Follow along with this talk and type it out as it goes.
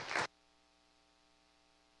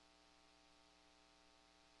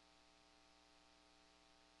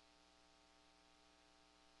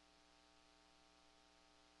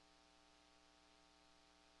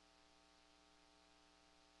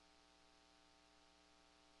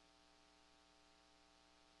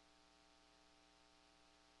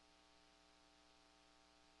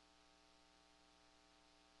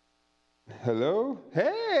Hello?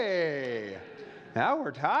 Hey! Now we're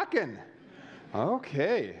talking.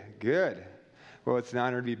 Okay, good. Well, it's an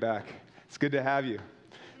honor to be back. It's good to have you.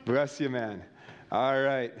 Bless you, man. All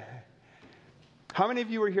right. How many of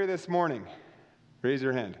you were here this morning? Raise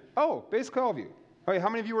your hand. Oh, basically all of you. Okay, how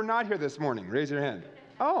many of you were not here this morning? Raise your hand.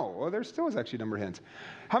 Oh, well, there still is actually a number of hands.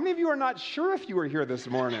 How many of you are not sure if you were here this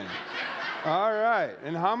morning? All right.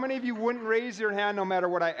 And how many of you wouldn't raise your hand no matter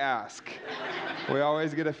what I ask? We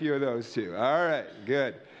always get a few of those too. All right,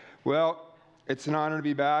 good. Well, it's an honor to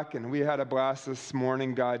be back, and we had a blast this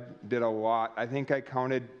morning. God did a lot. I think I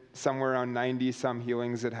counted somewhere around 90-some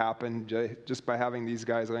healings that happened just by having these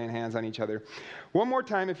guys laying hands on each other. One more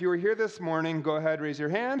time, if you were here this morning, go ahead, raise your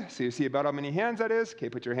hand. So you see about how many hands that is. Okay,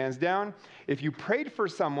 put your hands down. If you prayed for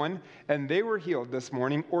someone and they were healed this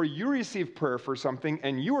morning, or you received prayer for something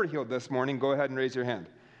and you were healed this morning, go ahead and raise your hand.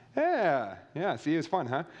 Yeah, see, it was fun,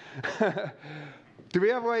 huh? Do we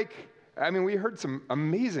have we heard some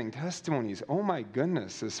amazing testimonies. Oh my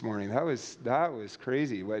goodness, this morning. That was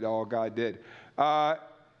crazy what all God did.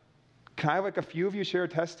 Can I have a few of you share a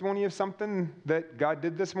testimony of something that God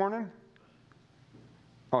did this morning?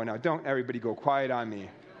 Oh, no, don't everybody go quiet on me.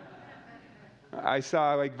 I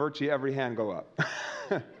saw virtually every hand go up.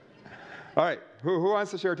 All right, who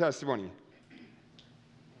wants to share a testimony?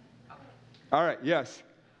 All right, yes.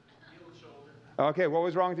 Okay, what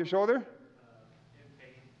was wrong with your shoulder? In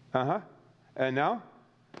pain. Uh-huh. And now?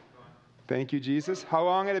 Gone. Thank you, Jesus. How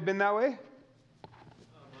long had it been that way?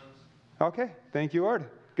 Months. Okay, thank you, Lord.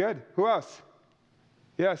 Good. Who else?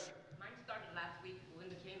 Yes. Mine started last week.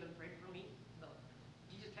 Linda came and prayed for me. So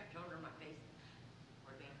she just kept showing her my face.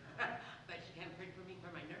 Poor thing. But she came and prayed for me for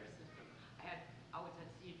my nervous system. I always had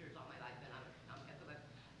seizures all my life, and I'm but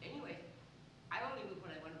anyways, I only move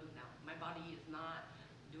when I want to move now. My body is not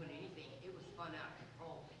doing anything. It was spun out of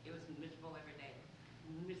control. It was miserable every day.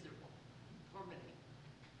 Miserable. Tormenting.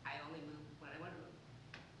 I only move when I want to move.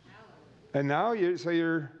 And now you're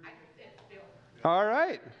I can sit still. all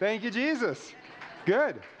right. Thank you, Jesus.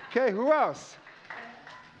 Good. Okay, who else?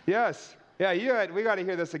 Yes. Yeah, we got to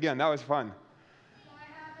hear this again. That was fun. So I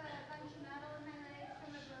have a bunch of metal in my legs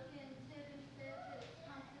from a broken tib and fib that's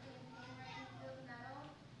constantly in pain where I can feel the metal.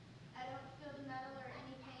 I don't feel the metal or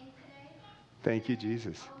any pain today. Thank you,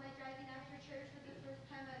 Jesus. All my driving after church was the first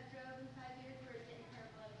time I've drove in 5 years where it didn't hurt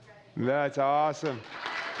while I was driving. That's awesome.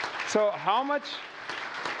 So how much,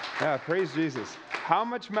 praise Jesus. How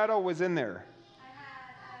much metal was in there? I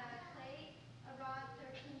had a plate, a rod,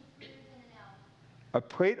 13 screws, and an L. A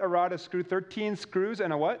plate, a rod, a screw, 13 screws,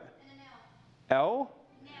 and a what? And an L. L?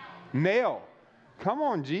 Nail. Come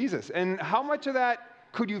on, Jesus. And how much of that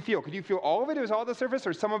could you feel? Could you feel all of it? It was all the surface,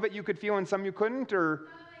 or some of it you could feel and some you couldn't, or?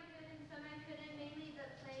 Some I could and some I couldn't, mainly the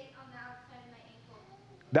plate on the outside of my ankle.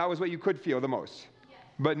 That was what you could feel the most. Yes.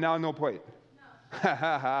 But now no plate.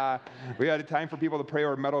 No. We had a time for people to pray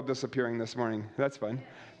over metal disappearing this morning. That's fun.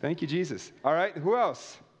 Thank you, Jesus. All right, who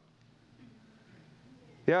else?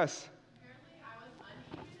 Yes. Apparently I was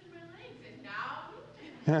unheated in my legs,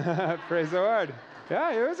 and now Praise the Lord.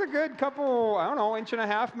 Yeah, it was a good couple, I don't know, inch and a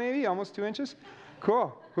half maybe, almost 2 inches.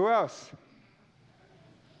 Cool. Who else?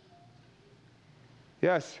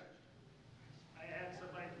 Yes. I had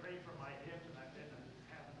somebody pray for my hip, and I've been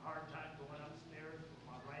having a hard time going upstairs with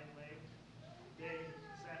my right leg. Today,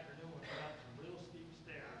 this afternoon, we went up some real steep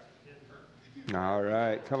stairs. It didn't hurt. All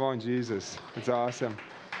right. Come on, Jesus. It's awesome.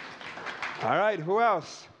 All right. Who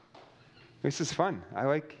else? This is fun. I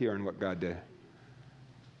like hearing what God did.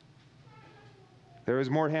 There was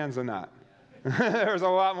more hands than that. There was a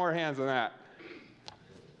lot more hands than that.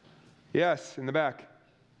 Yes, in the back.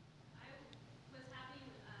 I was having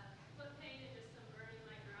foot pain and just some burning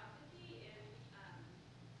neuropathy, and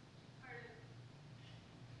part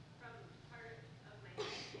of my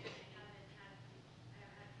head, and I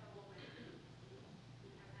have had trouble with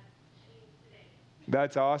I've had pain today.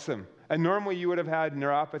 That's awesome. And normally you would have had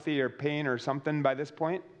neuropathy or pain or something by this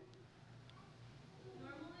point?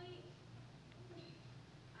 Normally,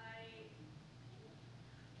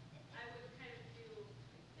 I would kind of do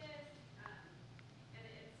this, and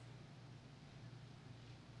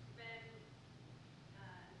it's been,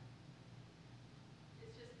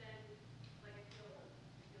 it's just been like I feel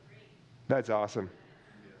great. That's awesome.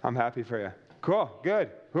 I'm happy for you. Cool. Good.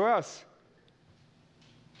 Who else?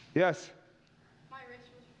 Yes. My wrist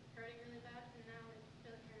was hurting really bad, and now it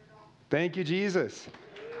doesn't hurt at all. Thank you, Jesus.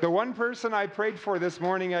 The one person I prayed for this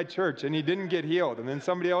morning at church, and he didn't get healed. And then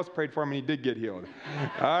somebody else prayed for him, and he did get healed.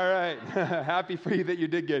 All right. Happy for you that you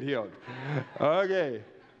did get healed. Okay.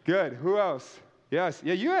 Good. Who else? Yes.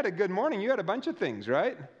 Yeah, you had a good morning. You had a bunch of things,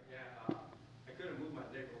 right? Yeah, I couldn't move my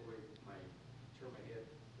leg over my turn my head.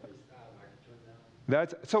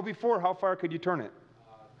 So before, how far could you turn it?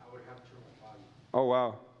 I would have to turn my body. Oh,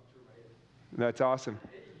 wow. Turn my head. That's awesome.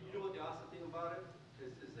 Hey, you know what the awesome thing about it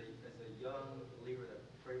is, as a young believer that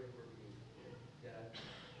prayed for me, that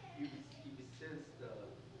you sense the,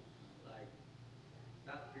 like,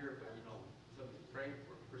 not fear, but, you know, somebody's praying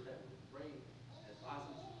for a person that was praying. And it's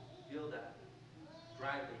awesome to feel that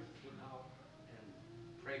drive that he came out and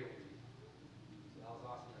prayed over you. So that was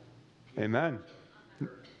awesome. Amen.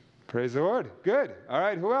 Praise the Lord. Good. All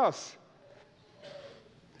right, who else?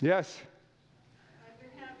 Yes. I've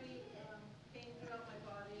been having pain throughout my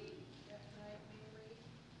body at night mainly,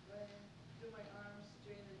 but through my arms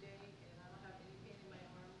during the day, and I don't have any pain in my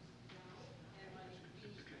arms now, and my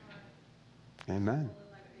feet aren't Amen.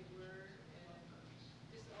 swollen like they were, and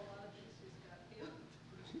just a lot of things just got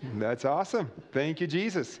healed. That's awesome. Thank you,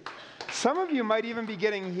 Jesus. Some of you might even be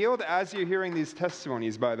getting healed as you're hearing these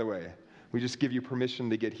testimonies, by the way. We just give you permission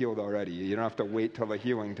to get healed already. You don't have to wait till the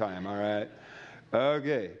healing time, all right?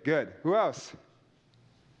 Okay, good. Who else?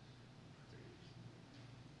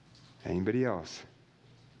 Anybody else?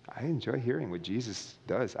 I enjoy hearing what Jesus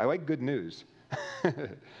does. I like good news.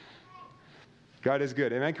 God is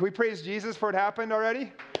good. Amen. Can we praise Jesus for it happened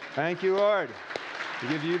already? Thank you, Lord. We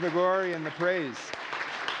give you the glory and the praise.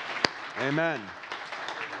 Amen.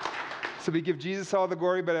 So we give Jesus all the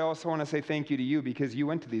glory, but I also want to say thank you to you because you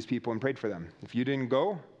went to these people and prayed for them. If you didn't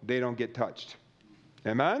go, they don't get touched.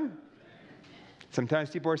 Amen?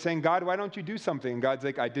 Sometimes people are saying, God, why don't you do something? And God's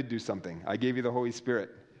like, I did do something. I gave you the Holy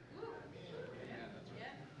Spirit.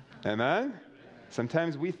 Amen?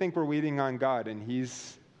 Sometimes we think we're waiting on God, and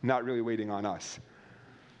he's not really waiting on us.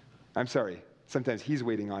 I'm sorry. Sometimes he's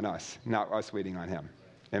waiting on us, not us waiting on him.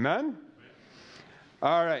 Amen?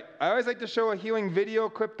 All right. I always like to show a healing video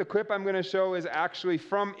clip. The clip I'm going to show is actually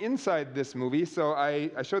from inside this movie. So I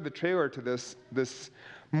showed the trailer to this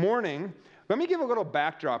morning. Let me give a little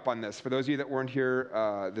backdrop on this for those of you that weren't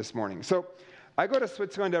here this morning. So I go to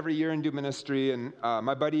Switzerland every year and do ministry, and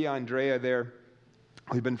my buddy Andrea there,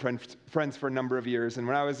 we've been friends for a number of years. And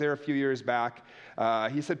when I was there a few years back,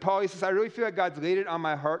 he said, Paul, I really feel like God's laid it on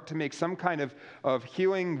my heart to make some kind of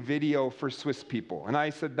healing video for Swiss people. And I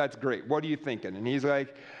said, that's great. What are you thinking? And he's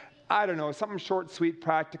like, I don't know, something short, sweet,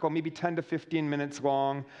 practical, maybe 10 to 15 minutes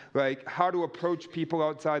long, like how to approach people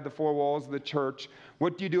outside the four walls of the church.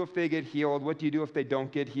 What do you do if they get healed? What do you do if they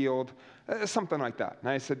don't get healed? Something like that. And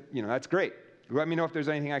I said, that's great. Let me know if there's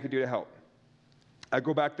anything I could do to help. I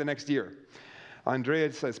go back the next year.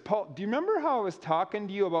 Andrea says, Paul, do you remember how I was talking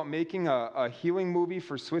to you about making a healing movie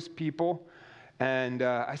for Swiss people? And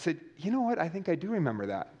I said, you know what? I think I do remember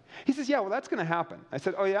that. He says, yeah, well, that's going to happen. I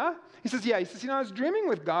said, oh, yeah? He says, yeah. He says, I was dreaming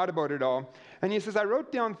with God about it all. And he says, I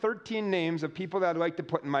wrote down 13 names of people that I'd like to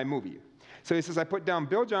put in my movie. So he says, I put down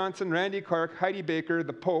Bill Johnson, Randy Clark, Heidi Baker,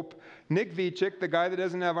 the Pope, Nick Vujicic, the guy that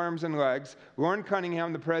doesn't have arms and legs, Lauren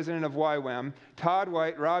Cunningham, the president of YWAM, Todd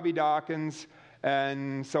White, Robbie Dawkins,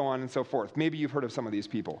 and so on and so forth. Maybe you've heard of some of these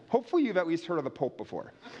people. Hopefully you've at least heard of the Pope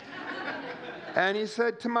before. And he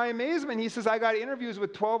said, to my amazement, he says, I got interviews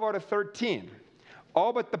with 12 out of 13,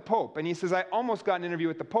 all but the Pope. And he says, I almost got an interview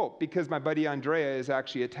with the Pope because my buddy Andrea is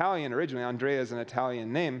actually Italian originally. Andrea is an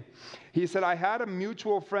Italian name. He said, I had a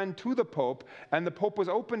mutual friend to the Pope, and the Pope was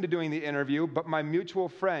open to doing the interview, but my mutual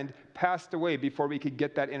friend passed away before we could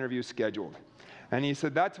get that interview scheduled. And he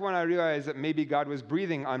said, that's when I realized that maybe God was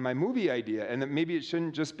breathing on my movie idea and that maybe it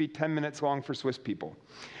shouldn't just be 10 minutes long for Swiss people.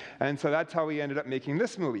 And so that's how we ended up making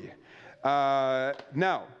this movie.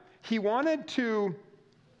 Now, he wanted to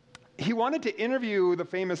interview the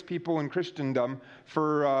famous people in Christendom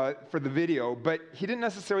for the video, but he didn't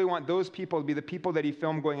necessarily want those people to be the people that he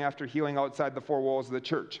filmed going after healing outside the four walls of the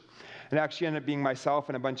church. It actually ended up being myself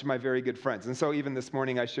and a bunch of my very good friends. And so even this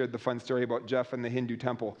morning, I shared the fun story about Jeff and the Hindu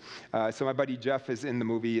temple. So my buddy Jeff is in the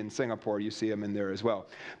movie in Singapore. You see him in there as well.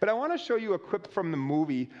 But I want to show you a clip from the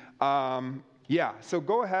movie. So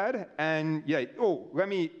go ahead and, let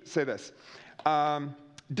me say this.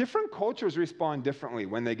 Different cultures respond differently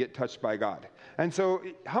when they get touched by God. And so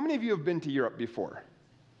how many of you have been to Europe before?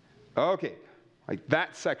 Okay. Like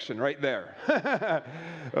that section right there.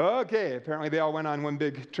 Okay, apparently they all went on one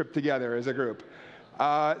big trip together as a group.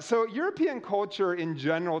 So European culture in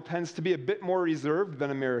general tends to be a bit more reserved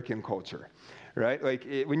than American culture, right? Like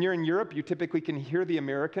when you're in Europe, you typically can hear the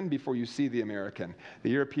American before you see the American. The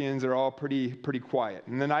Europeans are all pretty quiet.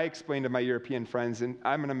 And then I explained to my European friends, and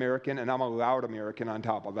I'm an American, and I'm a loud American on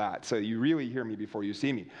top of that. So you really hear me before you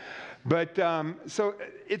see me. But so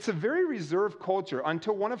it's a very reserved culture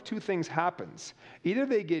until one of two things happens. Either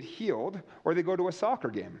they get healed or they go to a soccer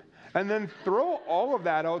game. And then throw all of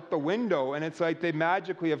that out the window, and it's like they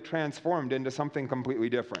magically have transformed into something completely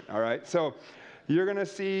different, all right? So you're going to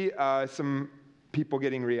see some people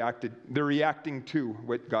they're reacting to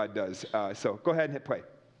what God does. So go ahead and hit play.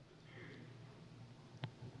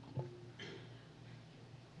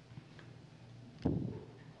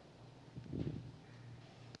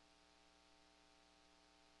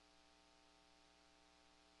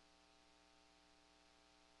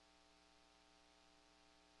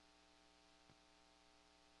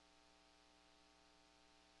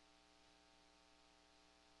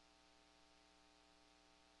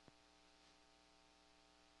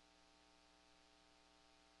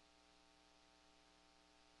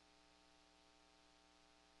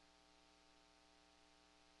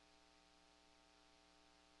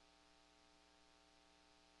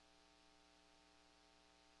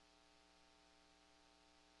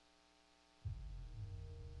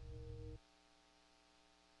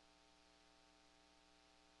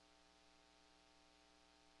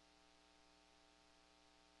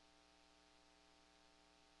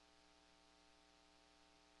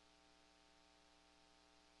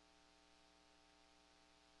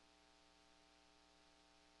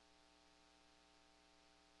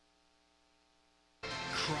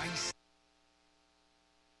 Christ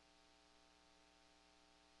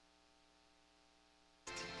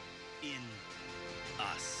in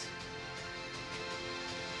us.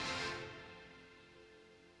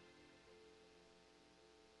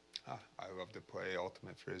 I love to play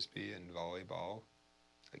ultimate frisbee and volleyball.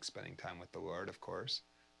 I like spending time with the Lord, of course.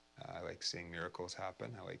 I like seeing miracles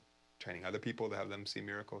happen. I like training other people to have them see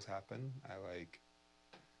miracles happen. I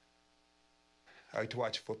like to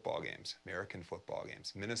watch football games, American football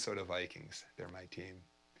games. Minnesota Vikings, they're my team.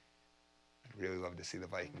 I'd really love to see the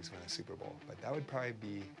Vikings win a Super Bowl, but that would probably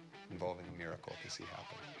be involving a miracle to see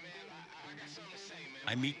happen.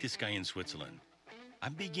 I meet this guy in Switzerland.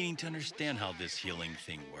 I'm beginning to understand how this healing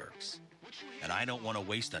thing works. And I don't want to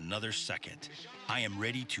waste another second. I am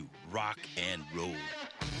ready to rock and roll. You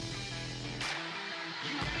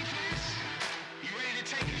ready for this? You ready to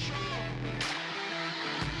take control?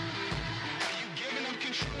 Are you giving up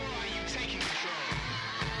control or are you taking control?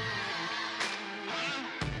 Huh?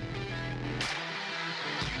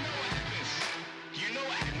 You know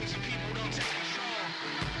what happens when people don't take control?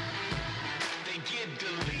 They get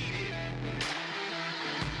deleted.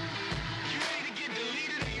 You ready to get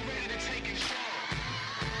deleted or you ready to take control?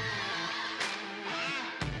 Huh?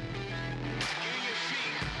 Give me your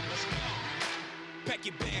feet. Let's go. Pack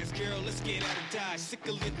your bags, girl, let's get out of Dodge. Sick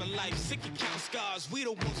of living life, sick of counting scars. We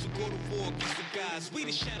the ones who go to war against the gods. We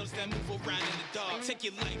the shadows that move around in the dark. Take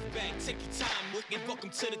your life back, take your time. Wicked, welcome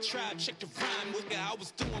to the tribe, check the rhyme. Wicked, I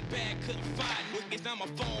was doing bad, couldn't find. Wicked, now my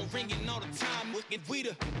phone ringing all the time. Wicked, we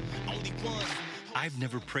the only ones. I've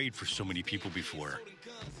never prayed for so many people before.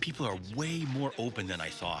 People are way more open than I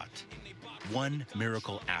thought. One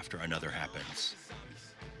miracle after another happens.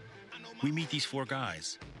 We meet these 4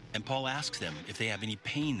 guys, and Paul asks them if they have any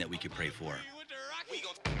pain that we could pray for.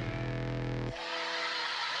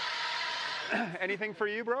 Anything for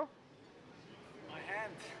you, bro? My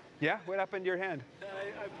hand. Yeah? What happened to your hand?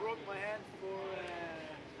 I broke my hand for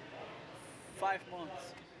 5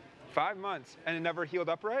 months. 5 months, and it never healed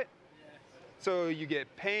up right? Yes. So you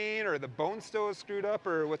get pain, or the bone still is screwed up,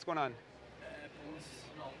 or what's going on? Bones,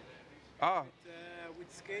 no. Oh, With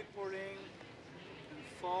skateboarding and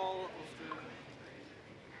fall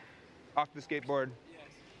off the skateboard. yes.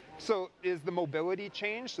 So is the mobility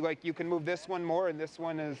changed? Like you can move this one more and this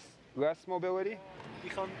one is less mobility?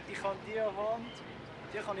 Ich kann die Hand,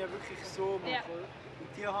 die kann ich wirklich so machen. Ja. Und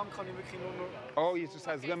die Hand kann ich wirklich nur noch... Oh, he just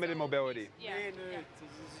has limited mobility. Yeah. Nee, nicht.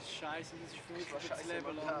 Das ist scheiße, das ist für mich das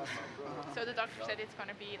Leben lang. So the doctor said it's going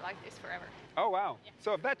to be like this forever. Oh, wow.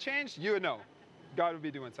 So if that changed, you would know. God would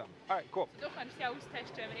be doing something. All right, cool. Du kannst ja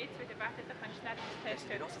austesten, wenn wir jetzt wieder beten, dann kannst du nicht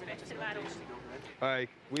austesten, ob es besser wäre. Like,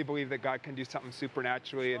 we believe that God can do something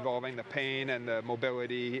supernaturally involving the pain and the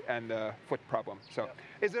mobility and the foot problem. So,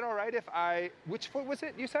 is it all right if which foot was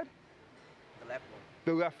it you said? The left one.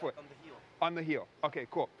 The left foot. On the heel. On the heel. Okay,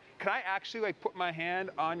 cool. Can I actually like put my hand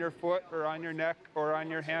on your foot or on your neck or on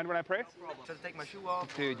your hand when I pray? Just take my shoe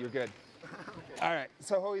off. Dude, you're good. All right.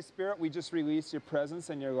 So, Holy Spirit, we just release your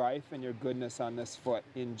presence and your life and your goodness on this foot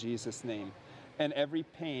in Jesus' name. And every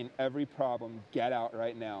pain, every problem, get out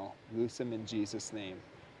right now. Loose them in Jesus' name.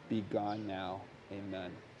 Be gone now.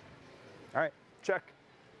 Amen. All right. Check.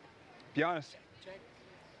 Be honest. Check.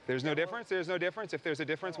 There's no difference? There's no difference? If there's a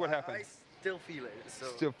difference, what happens? I still feel it. So.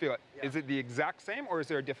 Still feel it. Yeah. Is it the exact same or is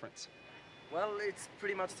there a difference? Well, it's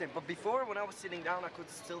pretty much the same. But before, when I was sitting down, I could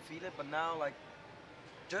still feel it. But now, like,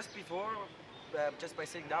 just before, just by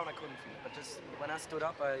sitting down, I couldn't feel it. But just when I stood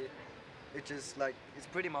up, it's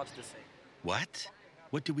pretty much the same. What?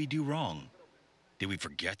 What did we do wrong? Did we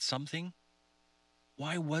forget something?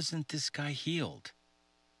 Why wasn't this guy healed?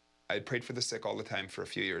 I had prayed for the sick all the time for a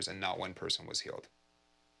few years, and not one person was healed.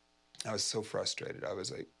 I was so frustrated. I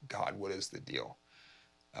was like, God, what is the deal?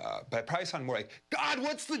 But I probably sound more like, God,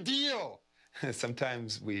 what's the deal?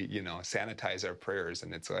 Sometimes we, sanitize our prayers,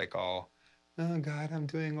 and it's like, oh, God, I'm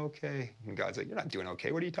doing okay. And God's like, you're not doing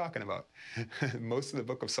okay. What are you talking about? Most of the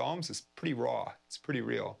book of Psalms is pretty raw. It's pretty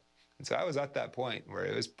real. And so I was at that point where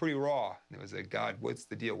it was pretty raw. And it was like, God, what's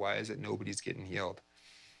the deal? Why is it nobody's getting healed?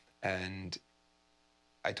 And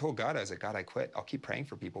I told God, I was like, God, I quit. I'll keep praying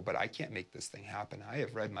for people, but I can't make this thing happen. I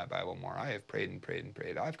have read my Bible more. I have prayed and prayed and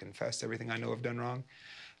prayed. I've confessed everything I know I've done wrong.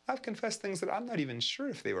 I've confessed things that I'm not even sure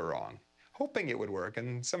if they were wrong, hoping it would work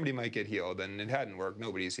and somebody might get healed, and it hadn't worked.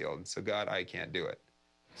 Nobody's healed. So God, I can't do it.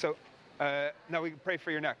 So now we can pray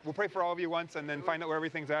for your neck. We'll pray for all of you once and then find out where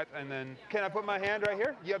everything's at. And then, can I put my hand right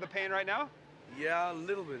here? You have the pain right now? Yeah, a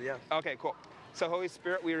little bit, yeah. Okay, cool. So Holy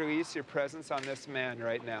Spirit, we release your presence on this man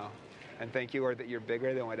right now. And thank you, Lord, that you're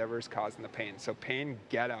bigger than whatever is causing the pain. So pain,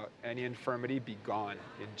 get out. Any infirmity, be gone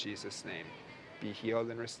in Jesus' name. Be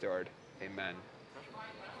healed and restored. Amen.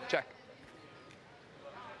 Check.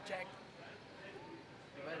 Check.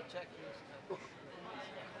 You better check this.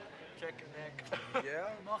 Check your neck. Yeah?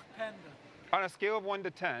 Mach Panda. On a scale of 1 to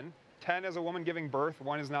 10, 10 is a woman giving birth,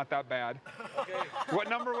 1 is not that bad. Okay. What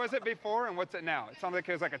number was it before and what's it now? It sounded like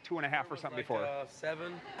it was like a 2.5 or something like, before.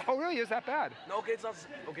 7. Oh, really? Is that bad? No, okay, it's not.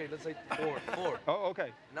 Okay, let's say 4. Oh,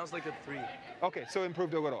 okay. Now it's like a 3. Okay, so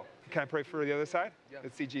improved a little. Can I pray for the other side? Yeah.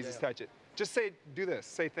 Let's see Jesus touch it. Just do this.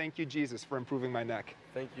 Say, thank you, Jesus, for improving my neck.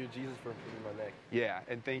 Thank you, Jesus, for improving my neck. Yeah,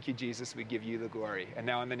 and thank you, Jesus, we give you the glory. And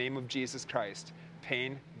now in the name of Jesus Christ,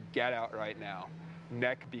 pain, get out right now.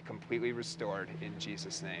 Neck be completely restored in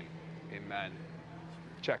Jesus' name. Amen.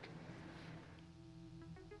 Check.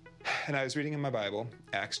 And I was reading in my Bible,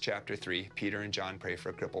 Acts chapter 3, Peter and John pray for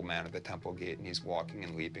a crippled man at the temple gate, and he's walking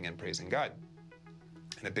and leaping and praising God.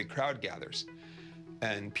 And a big crowd gathers.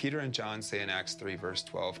 And Peter and John say in Acts 3, verse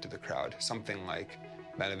 12 to the crowd, something like,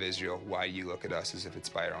 Men of Israel, why do you look at us as if it's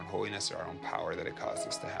by our own holiness or our own power that it caused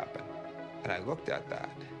this to happen? And I looked at that,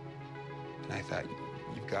 and I thought,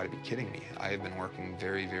 you've got to be kidding me. I have been working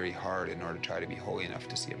very, very hard in order to try to be holy enough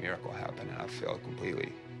to see a miracle happen, and I've failed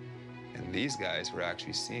completely. And these guys were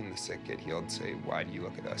actually seeing the sick get healed say, why do you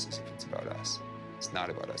look at us as if it's about us? It's not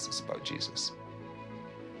about us, it's about Jesus.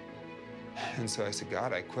 And so I said,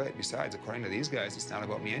 God, I quit. Besides, according to these guys, it's not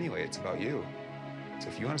about me anyway, it's about you. So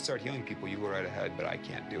if you want to start healing people, you go right ahead, but I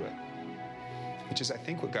can't do it. Which is, I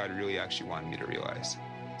think, what God really actually wanted me to realize.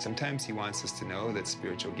 Sometimes he wants us to know that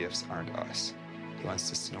spiritual gifts aren't us. He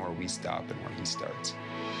wants us to know where we stop and where he starts.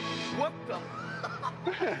 What the?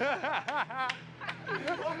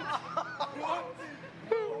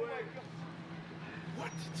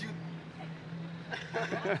 What did you...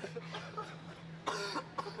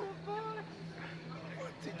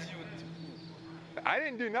 What did you do? I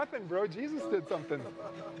didn't do nothing, bro. Jesus did something.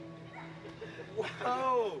 Wow.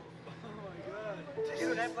 Oh my God.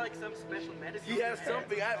 You have like some special medicine? He has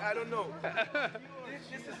something. I don't know.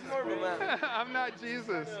 This is normal, man. I'm not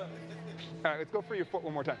Jesus. All right, let's go for your foot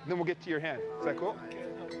one more time. Then we'll get to your hand. Is that cool?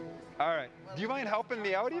 All right. Do you mind helping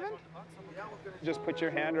me out even? Just put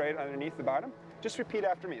your hand right underneath the bottom. Just repeat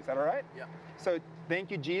after me. Is that all right? Yeah. So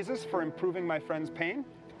thank you, Jesus, for improving my friend's pain.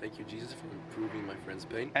 Thank you, Jesus, for improving my friend's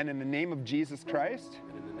pain. And in the name of Jesus Christ,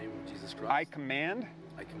 And in the name of Jesus Christ, I command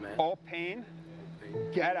all all pain,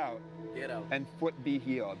 get out, and foot be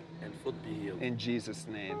healed. And foot be healed. In Jesus'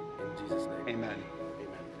 name. In Jesus' name. Amen.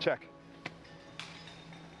 Amen. Check.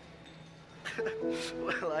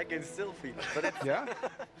 Well, I can still feel it, but it's... Yeah?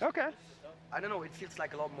 Okay. I don't know, it feels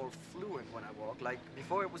like a lot more fluent when I walk. Like,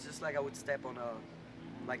 before it was just like I would step on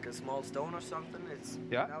a small stone or something.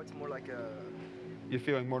 Now it's more like a... You're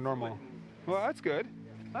feeling more normal. Well, that's good.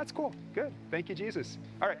 That's cool. Good. Thank you, Jesus.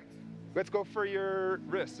 All right. Let's go for your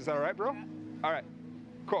wrist. Is that all right, bro? All right.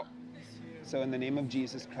 Cool. So in the name of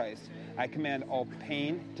Jesus Christ, I command all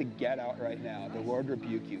pain to get out right now. The Lord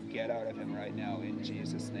rebuke you. Get out of him right now in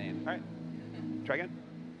Jesus' name. All right. Try again.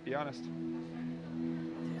 Be honest.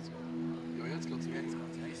 What's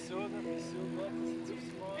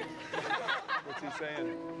he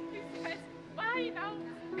saying? He says, why now?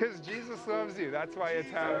 Because Jesus loves you. That's why it's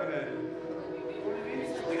happening.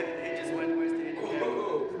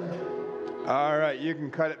 All right, you can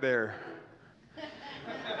cut it there.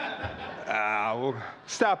 We'll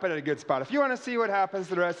stop it at a good spot. If you want to see what happens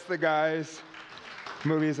to the rest of the guys,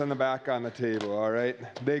 movies on the back on the table, all right?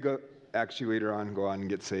 They go actually later on go on and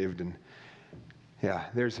get saved. And yeah,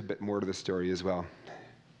 there's a bit more to the story as well.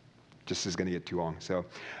 Just is going to get too long. So,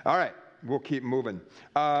 all right. we'll keep moving.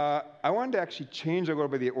 I wanted to actually change a little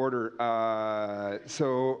bit of the order.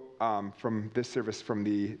 From this service, from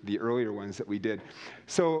the earlier ones that we did.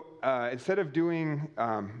 So instead of doing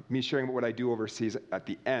me sharing about what I do overseas at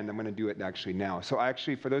the end, I'm going to do it actually now. So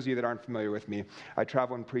actually, for those of you that aren't familiar with me, I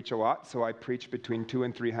travel and preach a lot. So I preach between 200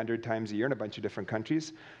 and 300 times a year in a bunch of different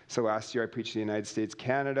countries. So last year I preached in the United States,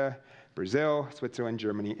 Canada, Brazil, Switzerland,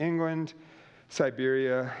 Germany, England,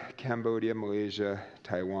 Siberia, Cambodia, Malaysia,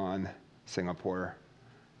 Taiwan, Singapore,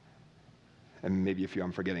 and maybe a few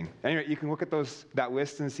I'm forgetting. Anyway, you can look at that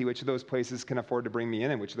list and see which of those places can afford to bring me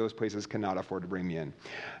in and which of those places cannot afford to bring me in.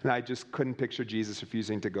 And I just couldn't picture Jesus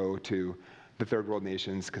refusing to go to the third world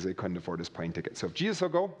nations because they couldn't afford his plane ticket. So if Jesus will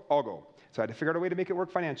go, I'll go. So I had to figure out a way to make it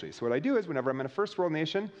work financially. So what I do is whenever I'm in a first world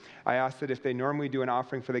nation, I ask that if they normally do an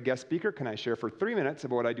offering for the guest speaker, can I share for 3 minutes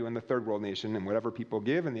about what I do in the third world nation, and whatever people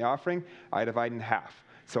give in the offering, I divide in half.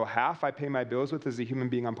 So half I pay my bills with as a human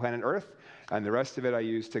being on planet Earth, and the rest of it I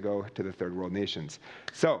use to go to the third world nations.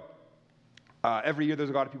 So every year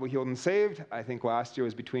there's a lot of people healed and saved. I think last year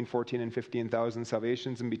was between 14,000 and 15,000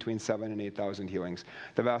 salvations and between 7,000 and 8,000 healings,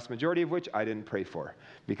 the vast majority of which I didn't pray for.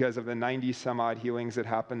 Because of the 90 some odd healings that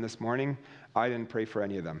happened this morning, I didn't pray for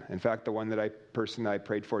any of them. In fact, the one person I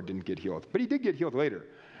prayed for didn't get healed. But he did get healed later,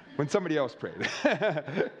 when somebody else prayed.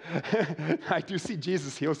 I do see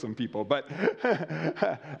Jesus heal some people, but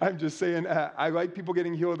I'm just saying, I like people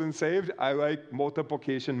getting healed and saved. I like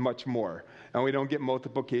multiplication much more. And we don't get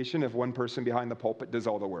multiplication if one person behind the pulpit does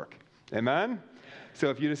all the work. Amen? So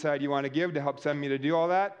if you decide you want to give to help send me to do all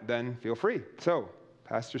that, then feel free. So,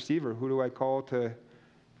 Pastor Steve, or who do I call to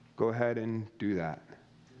go ahead and do that?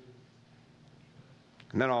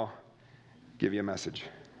 And then I'll give you a message.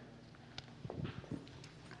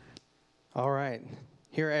 All right.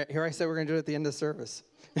 Here I said we're going to do it at the end of service.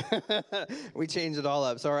 We changed it all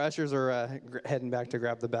up. So our ushers are heading back to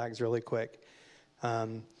grab the bags really quick.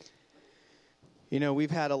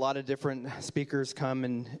 We've had a lot of different speakers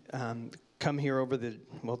come here over the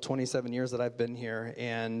 27 years that I've been here.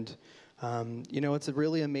 And, it's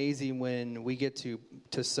really amazing when we get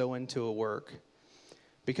to sow into a work.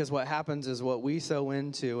 Because what happens is what we sow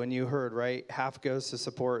into, and you heard, right, half goes to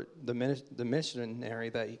support the missionary,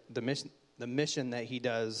 the mission that he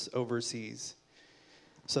does overseas.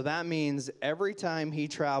 So that means every time he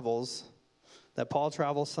travels, that Paul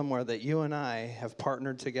travels somewhere, that you and I have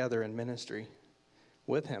partnered together in ministry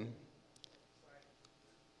with him,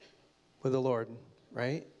 with the Lord,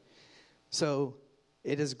 right? So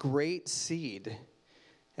it is great seed,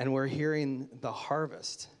 and we're hearing the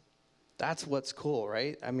harvest. That's what's cool,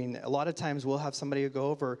 right? I mean, a lot of times we'll have somebody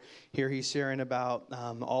go over here. He's sharing about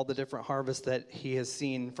all the different harvests that he has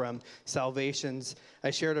seen from salvations.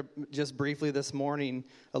 I shared just briefly this morning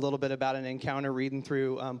a little bit about an encounter reading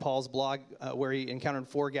through Paul's blog where he encountered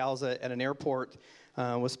 4 gals at an airport.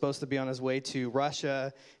 Was supposed to be on his way to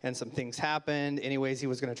Russia, and some things happened. Anyways, he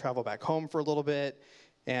was going to travel back home for a little bit,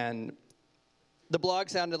 and the blog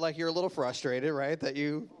sounded like you're a little frustrated, right?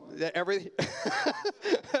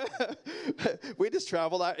 We just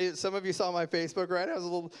traveled out. Some of you saw my Facebook, right? I was a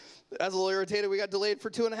little irritated. We got delayed for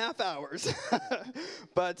 2.5 hours.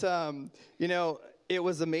 But, it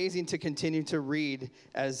was amazing to continue to read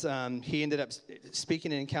as he ended up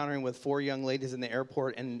speaking and encountering with 4 young ladies in the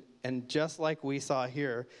airport, and just like we saw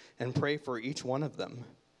here, and pray for each one of them.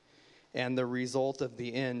 And the result of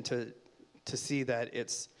the end to see that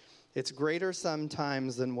it's greater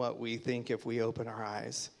sometimes than what we think if we open our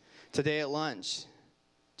eyes. Today at lunch,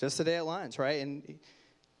 right? And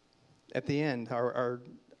at the end, our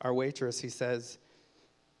waitress, he says,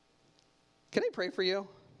 "Can I pray for you?"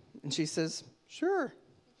 And she says, "Sure."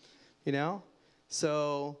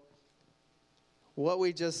 So what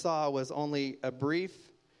we just saw was only a brief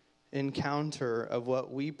encounter of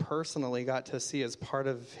what we personally got to see as part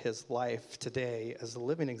of his life today, as a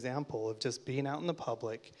living example of just being out in the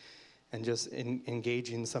public and just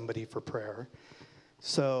engaging somebody for prayer.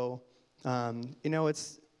 So,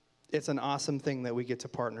 it's an awesome thing that we get to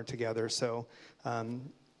partner together. So,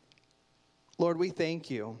 Lord, we thank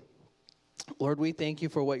you. Lord, we thank you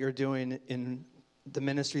for what you're doing in the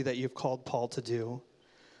ministry that you've called Paul to do.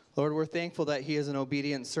 Lord, we're thankful that he is an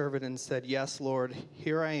obedient servant and said, "Yes, Lord,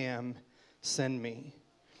 here I am, send me."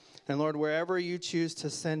 And Lord, wherever you choose to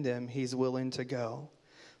send him, he's willing to go.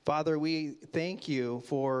 Father, we thank you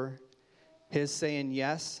for his saying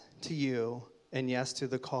yes to you and yes to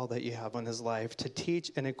the call that you have on his life to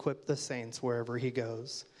teach and equip the saints wherever he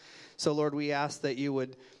goes. So, Lord, we ask that you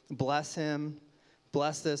would bless him,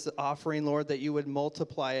 bless this offering, Lord, that you would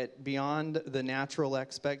multiply it beyond the natural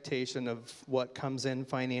expectation of what comes in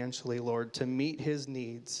financially, Lord, to meet his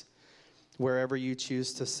needs wherever you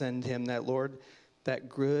choose to send him, that, Lord, that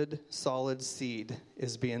good, solid seed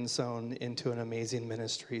is being sown into an amazing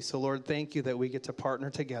ministry. So, Lord, thank you that we get to partner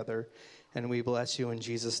together, and we bless you in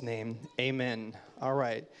Jesus' name. Amen. All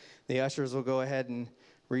right. The ushers will go ahead and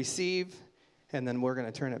receive, and then we're going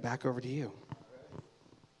to turn it back over to you.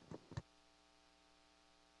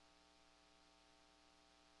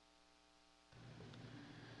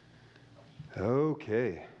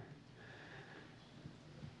 Okay.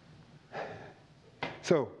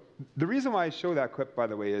 So the reason why I show that clip, by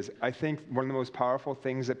the way, is I think one of the most powerful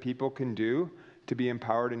things that people can do to be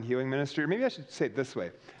empowered in healing ministry, or maybe I should say it this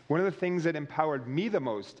way. One of the things that empowered me the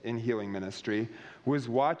most in healing ministry was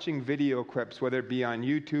watching video clips, whether it be on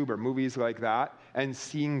YouTube or movies like that, and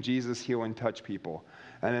seeing Jesus heal and touch people.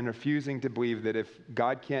 And then refusing to believe that if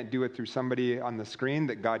God can't do it through somebody on the screen,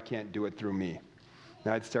 that God can't do it through me.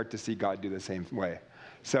 And I'd start to see God do the same way.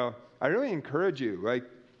 So I really encourage you, like,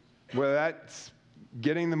 whether that's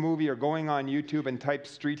getting the movie or going on YouTube and type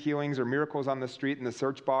street healings or miracles on the street in the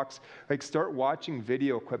search box, like, start watching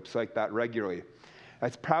video clips like that regularly.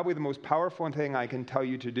 That's probably the most powerful thing I can tell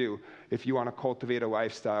you to do if you want to cultivate a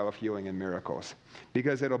lifestyle of healing and miracles.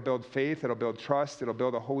 Because it'll build faith, it'll build trust, it'll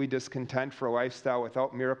build a holy discontent for a lifestyle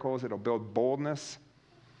without miracles, it'll build boldness,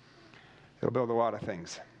 it'll build a lot of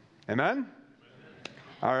things. Amen?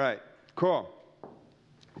 All right, cool.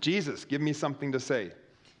 Jesus, give me something to say.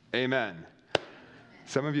 Amen.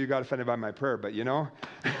 Some of you got offended by my prayer, but you know,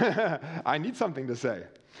 I need something to say.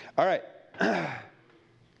 All right.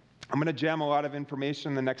 I'm going to jam a lot of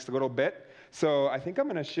information in the next little bit. So I think I'm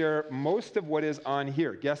going to share most of what is on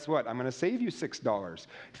here. Guess what? I'm going to save you $6.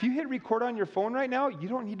 If you hit record on your phone right now, you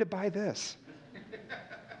don't need to buy this.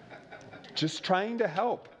 Just trying to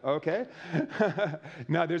help, okay?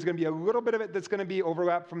 Now, there's going to be a little bit of it that's going to be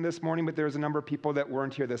overlap from this morning, but there's a number of people that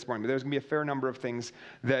weren't here this morning. But there's going to be a fair number of things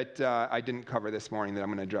that I didn't cover this morning that I'm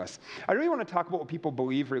going to address. I really want to talk about what people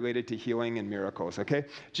believe related to healing and miracles, okay?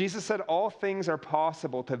 Jesus said all things are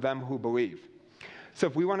possible to them who believe. So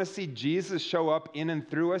if we want to see Jesus show up in and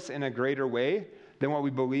through us in a greater way, then what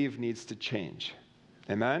we believe needs to change.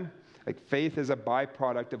 Amen? Like, faith is a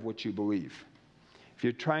byproduct of what you believe. If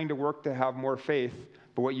you're trying to work to have more faith,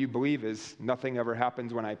 but what you believe is nothing ever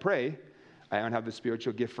happens when I pray, I don't have the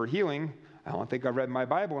spiritual gift for healing, I don't think I've read my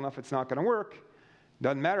Bible enough, it's not going to work.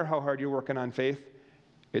 Doesn't matter how hard you're working on faith,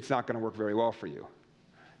 it's not going to work very well for you.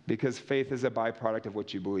 Because faith is a byproduct of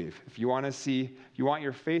what you believe. If you want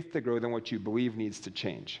your faith to grow, then what you believe needs to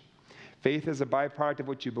change. Faith is a byproduct of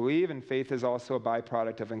what you believe, and faith is also a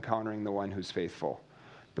byproduct of encountering the one who's faithful,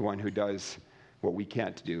 the one who does what we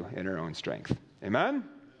can't do in our own strength. Amen?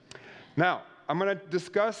 Now, I'm going to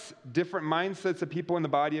discuss different mindsets that people in the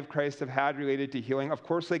body of Christ have had related to healing. Of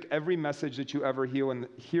course, like every message that you ever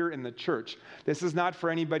hear in the church, this is not for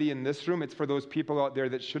anybody in this room. It's for those people out there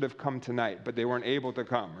that should have come tonight, but they weren't able to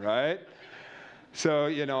come, right? So,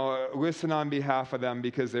 listen on behalf of them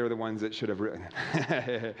because they're the ones that should have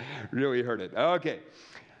really heard it. Okay.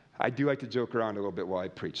 I do like to joke around a little bit while I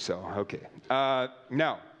preach, so okay.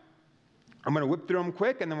 Now, I'm going to whip through them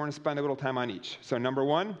quick, and then we're going to spend a little time on each. So number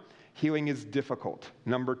 1, healing is difficult.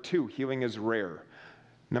 Number 2, healing is rare.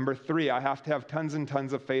 Number 3, I have to have tons and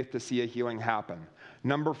tons of faith to see a healing happen.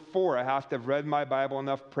 Number 4, I have to have read my Bible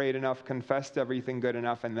enough, prayed enough, confessed everything good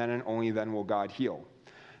enough, and then and only then will God heal.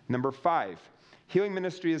 Number 5, healing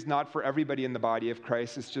ministry is not for everybody in the body of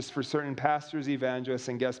Christ. It's just for certain pastors, evangelists,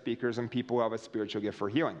 and guest speakers, and people who have a spiritual gift for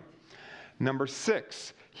healing. Number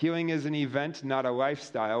 6, healing is an event, not a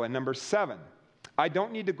lifestyle. And number 7, I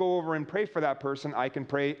don't need to go over and pray for that person. I can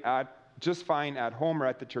pray just fine at home or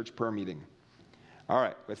at the church prayer meeting. All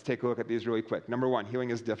right, let's take a look at these really quick. Number 1, healing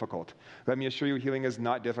is difficult. Let me assure you, healing is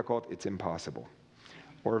not difficult. It's impossible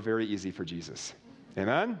or very easy for Jesus.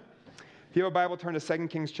 Amen? If you have a Bible, turn to 2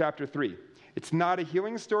 Kings chapter 3. It's not a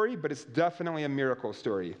healing story, but it's definitely a miracle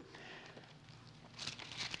story.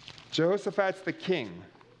 Jehoshaphat's the king.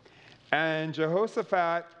 And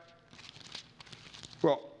Jehoshaphat,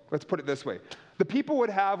 well, let's put it this way. The people would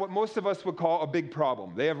have what most of us would call a big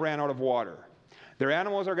problem. They have ran out of water. Their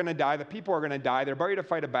animals are going to die. The people are going to die. They're ready to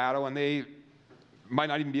fight a battle, and they might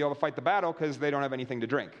not even be able to fight the battle because they don't have anything to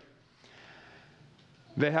drink.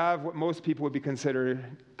 They have what most people would be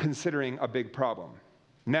considering a big problem.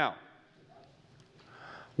 Now,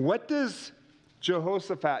 what does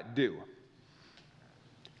Jehoshaphat do?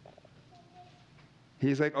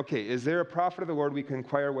 He's like, okay, is there a prophet of the Lord we can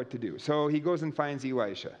inquire what to do? So he goes and finds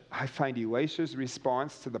Elisha. I find Elisha's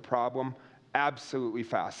response to the problem absolutely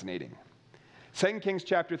fascinating. 2 Kings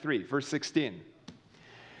chapter 3, verse 16.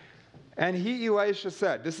 And he, Elisha,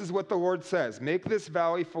 said, this is what the Lord says, make this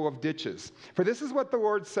valley full of ditches. For this is what the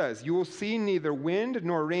Lord says, you will see neither wind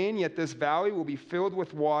nor rain, yet this valley will be filled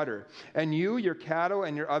with water, and you, your cattle,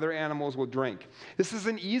 and your other animals will drink. This is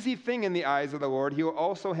an easy thing in the eyes of the Lord. He will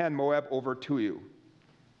also hand Moab over to you.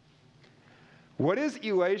 What is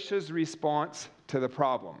Elisha's response to the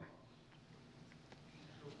problem?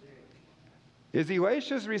 Is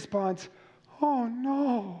Elisha's response, oh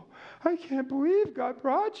no, I can't believe God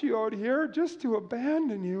brought you out here just to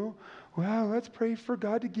abandon you. Well, let's pray for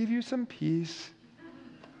God to give you some peace.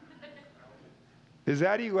 Is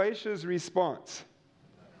that Elisha's response?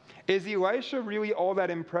 Is Elisha really all that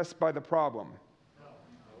impressed by the problem?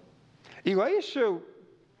 Elisha,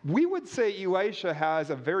 we would say Elisha has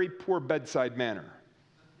a very poor bedside manner.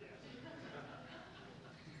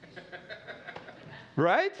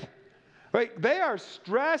 Right? Like, they are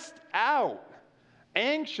stressed out.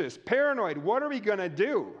 Anxious, paranoid, what are we going to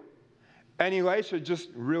do? And Elisha just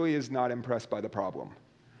really is not impressed by the problem.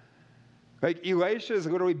 Like, Elisha is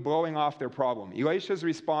literally blowing off their problem. Elisha's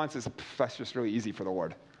response is, that's just really easy for the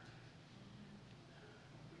Lord.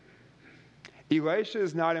 Elisha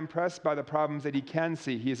is not impressed by the problems that he can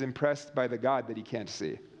see. He is impressed by the God that he can't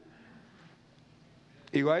see.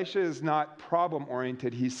 Elisha is not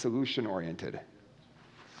problem-oriented, he's solution-oriented.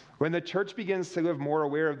 When the church begins to live more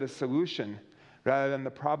aware of the solution, rather than the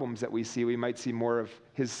problems that we see, we might see more of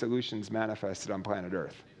his solutions manifested on planet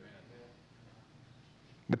Earth.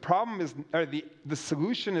 The problem is, or the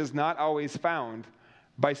solution is not always found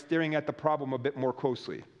by staring at the problem a bit more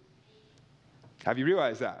closely. Have you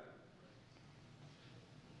realized that?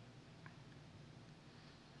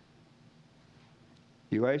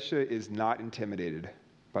 Elisha is not intimidated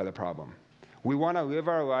by the problem. We want to live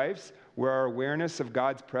our lives where our awareness of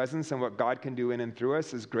God's presence and what God can do in and through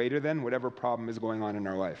us is greater than whatever problem is going on in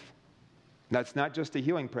our life. That's not just a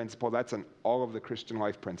healing principle, that's an all of the Christian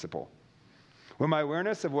life principle. When my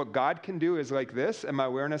awareness of what God can do is like this, and my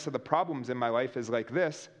awareness of the problems in my life is like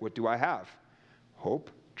this, what do I have?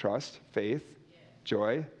 Hope, trust, faith,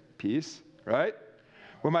 joy, peace, right?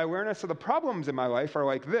 When my awareness of the problems in my life are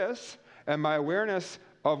like this, and my awareness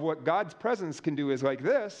of what God's presence can do is like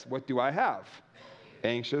this, what do I have?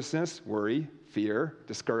 Anxiousness, worry, fear,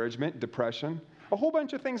 discouragement, depression, a whole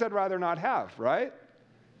bunch of things I'd rather not have, right?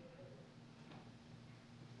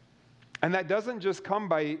 And that doesn't just come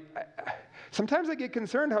by... Sometimes I get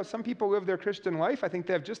concerned how some people live their Christian life. I think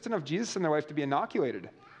they have just enough Jesus in their life to be inoculated.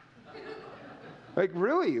 Like,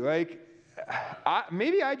 really, like,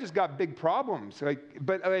 maybe I just got big problems.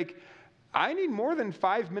 But I need more than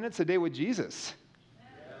 5 minutes a day with Jesus.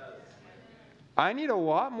 I need a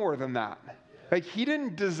lot more than that. Like, he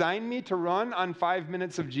didn't design me to run on 5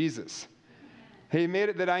 minutes of Jesus. He made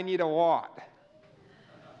it that I need a lot.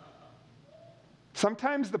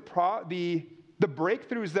 Sometimes the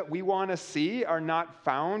breakthroughs that we want to see are not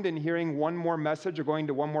found in hearing one more message or going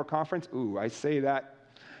to one more conference. Ooh, I say that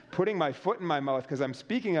putting my foot in my mouth because I'm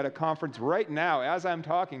speaking at a conference right now as I'm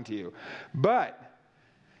talking to you. But,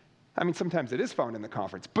 I mean, sometimes it is found in the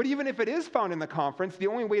conference. But even if it is found in the conference, the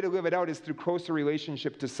only way to live it out is through closer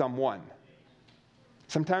relationship to someone.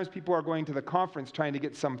 Sometimes people are going to the conference trying to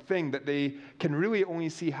get something that they can really only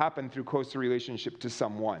see happen through closer relationship to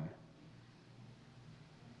someone.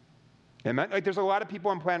 Amen? Like, there's a lot of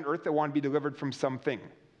people on planet Earth that want to be delivered from something,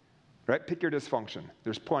 right? Pick your dysfunction.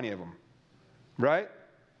 There's plenty of them, right?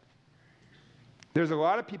 There's a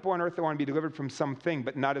lot of people on earth that want to be delivered from something,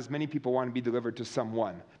 but not as many people want to be delivered to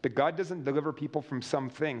someone. But God doesn't deliver people from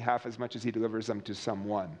something half as much as he delivers them to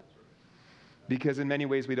someone. Because in many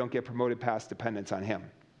ways, we don't get promoted past dependence on him.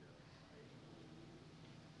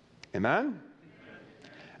 Amen?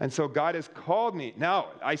 And so God has called me. Now,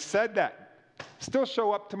 I said that. Still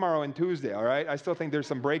show up tomorrow and Tuesday, all right? I still think there's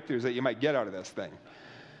some breakthroughs that you might get out of this thing.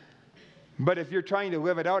 But if you're trying to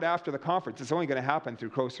live it out after the conference, it's only going to happen through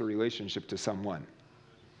closer relationship to someone.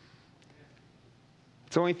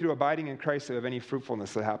 It's only through abiding in Christ that we have any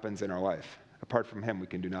fruitfulness that happens in our life. Apart from him, we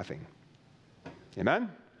can do nothing. Amen?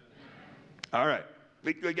 All right.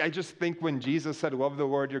 I just think when Jesus said, love the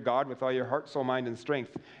Lord your God with all your heart, soul, mind, and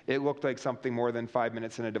strength, it looked like something more than 5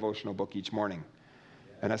 minutes in a devotional book each morning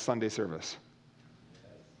and a Sunday service.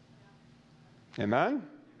 Amen?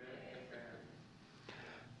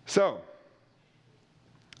 So,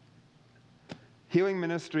 healing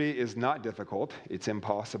ministry is not difficult. It's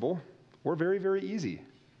impossible or very, very easy,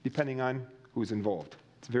 depending on who's involved.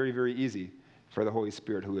 It's very, very easy for the Holy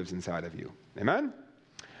Spirit who lives inside of you. Amen?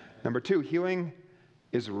 Number 2, healing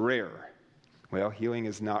is rare. Well, healing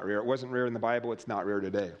is not rare. It wasn't rare in the Bible. It's not rare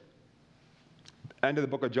today. End of the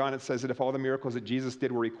book of John, it says that if all the miracles that Jesus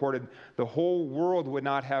did were recorded, the whole world would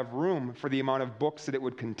not have room for the amount of books that it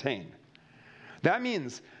would contain. That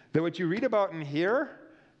means that what you read about in here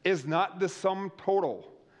is not the sum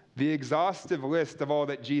total, the exhaustive list of all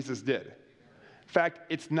that Jesus did. In fact,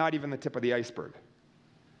 it's not even the tip of the iceberg.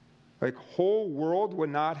 Like, whole world would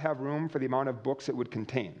not have room for the amount of books it would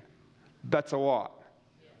contain. That's a lot.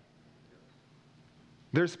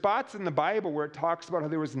 There's spots in the Bible where it talks about how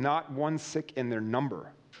there was not one sick in their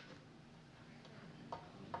number.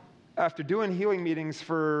 After doing healing meetings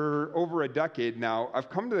for over a decade now, I've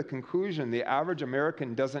come to the conclusion the average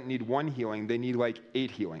American doesn't need one healing, they need like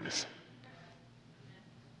 8 healings.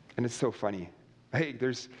 And it's so funny. Hey,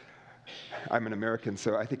 I'm an American,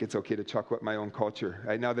 so I think it's okay to chuckle at my own culture.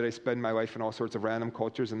 Now that I spend my life in all sorts of random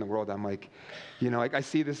cultures in the world, I'm like, like I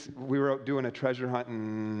see this. We were out doing a treasure hunt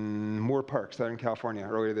in Moore Park, Southern California,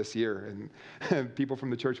 earlier this year, and people from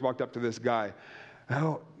the church walked up to this guy.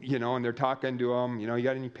 Oh, and they're talking to him. You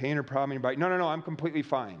got any pain or problem in your body? No, I'm completely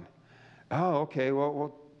fine. Oh, okay,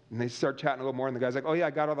 well. And they start chatting a little more, and the guy's like, oh yeah,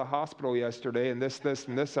 I got out of the hospital yesterday, and this,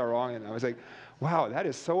 and this are wrong. And I was like, wow, that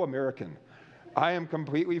is so American. I am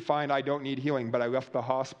completely fine. I don't need healing, but I left the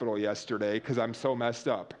hospital yesterday because I'm so messed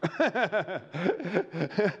up.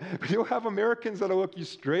 You'll have Americans that'll look you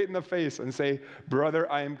straight in the face and say,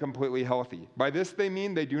 brother, I am completely healthy. By this, they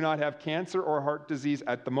mean they do not have cancer or heart disease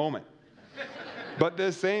at the moment. But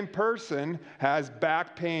this same person has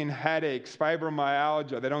back pain, headaches,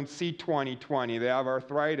 fibromyalgia. They don't see 20/20. They have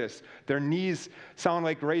arthritis. Their knees sound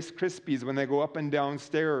like Rice Krispies when they go up and down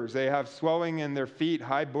stairs. They have swelling in their feet,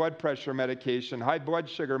 high blood pressure medication, high blood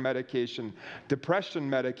sugar medication, depression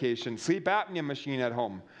medication, sleep apnea machine at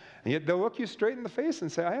home. And yet they'll look you straight in the face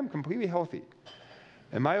and say, I am completely healthy.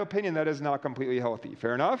 In my opinion, that is not completely healthy.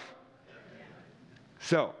 Fair enough?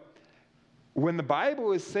 So, when the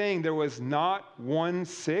Bible is saying there was not one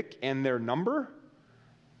sick in their number,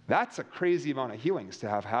 that's a crazy amount of healings to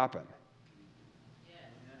have happen.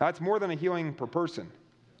 That's more than a healing per person.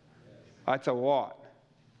 That's a lot.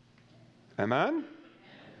 Amen?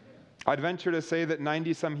 I'd venture to say that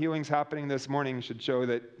 90-some healings happening this morning should show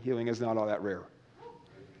that healing is not all that rare.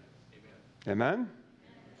 Amen?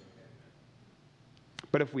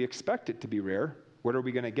 But if we expect it to be rare, what are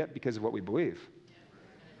we going to get because of what we believe?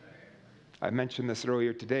 I mentioned this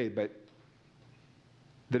earlier today, but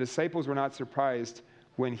the disciples were not surprised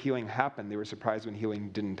when healing happened. They were surprised when healing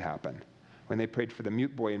didn't happen. When they prayed for the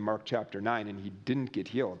mute boy in Mark chapter 9 and he didn't get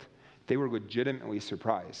healed, they were legitimately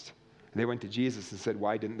surprised. And they went to Jesus and said,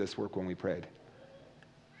 why didn't this work when we prayed?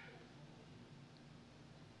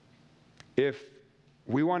 If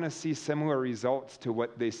we want to see similar results to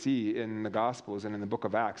what they see in the Gospels and in the book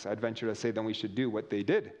of Acts, I'd venture to say then we should do what they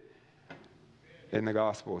did in the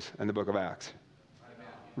Gospels and the book of Acts.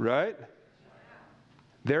 Right?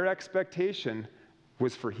 Their expectation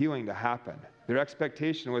was for healing to happen. Their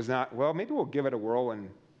expectation was not, well, maybe we'll give it a whirl and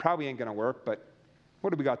probably ain't going to work, but what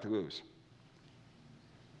do we got to lose?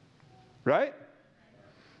 Right?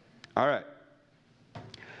 All right.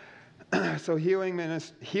 So healing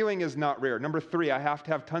is not rare. Number 3, I have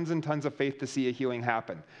to have tons and tons of faith to see a healing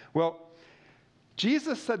happen. Well,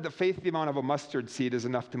 Jesus said that faith the amount of a mustard seed is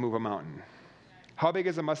enough to move a mountain. How big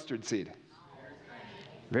is a mustard seed?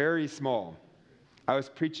 Very small. I was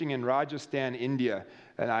preaching in Rajasthan, India,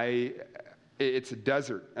 and it's a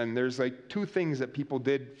desert, and there's like 2 things that people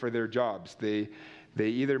did for their jobs. They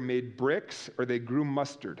either made bricks or they grew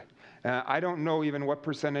mustard. I don't know even what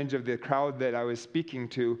percentage of the crowd that I was speaking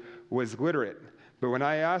to was literate, but when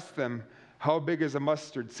I asked them, how big is a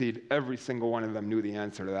mustard seed, every single one of them knew the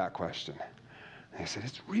answer to that question. They said,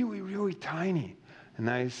 it's really, really tiny. And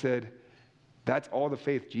I said, that's all the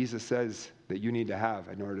faith Jesus says that you need to have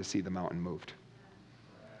in order to see the mountain moved.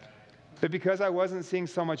 But because I wasn't seeing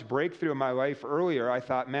so much breakthrough in my life earlier, I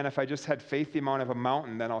thought, man, if I just had faith the amount of a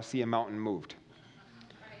mountain, then I'll see a mountain moved.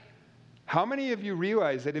 How many of you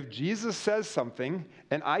realize that if Jesus says something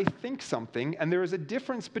and I think something and there is a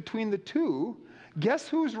difference between the two, guess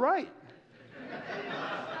who's right?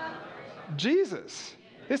 Jesus.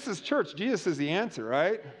 This is church. Jesus is the answer,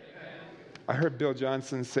 right? I heard Bill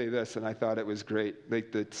Johnson say this, and I thought it was great.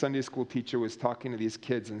 Like the Sunday school teacher was talking to these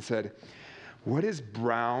kids and said, what is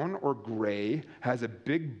brown or gray, has a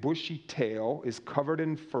big bushy tail, is covered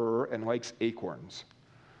in fur, and likes acorns?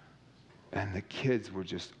 And the kids were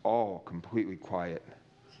just all completely quiet.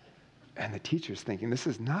 And the teacher's thinking, this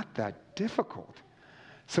is not that difficult.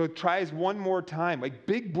 So it tries one more time, like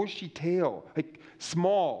big bushy tail, like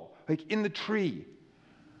small, like in the tree.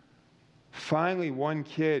 Finally, one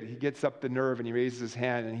kid, he gets up the nerve and he raises his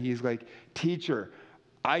hand and he's like, teacher,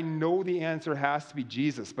 I know the answer has to be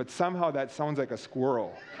Jesus, but somehow that sounds like a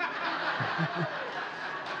squirrel.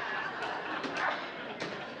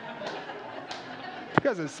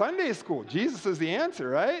 Because it's Sunday school. Jesus is the answer,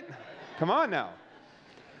 right? Come on now.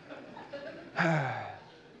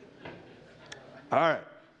 All right.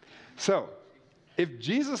 So, if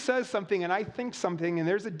Jesus says something and I think something and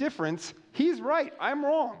there's a difference, he's right. I'm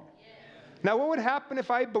wrong. Now, what would happen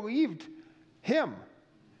if I believed him?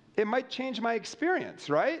 It might change my experience,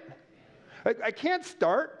 right? I can't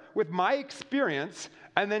start with my experience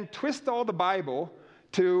and then twist all the Bible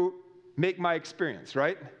to make my experience,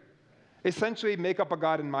 right? Essentially make up a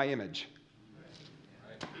God in my image.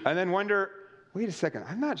 And then wonder, wait a second,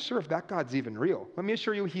 I'm not sure if that God's even real. Let me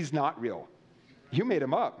assure you, he's not real. You made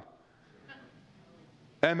him up.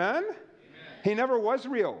 Amen? He never was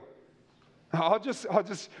real. I'll just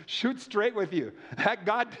shoot straight with you. That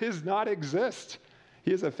God does not exist.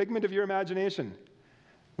 He is a figment of your imagination.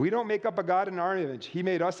 We don't make up a God in our image. He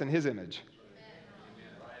made us in his image.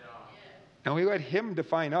 And we let him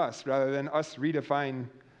define us rather than us redefine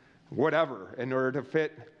whatever in order to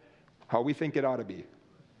fit how we think it ought to be.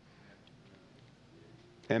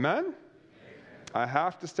 Amen? I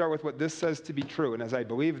have to start with what this says to be true. And as I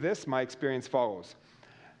believe this, my experience follows.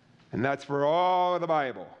 And that's for all of the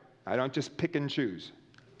Bible. I don't just pick and choose.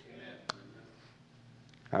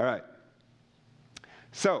 All right.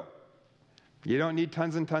 So, you don't need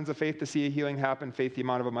tons and tons of faith to see a healing happen. Faith, the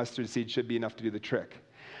amount of a mustard seed, should be enough to do the trick.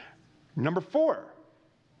 Number four.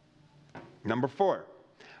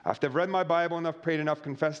 After I've read my Bible enough, prayed enough,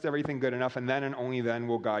 confessed everything good enough, and then and only then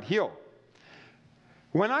will God heal.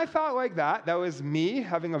 When I thought like that, that was me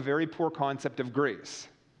having a very poor concept of grace.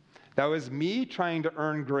 That was me trying to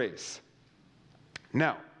earn grace.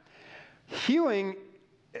 Now, healing,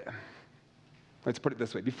 let's put it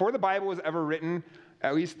this way. Before the Bible was ever written,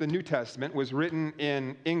 at least the New Testament was written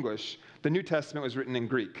in English. The New Testament was written in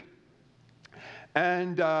Greek.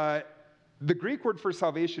 And the Greek word for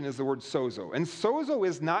salvation is the word sozo. And sozo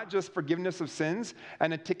is not just forgiveness of sins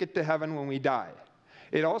and a ticket to heaven when we die.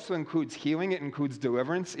 It also includes healing. It includes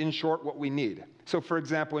deliverance. In short, what we need. So, for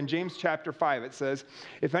example, in James chapter 5, it says,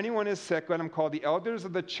 if anyone is sick, let him call the elders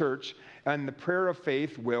of the church, and the prayer of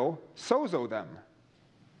faith will sozo them.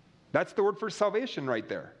 That's the word for salvation right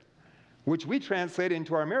there, which we translate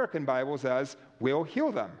into our American Bibles as will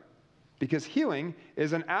heal them, because healing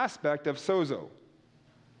is an aspect of sozo.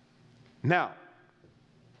 Now,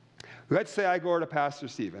 let's say I go to Pastor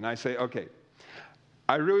Steve, and I say, okay,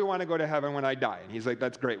 I really want to go to heaven when I die. And he's like,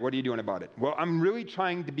 that's great. What are you doing about it? Well, I'm really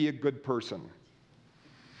trying to be a good person.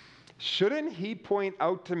 Shouldn't he point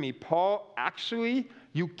out to me, Paul, actually,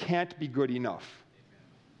 you can't be good enough?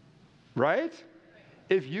 Right?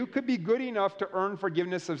 If you could be good enough to earn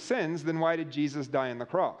forgiveness of sins, then why did Jesus die on the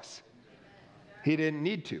cross? He didn't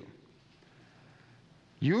need to.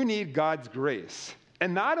 You need God's grace.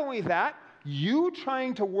 And not only that, you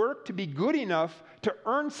trying to work to be good enough to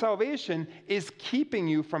earn salvation is keeping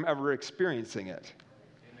you from ever experiencing it.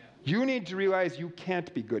 Amen. You need to realize you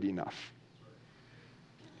can't be good enough.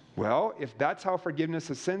 Well, if that's how forgiveness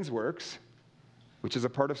of sins works, which is a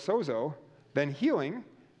part of sozo, then healing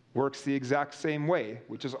works the exact same way,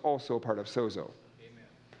 which is also a part of sozo. Amen.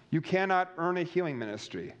 You cannot earn a healing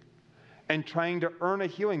ministry, and trying to earn a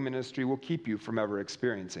healing ministry will keep you from ever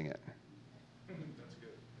experiencing it.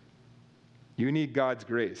 You need God's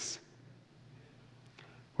grace.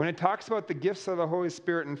 When it talks about the gifts of the Holy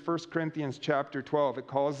Spirit in 1 Corinthians chapter 12, it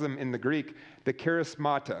calls them in the Greek the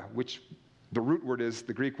charismata, which the root word is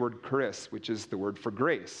the Greek word charis, which is the word for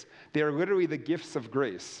grace. They are literally the gifts of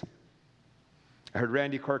grace. I heard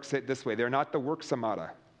Randy Clark say it this way: they're not the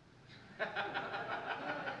worksamata.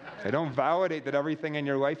 They don't validate that everything in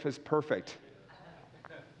your life is perfect.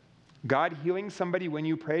 God healing somebody when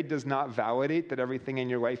you pray does not validate that everything in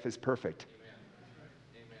your life is perfect.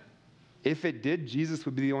 If it did, Jesus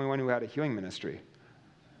would be the only one who had a healing ministry.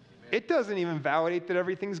 Amen. It doesn't even validate that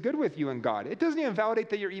everything's good with you and God. It doesn't even validate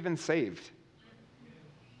that you're even saved.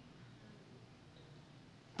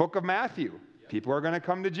 Book of Matthew. People are going to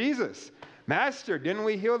come to Jesus. Master, didn't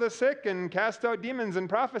we heal the sick and cast out demons and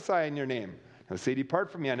prophesy in your name? He'll say,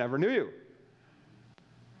 depart from me, I never knew you.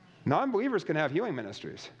 Non-believers can have healing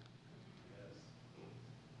ministries.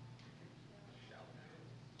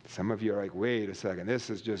 Some of you are like, wait a second, this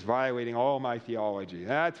is just violating all my theology.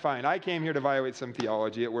 That's fine. I came here to violate some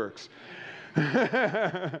theology. It works.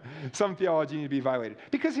 Some theology need to be violated.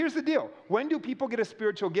 Because here's the deal. When do people get a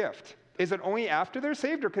spiritual gift? Is it only after they're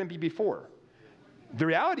saved, or can it be before? The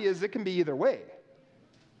reality is it can be either way.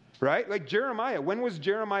 Right? Like Jeremiah. When was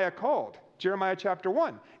Jeremiah called? Jeremiah chapter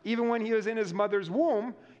 1. Even when he was in his mother's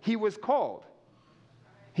womb, he was called.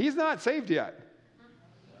 He's not saved yet.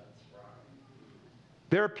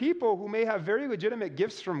 There are people who may have very legitimate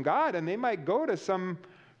gifts from God, and they might go to some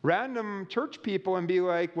random church people and be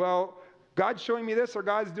like, well, God's showing me this or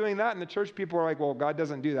God's doing that. And the church people are like, well, God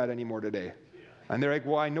doesn't do that anymore today. And they're like,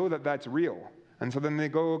 well, I know that that's real. And so then they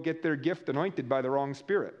go get their gift anointed by the wrong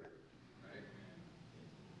spirit,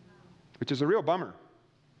 which is a real bummer.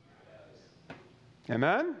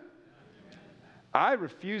 Amen? I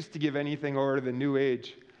refuse to give anything over to the new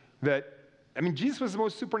age Jesus was the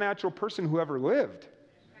most supernatural person who ever lived.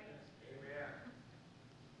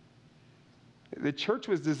 The church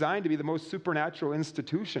was designed to be the most supernatural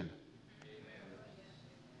institution.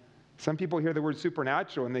 Some people hear the word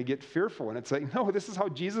supernatural and they get fearful, and it's like, no, this is how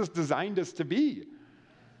Jesus designed us to be.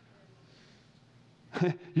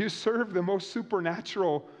 You serve the most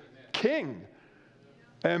supernatural King.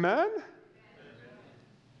 Amen?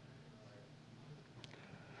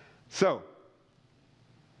 So,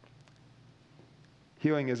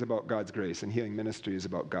 healing is about God's grace, and healing ministry is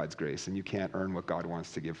about God's grace, and you can't earn what God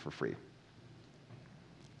wants to give for free.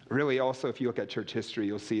 Really, also, if you look at church history,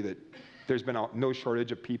 you'll see that there's been no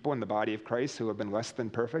shortage of people in the body of Christ who have been less than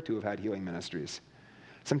perfect, who have had healing ministries.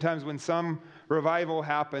 Sometimes when some revival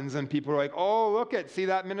happens and people are like, oh, see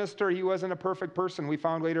that minister, he wasn't a perfect person. We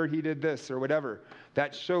found later he did this or whatever.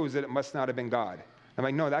 That shows that it must not have been God. I'm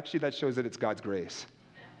like, no, actually that shows that it's God's grace.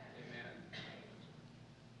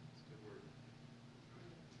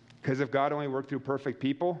 Because if God only worked through perfect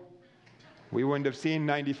people, we wouldn't have seen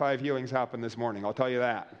 95 healings happen this morning. I'll tell you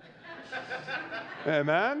that.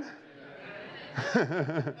 Amen?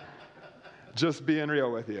 Just being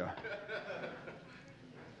real with you.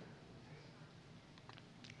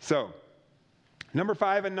 So, number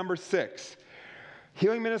 5 and number 6.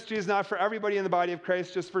 Healing ministry is not for everybody in the body of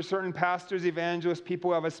Christ, just for certain pastors, evangelists,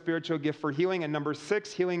 people who have a spiritual gift for healing. And number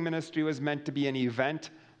 6, healing ministry was meant to be an event,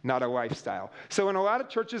 not a lifestyle. So in a lot of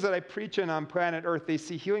churches that I preach in on planet Earth, they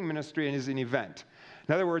see healing ministry as an event.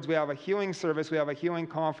 In other words, we have a healing service, we have a healing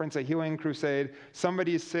conference, a healing crusade.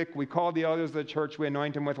 Somebody is sick, we call the elders of the church, we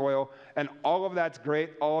anoint them with oil, and all of that's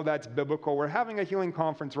great, all of that's biblical. We're having a healing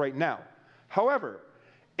conference right now. However,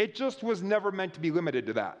 it just was never meant to be limited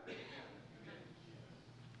to that.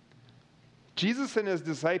 Jesus and his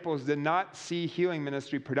disciples did not see healing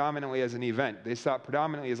ministry predominantly as an event. They saw it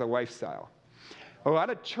predominantly as a lifestyle. A lot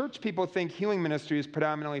of church people think healing ministry is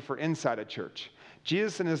predominantly for inside a church.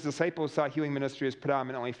 Jesus and his disciples saw healing ministry as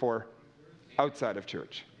predominantly for outside of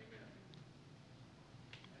church.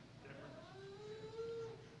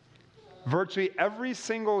 Virtually every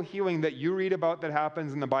single healing that you read about that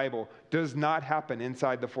happens in the Bible does not happen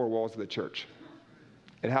inside the four walls of the church.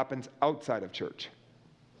 It happens outside of church.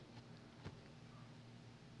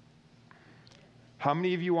 How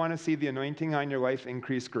many of you want to see the anointing on your life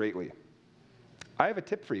increase greatly? I have a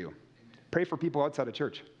tip for you. Pray for people outside of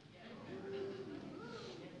church.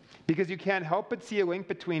 Because you can't help but see a link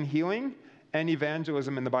between healing and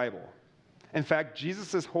evangelism in the Bible. In fact,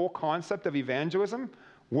 Jesus' whole concept of evangelism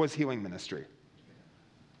was healing ministry.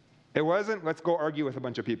 It wasn't, let's go argue with a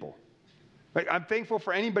bunch of people. I'm thankful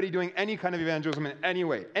for anybody doing any kind of evangelism in any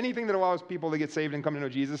way. Anything that allows people to get saved and come to know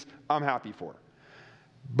Jesus, I'm happy for.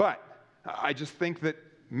 But I just think that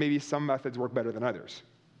maybe some methods work better than others.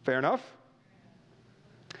 Fair enough?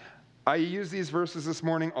 I used these verses this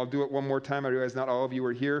morning. I'll do it one more time. I realize not all of you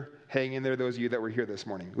were here. Hang in there, those of you that were here this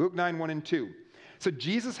morning. Luke 9, 1 and 2. So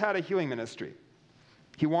Jesus had a healing ministry.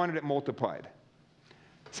 He wanted it multiplied.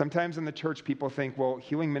 Sometimes in the church, people think, well,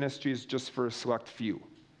 healing ministry is just for a select few.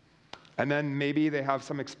 And then maybe they have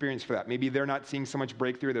some experience for that. Maybe they're not seeing so much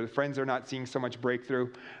breakthrough. Their friends are not seeing so much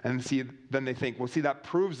breakthrough. And then they think, well, that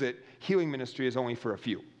proves that healing ministry is only for a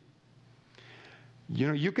few. You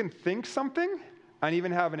know, you can think something and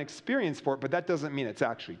even have an experience for it, but that doesn't mean it's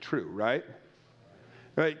actually true, right?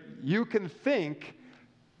 Right? You can think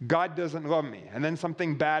God doesn't love me, and then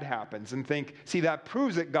something bad happens and think, that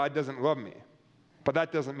proves that God doesn't love me, but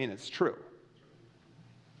that doesn't mean it's true.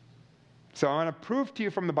 So I want to prove to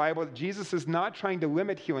you from the Bible that Jesus is not trying to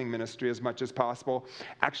limit healing ministry as much as possible.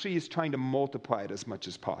 Actually, he's trying to multiply it as much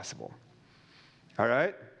as possible. All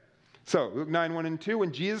right? So, Luke 9, 1 and 2,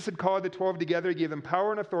 when Jesus had called the 12 together, he gave them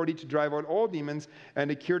power and authority to drive out all demons and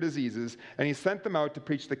to cure diseases, and he sent them out to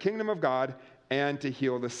preach the kingdom of God and to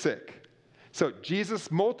heal the sick. So, Jesus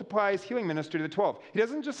multiplies healing ministry to the 12. He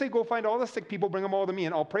doesn't just say, go find all the sick people, bring them all to me,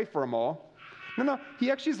 and I'll pray for them all. No, he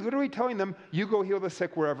actually is literally telling them, you go heal the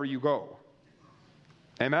sick wherever you go.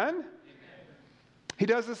 Amen? He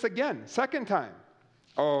does this again, second time.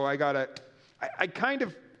 I kind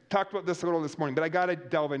of talked about this a little this morning, but I got to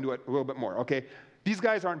delve into it a little bit more, okay? These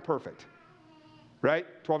guys aren't perfect, right?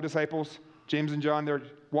 12 disciples. James and John, they're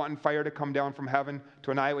wanting fire to come down from heaven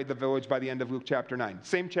to annihilate the village by the end of Luke chapter 9.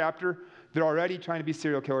 Same chapter, they're already trying to be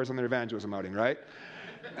serial killers on their evangelism outing, right?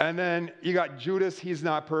 And then you got Judas, he's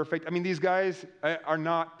not perfect. I mean, these guys are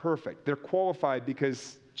not perfect. They're qualified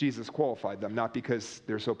because Jesus qualified them, not because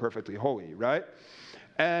they're so perfectly holy, right?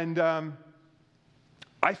 And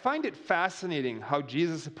I find it fascinating how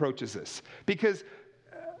Jesus approaches this, because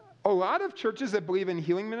a lot of churches that believe in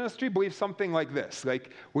healing ministry believe something like this.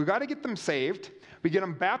 Like, we got to get them saved. We get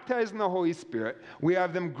them baptized in the Holy Spirit. We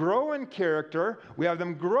have them grow in character. We have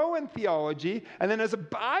them grow in theology. And then as a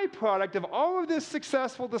byproduct of all of this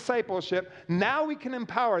successful discipleship, now we can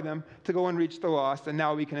empower them to go and reach the lost, and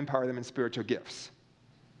now we can empower them in spiritual gifts.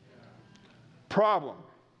 Problem.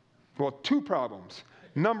 Well, two problems.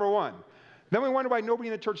 Number one, then we wonder why nobody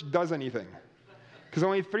in the church does anything, because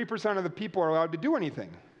only 3% of the people are allowed to do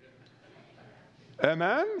anything.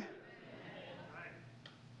 Amen?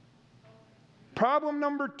 Problem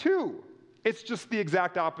number two, it's just the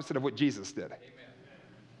exact opposite of what Jesus did. Amen.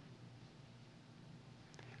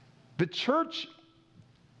 The church,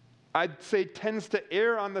 I'd say, tends to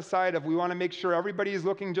err on the side of we want to make sure everybody is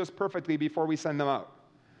looking just perfectly before we send them out,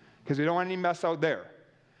 because we don't want any mess out there.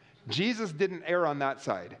 Jesus didn't err on that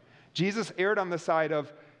side. Jesus erred on the side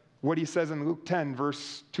of what he says in Luke 10,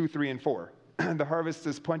 verse 2, 3, and 4. The harvest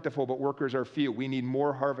is plentiful, but workers are few. We need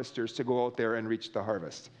more harvesters to go out there and reach the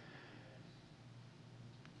harvest.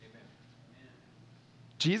 Amen.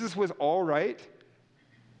 Jesus was all right.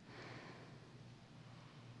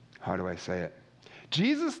 How do I say it?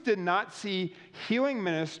 Jesus did not see healing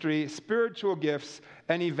ministry, spiritual gifts,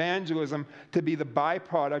 and evangelism to be the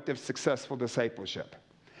byproduct of successful discipleship.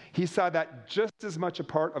 He saw that just as much a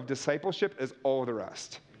part of discipleship as all the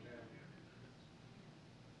rest.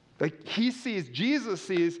 Like, Jesus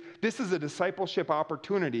sees this is a discipleship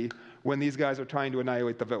opportunity when these guys are trying to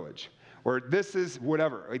annihilate the village. Or this is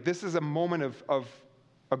whatever. Like, this is a moment of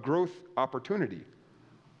a growth opportunity.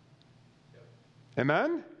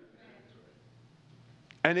 Amen?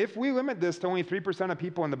 And if we limit this to only 3% of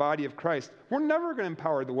people in the body of Christ, we're never going to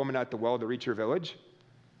empower the woman at the well to reach her village.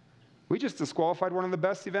 We just disqualified one of the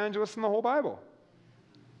best evangelists in the whole Bible.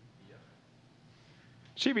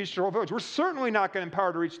 She reached her whole village. We're certainly not going to empower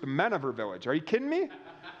her to reach the men of her village. Are you kidding me?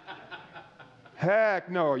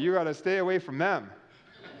 Heck no, you got to stay away from them.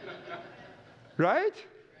 Right?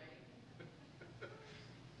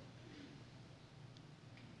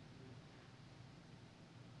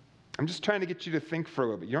 I'm just trying to get you to think for a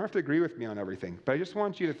little bit. You don't have to agree with me on everything, but I just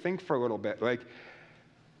want you to think for a little bit. Like,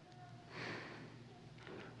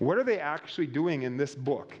 what are they actually doing in this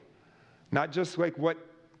book? Not just like what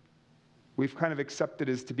we've kind of accepted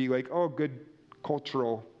as to be like, oh, good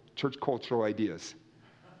church cultural ideas.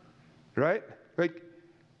 Right? Like,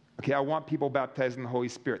 okay, I want people baptized in the Holy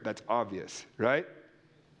Spirit. That's obvious, right?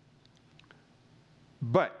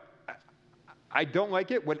 But I don't like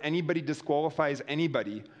it when anybody disqualifies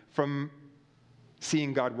anybody from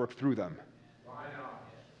seeing God work through them.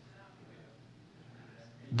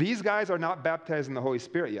 These guys are not baptized in the Holy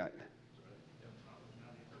Spirit yet.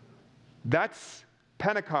 That's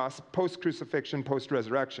Pentecost, post-crucifixion,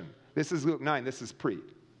 post-resurrection. This is Luke 9. This is pre.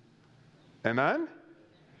 Amen?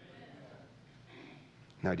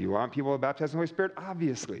 Now, do you want people baptized in the Holy Spirit?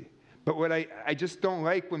 Obviously. But what I just don't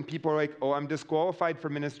like when people are like, oh, I'm disqualified for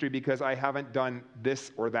ministry because I haven't done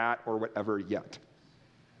this or that or whatever yet.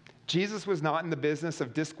 Jesus was not in the business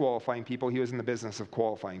of disqualifying people. He was in the business of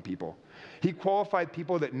qualifying people. He qualified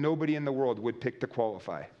people that nobody in the world would pick to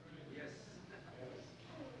qualify. Yes.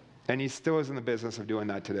 And he still is in the business of doing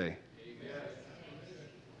that today. Yes.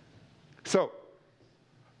 So,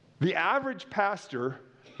 the average pastor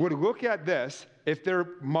would look at this if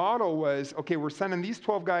their model was, okay, we're sending these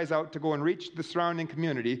 12 guys out to go and reach the surrounding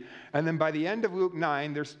community, and then by the end of Luke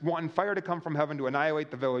 9, they're wanting fire to come from heaven to annihilate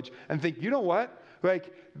the village, and think, you know what?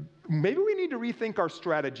 Like, maybe we need to rethink our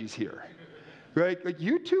strategies here. Like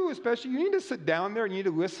you two especially, you need to sit down there and you need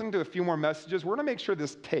to listen to a few more messages. We're going to make sure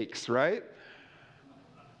this takes, right?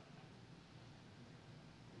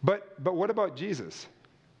 But what about Jesus?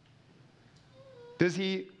 Does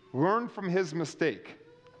he learn from his mistake?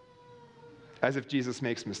 As if Jesus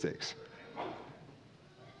makes mistakes.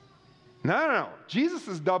 No. Jesus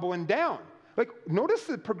is doubling down. Like, notice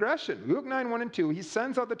the progression. Luke 9, 1 and 2, he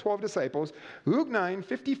sends out the 12 disciples. Luke 9,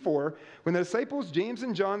 54, when the disciples, James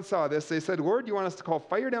and John, saw this, they said, Lord, you want us to call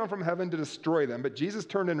fire down from heaven to destroy them? But Jesus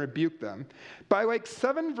turned and rebuked them. By like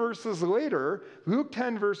 7 verses later, Luke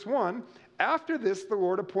 10, verse 1, after this, the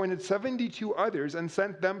Lord appointed 72 others and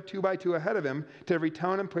sent them 2 by 2 ahead of him to every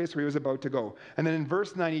town and place where he was about to go. And then in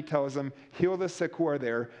verse 9, he tells them, heal the sick who are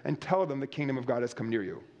there and tell them the kingdom of God has come near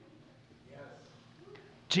you. Yes.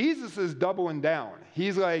 Jesus is doubling down.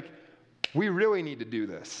 He's like, we really need to do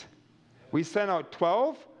this. We sent out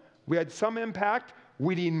 12. We had some impact.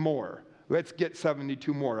 We need more. Let's get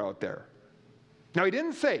 72 more out there. Now, he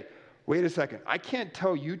didn't say, wait a second, I can't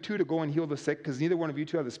tell you two to go and heal the sick because neither one of you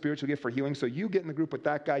two have the spiritual gift for healing, so you get in the group with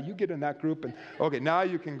that guy, you get in that group, and okay, now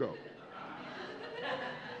you can go.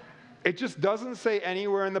 It just doesn't say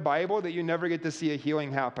anywhere in the Bible that you never get to see a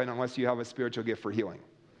healing happen unless you have a spiritual gift for healing.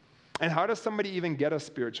 And how does somebody even get a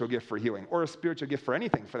spiritual gift for healing or a spiritual gift for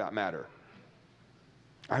anything for that matter?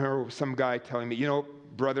 I remember some guy telling me,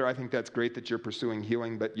 brother, I think that's great that you're pursuing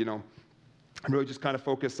healing, but, I'm really just kind of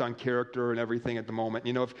focused on character and everything at the moment.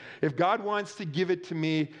 If God wants to give it to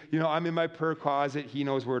me, I'm in my prayer closet. He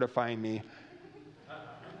knows where to find me.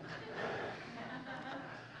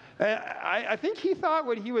 And I think he thought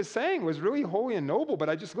what he was saying was really holy and noble, but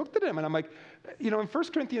I just looked at him and I'm like, in 1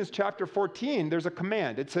 Corinthians chapter 14, there's a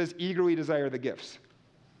command. It says, eagerly desire the gifts.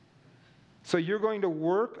 So you're going to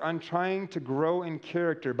work on trying to grow in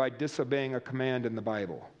character by disobeying a command in the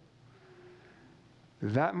Bible.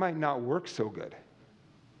 That might not work so good.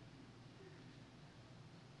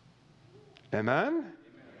 Amen?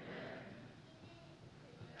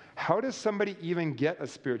 How does somebody even get a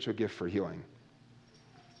spiritual gift for healing?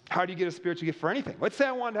 How do you get a spiritual gift for anything? Let's say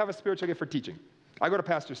I wanted to have a spiritual gift for teaching. I go to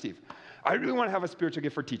Pastor Steve. I really want to have a spiritual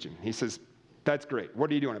gift for teaching. He says, that's great. What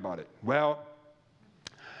are you doing about it? Well,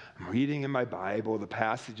 I'm reading in my Bible the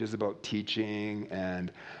passages about teaching,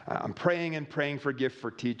 and I'm praying and praying for a gift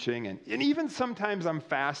for teaching, and even sometimes I'm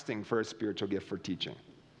fasting for a spiritual gift for teaching.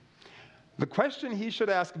 The question he should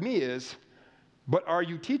ask me is, but are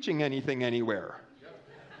you teaching anything anywhere?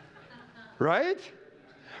 Right?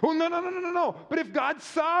 Well, no. But if God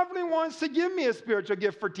sovereignly wants to give me a spiritual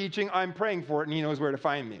gift for teaching, I'm praying for it, and he knows where to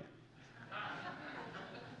find me.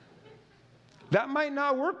 That might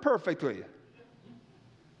not work perfectly.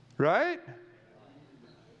 Right?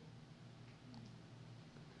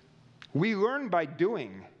 We learn by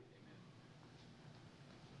doing.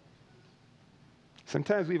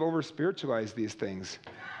 Sometimes we've over-spiritualized these things.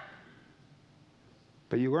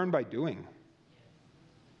 But you learn by doing.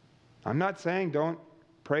 I'm not saying don't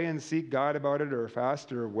pray and seek God about it or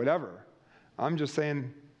fast or whatever. I'm just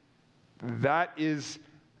saying that is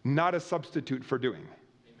not a substitute for doing.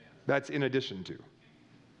 Amen. That's in addition to.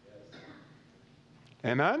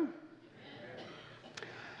 Amen?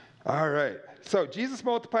 All right. So Jesus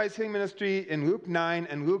multiplies healing ministry in Luke 9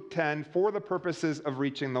 and Luke 10 for the purposes of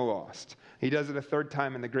reaching the lost. He does it a third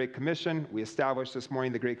time in the Great Commission. We established this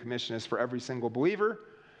morning the Great Commission is for every single believer.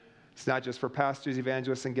 It's not just for pastors,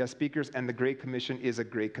 evangelists, and guest speakers. And the Great Commission is a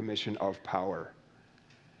Great Commission of power.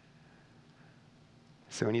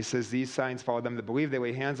 So when he says these signs follow them that believe, they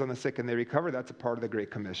lay hands on the sick and they recover, that's a part of the Great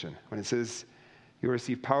Commission. When it says you will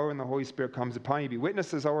receive power when the Holy Spirit comes upon you, be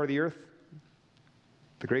witnesses all over the earth.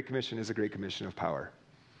 The Great Commission is a Great Commission of power.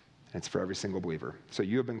 And it's for every single believer. So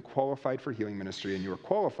you have been qualified for healing ministry, and you are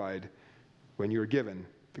qualified when you are given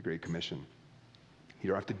the Great Commission. You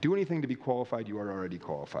don't have to do anything to be qualified. You are already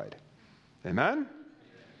qualified. Amen?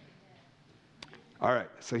 All right.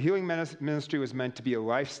 So healing ministry was meant to be a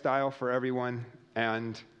lifestyle for everyone,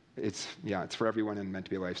 and it's for everyone and meant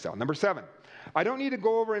to be a lifestyle. Number 7. I don't need to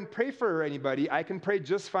go over and pray for anybody. I can pray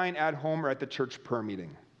just fine at home or at the church prayer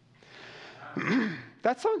meeting.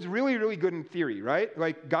 That sounds really, really good in theory, right?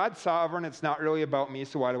 Like, God's sovereign. It's not really about me,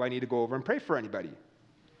 so why do I need to go over and pray for anybody?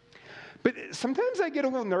 But sometimes I get a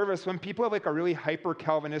little nervous when people have like a really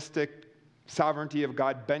hyper-Calvinistic sovereignty of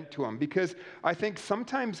God bent to them, because I think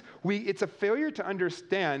sometimes it's a failure to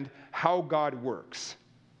understand how God works.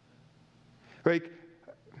 Like,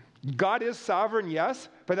 God is sovereign, yes,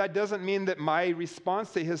 but that doesn't mean that my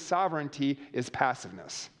response to his sovereignty is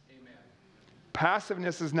passiveness. Amen.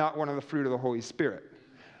 Passiveness is not one of the fruit of the Holy Spirit.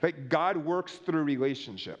 Like, God works through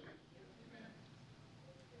relationship.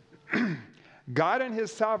 God in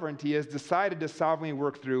his sovereignty has decided to sovereignly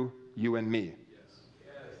work through you and me.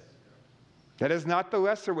 Yes. That is not the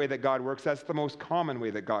lesser way that God works. That's the most common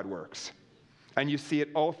way that God works. And you see it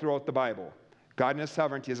all throughout the Bible. God in his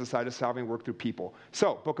sovereignty has decided to sovereignly work through people.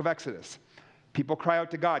 So, book of Exodus. People cry out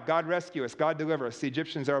to God. God rescue us. God deliver us. The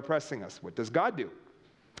Egyptians are oppressing us. What does God do?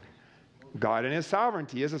 God in his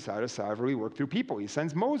sovereignty has decided to sovereignly work through people. He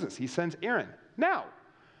sends Moses. He sends Aaron. Now,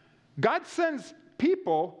 God sends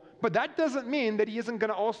people, but that doesn't mean that he isn't going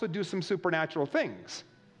to also do some supernatural things.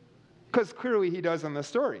 Because clearly he does in the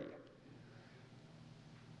story.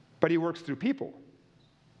 But he works through people.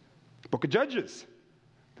 Book of Judges.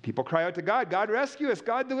 The people cry out to God. God rescue us.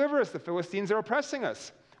 God deliver us. The Philistines are oppressing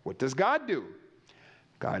us. What does God do?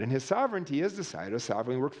 God in his sovereignty has decided to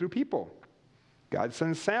sovereignly work through people. God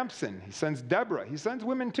sends Samson. He sends Deborah. He sends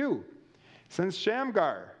women too. He sends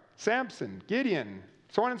Shamgar, Samson, Gideon,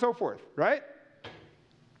 so on and so forth, right?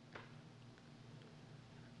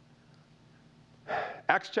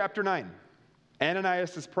 Acts chapter 9.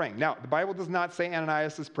 Ananias is praying. Now, the Bible does not say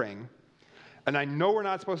Ananias is praying, and I know we're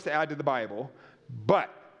not supposed to add to the Bible,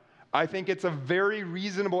 but I think it's a very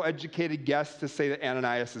reasonable, educated guess to say that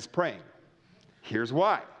Ananias is praying. Here's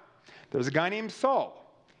why. There's a guy named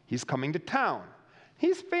Saul. He's coming to town.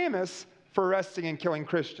 He's famous for arresting and killing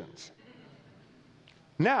Christians.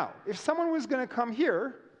 Now, if someone was going to come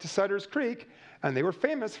here to Sutter's Creek, and they were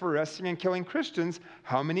famous for arresting and killing Christians,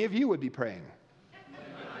 how many of you would be praying?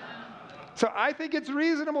 So I think it's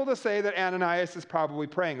reasonable to say that Ananias is probably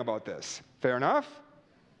praying about this. Fair enough?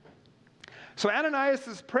 So Ananias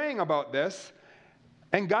is praying about this,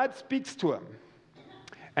 and God speaks to him.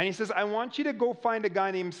 And he says, I want you to go find a guy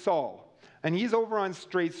named Saul. And he's over on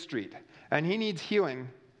Straight Street, and he needs healing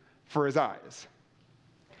for his eyes.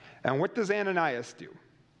 And what does Ananias do?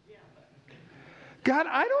 God,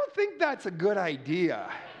 I don't think that's a good idea.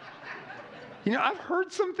 You know, I've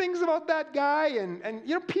heard some things about that guy, and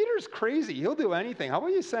you know, Peter's crazy. He'll do anything. How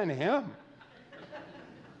about you send him?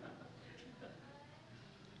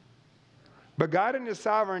 But God in his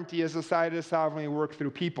sovereignty has decided to sovereignly work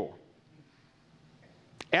through people.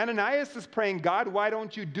 Ananias is praying, God, why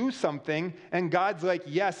don't you do something? And God's like,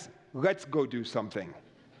 yes, let's go do something.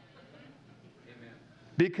 Amen.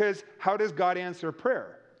 Because how does God answer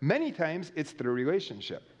prayer? Many times it's through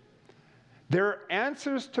relationship. There are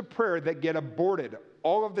answers to prayer that get aborted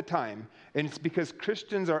all of the time, and it's because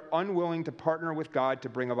Christians are unwilling to partner with God to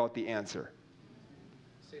bring about the answer.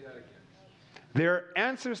 Say that again. There are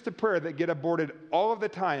answers to prayer that get aborted all of the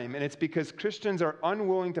time, and it's because Christians are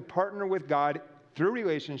unwilling to partner with God through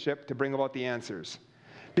relationship to bring about the answers.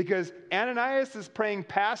 Because Ananias is praying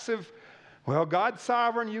passive, well, God's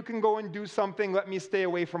sovereign, you can go and do something, let me stay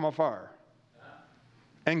away from afar.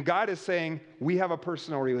 And God is saying, we have a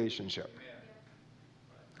personal relationship.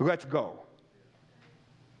 Let's go.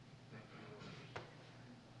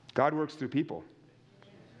 God works through people.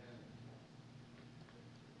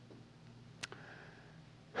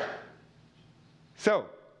 So,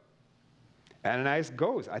 Ananias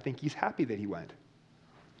goes. I think he's happy that he went.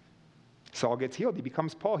 Saul gets healed. He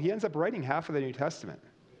becomes Paul. He ends up writing half of the New Testament.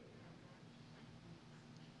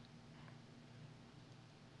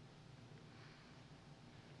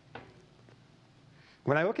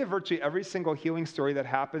 When I look at virtually every single healing story that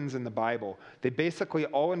happens in the Bible, they basically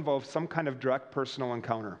all involve some kind of direct personal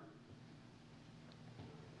encounter.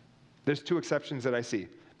 There's two exceptions that I see.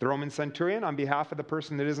 The Roman centurion on behalf of the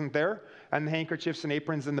person that isn't there, and the handkerchiefs and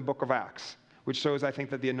aprons in the book of Acts, which shows, I think,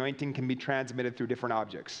 that the anointing can be transmitted through different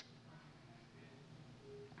objects.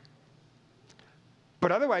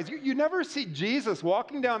 But otherwise, you never see Jesus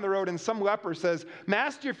walking down the road and some leper says,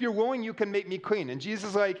 Master, if you're willing, you can make me clean. And Jesus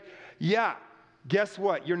is like, yeah. Guess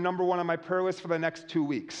what? You're number one on my prayer list for the next 2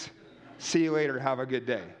 weeks. See you later. Have a good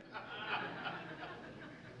day.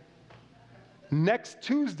 Next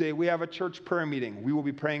Tuesday, we have a church prayer meeting. We will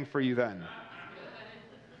be praying for you then.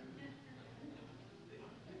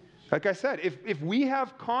 Like I said, if we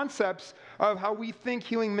have concepts of how we think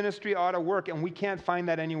healing ministry ought to work and we can't find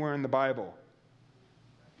that anywhere in the Bible,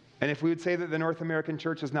 and if we would say that the North American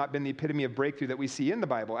church has not been the epitome of breakthrough that we see in the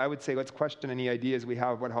Bible, I would say let's question any ideas we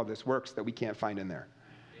have about how this works that we can't find in there.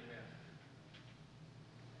 Amen.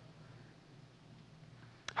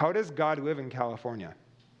 How does God live in California?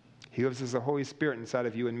 He lives as the Holy Spirit inside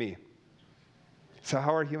of you and me. So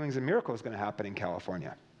how are healings and miracles going to happen in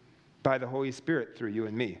California? By the Holy Spirit through you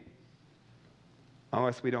and me.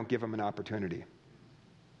 Unless we don't give him an opportunity.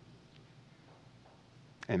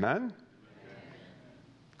 Amen?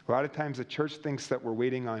 A lot of times the church thinks that we're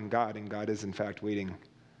waiting on God, and God is in fact waiting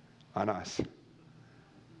on us.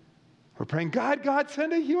 We're praying, God,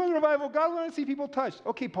 send a healing revival. God, I want to see people touched.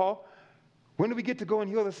 Okay, Paul, when do we get to go and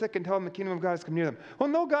heal the sick and tell them the kingdom of God has come near them? Well,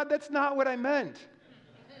 no, God, that's not what I meant.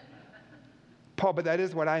 Paul, but that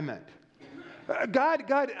is what I meant. God,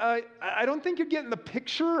 I don't think you're getting the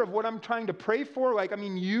picture of what I'm trying to pray for.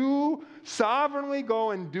 You sovereignly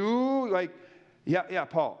go and do, yeah,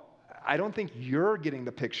 Paul. I don't think you're getting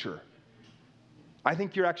the picture. I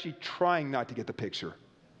think you're actually trying not to get the picture.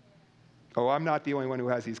 Oh, I'm not the only one who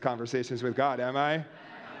has these conversations with God, am I?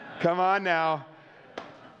 Come on now.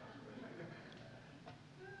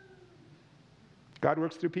 God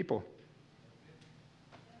works through people.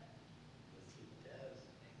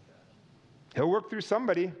 He'll work through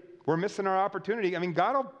somebody. We're missing our opportunity.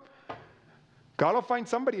 God will find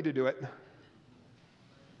somebody to do it.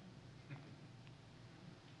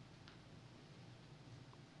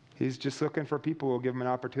 He's just looking for people who will give him an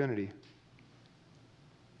opportunity.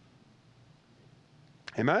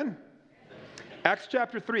 Amen? Acts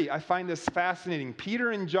chapter 3, I find this fascinating.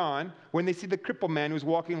 Peter and John, when they see the crippled man who's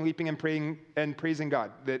walking, leaping, and praying and praising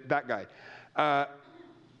God, that guy,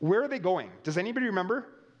 where are they going? Does anybody remember?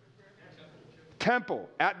 Temple.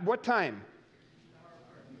 At what time?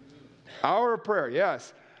 Hour of prayer,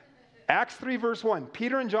 yes. Acts 3, verse 1.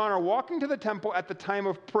 Peter and John are walking to the temple at the time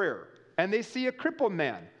of prayer, and they see a crippled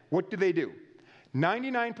man. What do?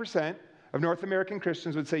 99% of North American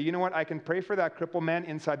Christians would say, you know what, I can pray for that crippled man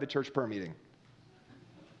inside the church prayer meeting.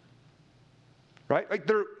 Right? Like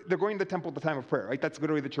they're going to the temple at the time of prayer. Like that's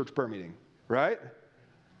literally the church prayer meeting. Right?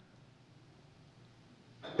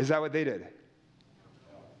 Is that what they did?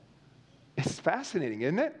 It's fascinating,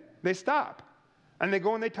 isn't it? They stop. And they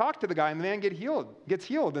go and they talk to the guy, and the man gets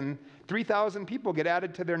healed, and 3,000 people get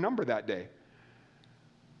added to their number that day.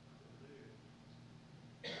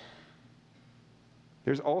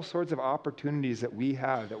 There's all sorts of opportunities that we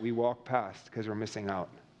have that we walk past because we're missing out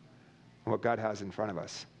on what God has in front of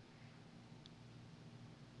us.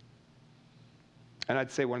 And I'd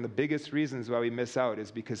say one of the biggest reasons why we miss out is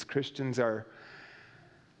because Christians are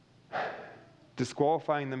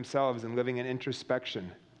disqualifying themselves and living in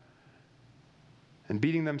introspection and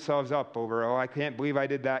beating themselves up over, oh, I can't believe I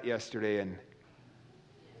did that yesterday. And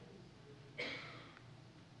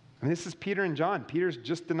this is Peter and John. Peter's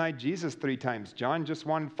just denied Jesus 3 times. John just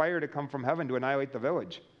wanted fire to come from heaven to annihilate the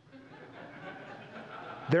village.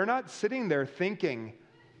 They're not sitting there thinking,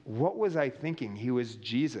 what was I thinking? He was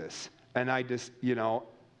Jesus. And I just, and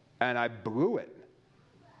I blew it.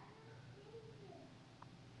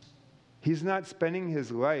 He's not spending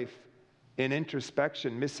his life in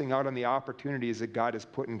introspection, missing out on the opportunities that God has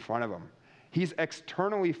put in front of him. He's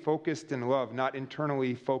externally focused in love, not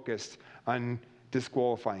internally focused on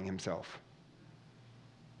disqualifying himself.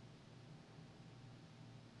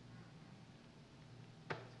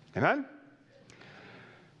 Amen?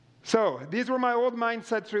 So, these were my old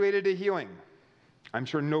mindsets related to healing. I'm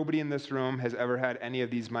sure nobody in this room has ever had any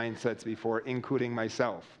of these mindsets before, including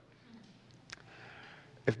myself.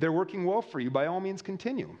 If they're working well for you, by all means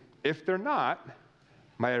continue. If they're not,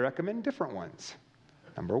 might I recommend different ones?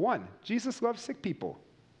 Number 1, Jesus loves sick people.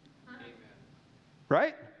 Amen.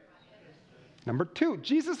 Right? Number 2,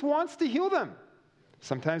 Jesus wants to heal them.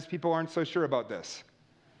 Sometimes people aren't so sure about this.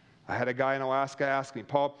 I had a guy in Alaska ask me,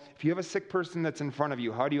 Paul, if you have a sick person that's in front of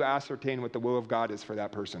you, how do you ascertain what the will of God is for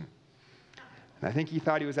that person? And I think he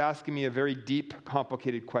thought he was asking me a very deep,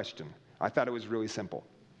 complicated question. I thought it was really simple.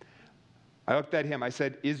 I looked at him. I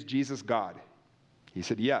said, is Jesus God? He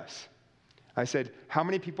said, yes. I said, how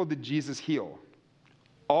many people did Jesus heal?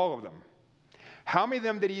 All of them. How many of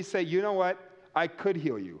them did he say, you know what? I could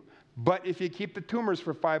heal you. But if you keep the tumors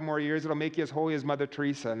for 5 more years, it'll make you as holy as Mother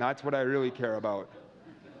Teresa, and that's what I really care about.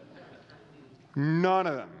 None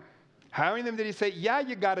of them. How many of them did he say, yeah,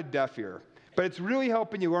 you got a deaf ear, but it's really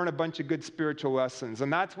helping you learn a bunch of good spiritual lessons,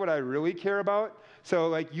 and that's what I really care about.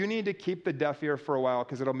 So, you need to keep the deaf ear for a while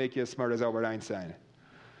because it'll make you as smart as Albert Einstein.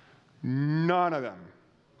 None of them.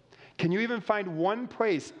 Can you even find one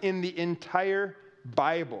place in the entire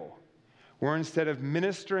Bible where instead of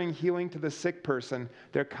ministering healing to the sick person,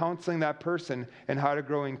 they're counseling that person in how to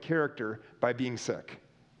grow in character by being sick?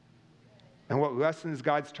 And what lessons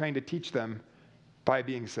God's trying to teach them by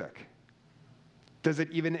being sick? Does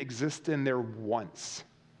it even exist in there once?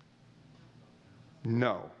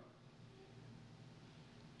 No.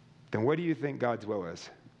 Then what do you think God's will is?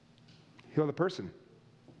 Heal the person.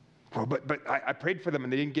 Well, but I prayed for them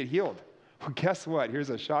and they didn't get healed. Well, guess what? Here's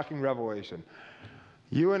a shocking revelation.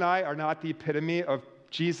 You and I are not the epitome of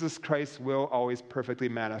Jesus Christ's will always perfectly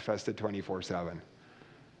manifested 24/7.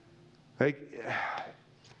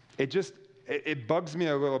 It bugs me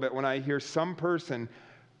a little bit when I hear some person,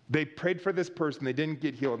 they prayed for this person, they didn't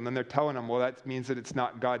get healed, and then they're telling them, well, that means that it's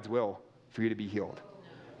not God's will for you to be healed.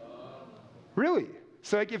 Really?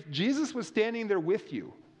 So if Jesus was standing there with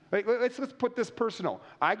you, let's put this personal.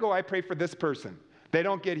 I pray for this person. They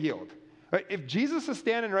don't get healed. If Jesus is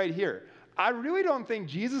standing right here, I really don't think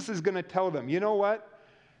Jesus is going to tell them, you know what?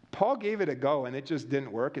 Paul gave it a go and it just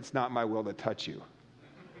didn't work. It's not my will to touch you.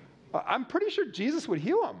 I'm pretty sure Jesus would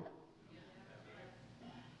heal them.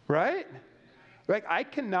 Right? I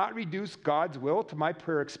cannot reduce God's will to my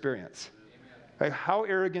prayer experience. How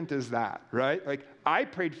arrogant is that, right? I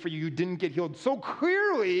prayed for you, you didn't get healed. So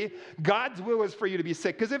clearly, God's will is for you to be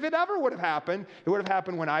sick. Because if it ever would have happened, it would have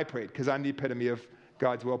happened when I prayed, because I'm the epitome of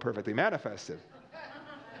God's will perfectly manifested.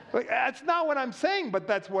 That's not what I'm saying, but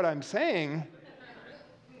that's what I'm saying.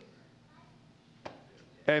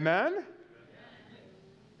 Amen?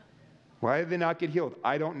 Why did they not get healed?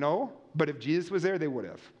 I don't know, but if Jesus was there, they would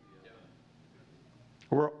have.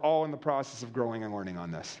 We're all in the process of growing and learning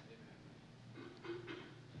on this.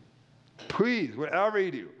 Please, whatever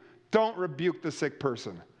you do, don't rebuke the sick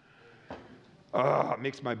person. It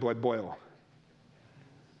makes my blood boil.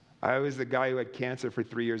 I was the guy who had cancer for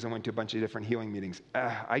 3 years and went to a bunch of different healing meetings.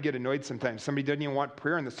 I get annoyed sometimes. Somebody doesn't even want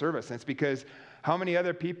prayer in the service. And it's because how many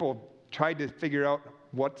other people tried to figure out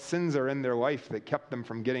what sins are in their life that kept them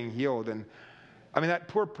from getting healed. And I mean, that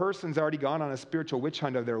poor person's already gone on a spiritual witch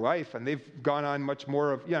hunt of their life, and they've gone on much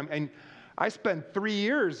more of, and I spent 3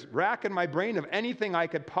 years racking my brain of anything I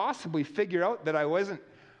could possibly figure out that I wasn't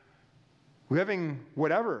living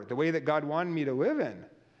whatever, the way that God wanted me to live in.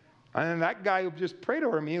 And then that guy who just prayed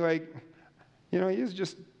over me, like, he's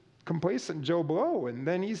just complacent Joe Blow, and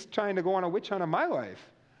then he's trying to go on a witch hunt of my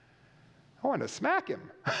life. I want to smack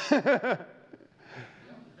him.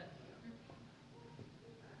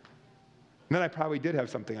 Then I probably did have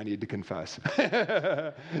something I needed to confess.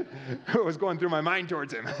 It was going through my mind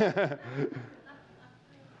towards him.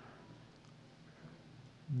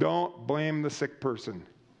 Don't blame the sick person.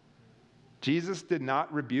 Jesus did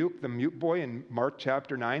not rebuke the mute boy in Mark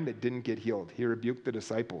chapter 9 that didn't get healed. He rebuked the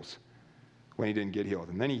disciples when he didn't get healed.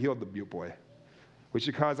 And then he healed the mute boy, which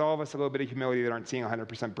should cause all of us a little bit of humility that aren't seeing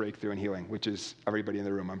 100% breakthrough and healing, which is everybody in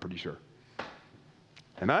the room, I'm pretty sure.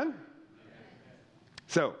 Amen?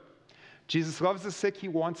 So, Jesus loves the sick. He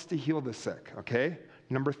wants to heal the sick, okay?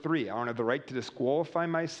 Number 3, I don't have the right to disqualify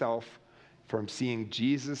myself from seeing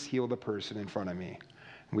Jesus heal the person in front of me.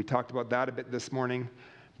 And we talked about that a bit this morning.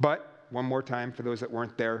 But one more time for those that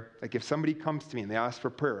weren't there, like if somebody comes to me and they ask for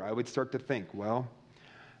prayer, I would start to think, well,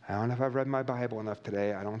 I don't know if I've read my Bible enough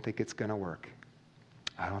today. I don't think it's going to work.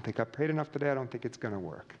 I don't think I've prayed enough today. I don't think it's going to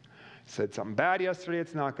work. Said something bad yesterday.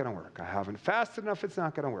 It's not going to work. I haven't fasted enough. It's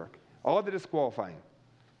not going to work. All the disqualifying.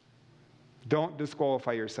 Don't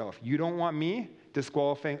disqualify yourself. You don't want me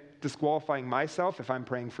disqualifying myself if I'm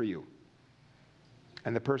praying for you.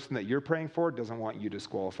 And the person that you're praying for doesn't want you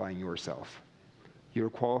disqualifying yourself. You're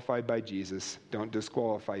qualified by Jesus. Don't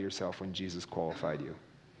disqualify yourself when Jesus qualified you.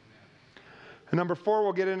 And number 4,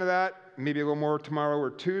 we'll get into that maybe a little more tomorrow or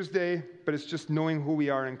Tuesday, but it's just knowing who we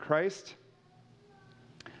are in Christ.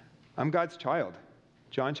 I'm God's child.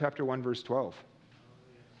 John chapter 1, verse 12.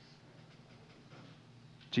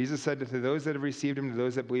 Jesus said that to those that have received him, to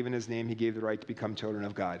those that believe in his name, he gave the right to become children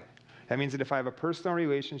of God. That means that if I have a personal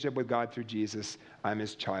relationship with God through Jesus, I'm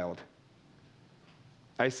his child.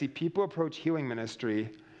 I see people approach healing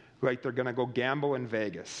ministry like they're going to go gamble in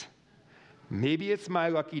Vegas. Maybe it's my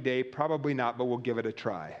lucky day, probably not, but we'll give it a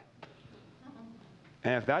try.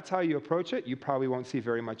 And if that's how you approach it, you probably won't see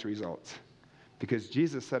very much results. Because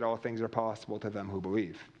Jesus said all things are possible to them who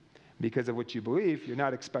believe. Because of what you believe, you're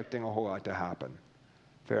not expecting a whole lot to happen.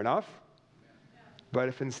 Fair enough? But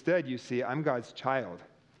if instead you see, I'm God's child.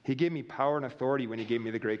 He gave me power and authority when he gave me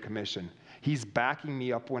the Great Commission. He's backing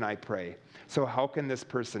me up when I pray. So how can this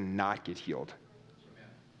person not get healed?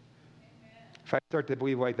 If I start to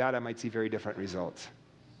believe like that, I might see very different results.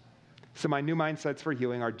 So my new mindsets for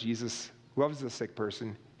healing are Jesus loves the sick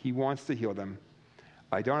person. He wants to heal them.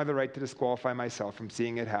 I don't have the right to disqualify myself from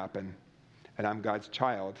seeing it happen. And I'm God's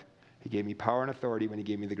child. He gave me power and authority when he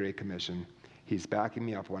gave me the Great Commission. He's backing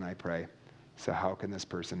me up when I pray. So how can this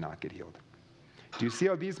person not get healed? Do you see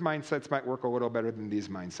how these mindsets might work a little better than these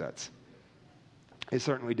mindsets? It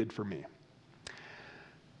certainly did for me.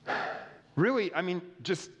 Really, I mean,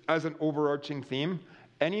 just as an overarching theme,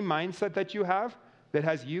 any mindset that you have that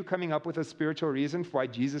has you coming up with a spiritual reason for why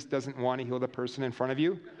Jesus doesn't want to heal the person in front of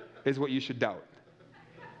you is what you should doubt.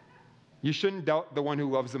 You shouldn't doubt the one who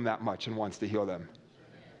loves them that much and wants to heal them.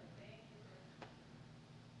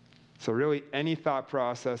 So really, any thought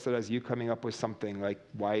process that has you coming up with something like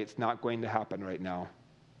why it's not going to happen right now,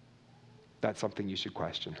 that's something you should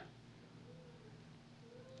question.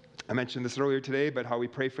 I mentioned this earlier today, but how we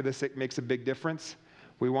pray for the sick makes a big difference.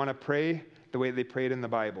 We want to pray the way they prayed in the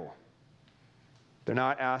Bible. They're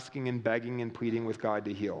not asking and begging and pleading with God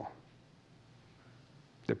to heal.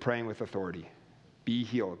 They're praying with authority. Be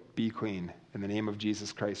healed, be clean. In the name of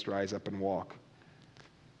Jesus Christ, rise up and walk.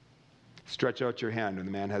 Stretch out your hand when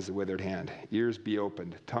the man has a withered hand. Ears be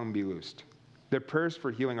opened, tongue be loosed. Their prayers for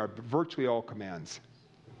healing are virtually all commands.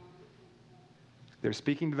 They're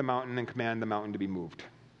speaking to the mountain and command the mountain to be moved.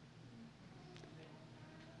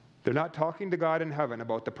 They're not talking to God in heaven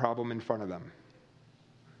about the problem in front of them.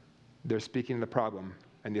 They're speaking to the problem,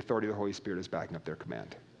 and the authority of the Holy Spirit is backing up their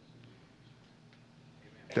command.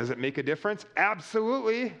 Does it make a difference?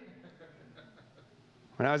 Absolutely.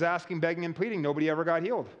 When I was asking, begging, and pleading, nobody ever got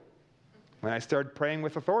healed. When I started praying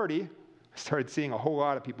with authority, I started seeing a whole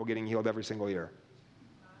lot of people getting healed every single year.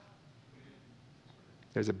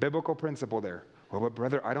 There's a biblical principle there. Well, but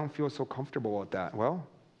brother, I don't feel so comfortable with that. Well,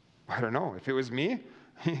 I don't know. If it was me,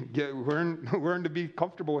 learn to be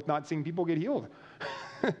comfortable with not seeing people get healed.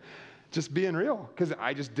 Just being real. Because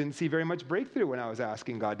I just didn't see very much breakthrough when I was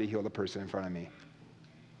asking God to heal the person in front of me.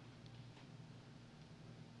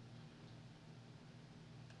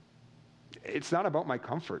 It's not about my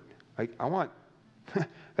comfort. I want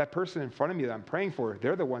that person in front of me that I'm praying for,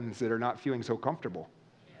 they're the ones that are not feeling so comfortable.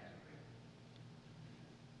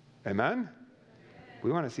 Amen?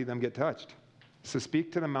 We want to see them get touched. So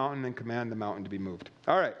speak to the mountain and command the mountain to be moved.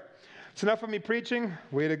 All right. It's enough of me preaching.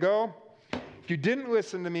 Way to go. If you didn't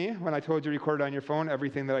listen to me when I told you to record on your phone,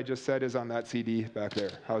 everything that I just said is on that CD back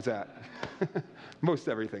there. How's that? Most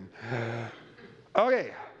everything.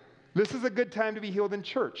 Okay. This is a good time to be healed in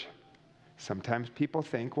church. Sometimes people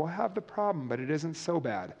think, well, I have the problem, but it isn't so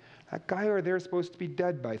bad. That guy over there is supposed to be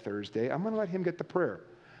dead by Thursday. I'm going to let him get the prayer.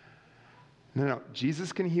 No.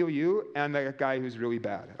 Jesus can heal you and that guy who's really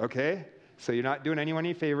bad, okay? So you're not doing anyone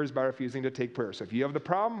any favors by refusing to take prayer. So if you have the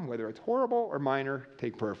problem, whether it's horrible or minor,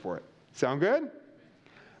 take prayer for it. Sound good?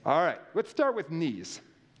 All right, let's start with knees.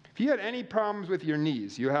 If you had any problems with your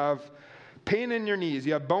knees, you have pain in your knees,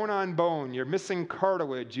 you have bone on bone, you're missing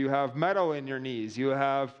cartilage, you have metal in your knees, you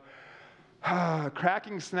have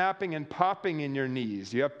cracking, snapping, and popping in your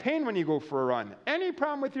knees. You have pain when you go for a run. Any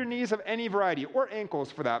problem with your knees of any variety, or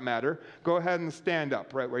ankles for that matter, go ahead and stand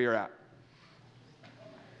up right where you're at.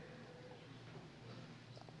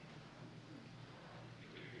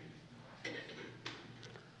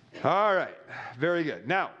 All right, very good.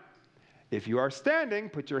 Now, if you are standing,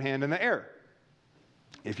 put your hand in the air.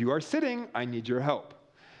 If you are sitting, I need your help.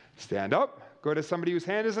 Stand up, go to somebody whose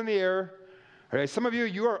hand is in the air. All right, some of you,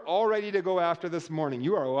 you are all ready to go after this morning.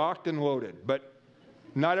 You are locked and loaded, but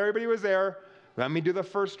not everybody was there. Let me do the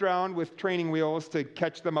first round with training wheels to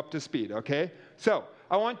catch them up to speed, okay? So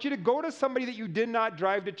I want you to go to somebody that you did not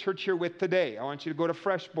drive to church here with today. I want you to go to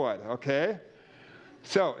Fresh Blood, okay?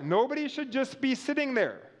 So nobody should just be sitting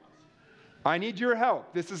there. I need your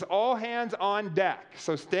help. This is all hands on deck.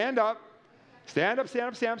 So stand up. Stand up, stand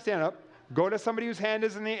up, stand up, stand up. Go to somebody whose hand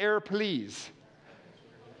is in the air, please.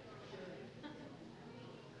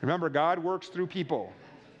 Remember, God works through people.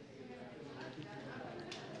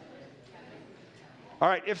 All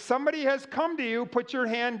right, if somebody has come to you, put your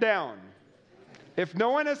hand down. If no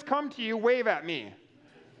one has come to you, wave at me.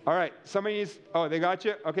 All right, somebody's, oh, they got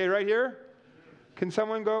you? Okay, right here. Can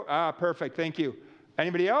someone go? Ah, perfect, thank you.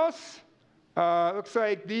 Anybody else? Looks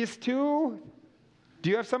like these two. Do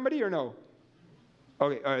you have somebody or no?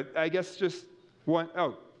 Okay, I guess just one.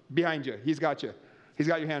 Oh, behind you. He's got you. He's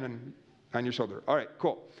got your hand on your shoulder. All right,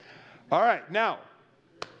 cool. All right, now,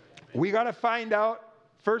 we got to find out,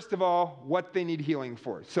 first of all, what they need healing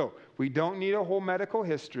for. So we don't need a whole medical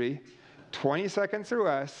history, 20 seconds or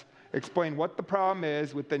less. Explain what the problem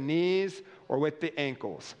is with the knees or with the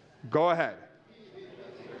ankles. Go ahead.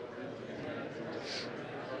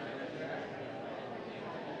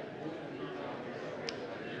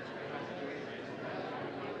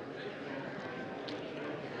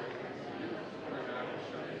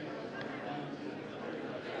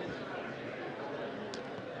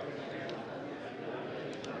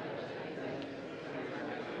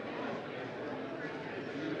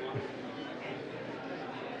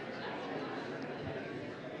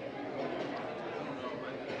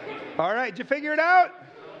 All right, did you figure it out?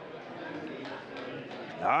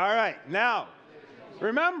 All right, now,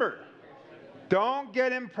 remember, don't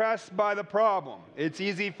get impressed by the problem. It's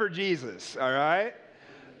easy for Jesus, all right?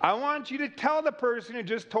 I want you to tell the person who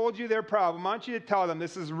just told you their problem, I want you to tell them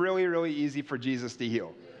this is really, really easy for Jesus to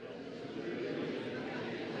heal.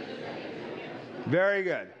 Very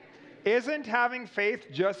good. Isn't having faith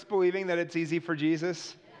just believing that it's easy for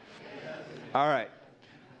Jesus? All right.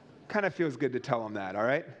 Kind of feels good to tell them that, all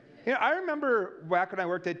right? You know, I remember back when I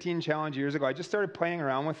worked at Teen Challenge years ago, I just started playing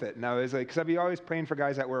around with it. And I was like, because I'd be always praying for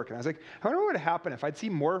guys at work. And I was like, I wonder what would happen if I'd see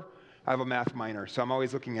more. I have a math minor, so I'm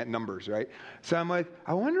always looking at numbers, right? So I'm like,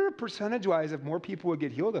 I wonder percentage-wise if more people would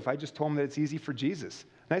get healed if I just told them that it's easy for Jesus.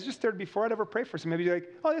 And I just started, before I'd ever pray for somebody, like,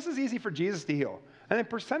 oh, this is easy for Jesus to heal. And then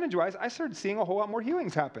percentage-wise, I started seeing a whole lot more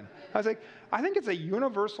healings happen. I was like, I think it's a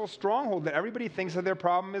universal stronghold that everybody thinks that their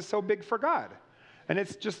problem is so big for God. And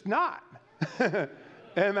it's just not.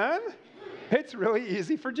 Amen? It's really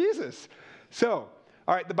easy for Jesus. So,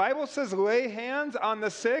 all right, the Bible says lay hands on the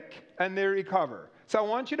sick and they recover. So I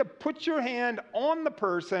want you to put your hand on the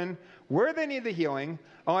person where they need the healing,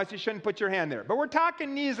 unless you shouldn't put your hand there. But we're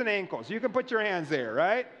talking knees and ankles. You can put your hands there,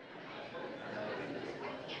 right?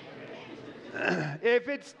 If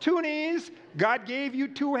it's 2 knees, God gave you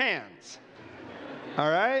 2 hands. All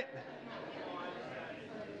right?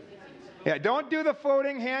 Yeah, don't do the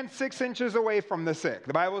floating hand 6 inches away from the sick.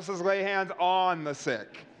 The Bible says lay hands on the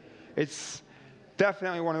sick. It's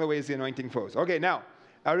definitely one of the ways the anointing flows. Okay, now,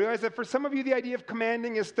 I realize that for some of you, the idea of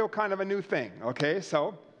commanding is still kind of a new thing. Okay,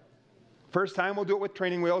 so first time we'll do it with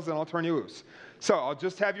training wheels, then I'll turn you loose. So I'll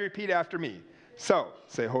just have you repeat after me. So,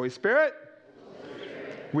 say, Holy Spirit,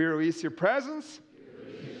 we release your presence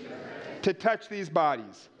to touch these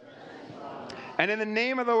bodies. And in the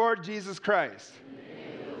name of the Lord Jesus Christ,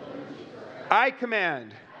 I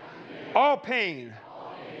command all pain,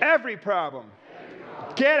 every problem,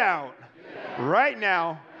 get out right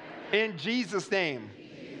now in Jesus' name.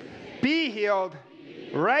 Be healed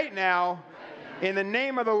right now in the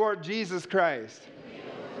name of the Lord Jesus Christ.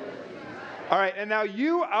 All right, and now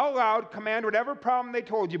you out loud command whatever problem they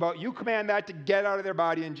told you about, you command that to get out of their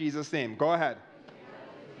body in Jesus' name. Go ahead.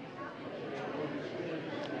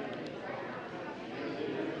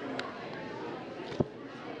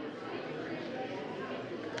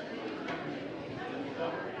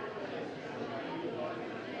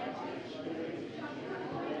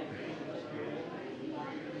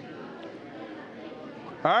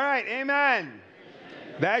 All right, amen.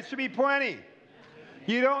 That should be plenty.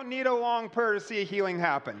 You don't need a long prayer to see a healing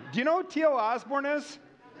happen. Do you know who T.L. Osborne is?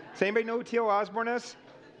 Does anybody know who T.L. Osborne is?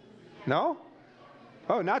 No?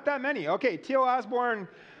 Oh, not that many. Okay, T.L. Osborne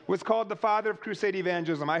was called the father of crusade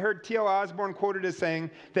evangelism. I heard T.L. Osborne quoted as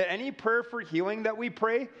saying that any prayer for healing that we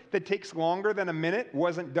pray that takes longer than a minute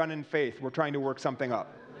wasn't done in faith. We're trying to work something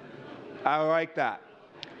up. I like that.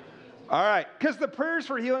 All right, because the prayers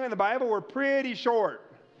for healing in the Bible were pretty short.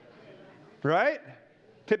 Right?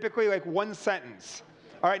 Typically like 1 sentence.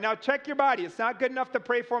 All right, now check your body. It's not good enough to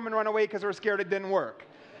pray for them and run away because we're scared it didn't work.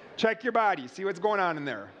 Check your body. See what's going on in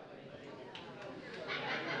there.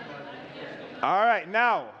 All right,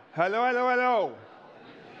 now, hello.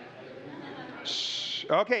 Shh.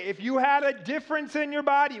 Okay, if you had a difference in your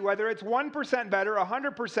body, whether it's 1% better,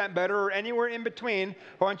 100% better, or anywhere in between,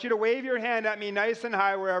 I want you to wave your hand at me nice and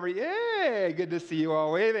high wherever. Yay, good to see you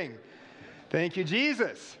all waving. Thank you,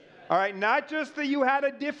 Jesus. All right, not just that you had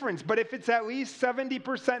a difference, but if it's at least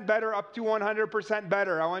 70% better up to 100%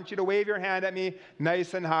 better, I want you to wave your hand at me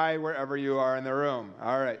nice and high wherever you are in the room.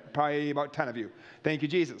 All right, probably about 10 of you. Thank you,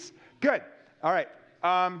 Jesus. Good. All right.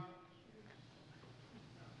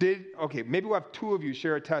 Okay, maybe we'll have 2 of you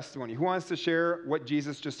share a testimony. Who wants to share what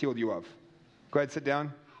Jesus just healed you of? Go ahead, sit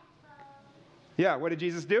down. Yeah, what did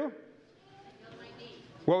Jesus do?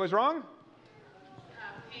 What was wrong?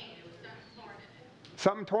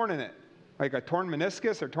 Something torn in it. Like a torn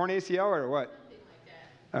meniscus or torn ACL or what? Something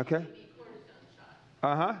like that. Okay.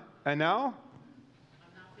 Uh-huh. And now? I'm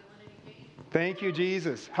not feeling any pain. Thank you,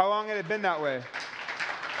 Jesus. How long had it been that way? A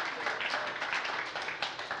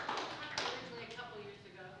couple years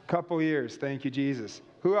ago. Couple years. Thank you, Jesus.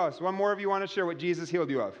 Who else? One more of you want to share what Jesus healed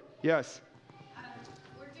you of? Yes.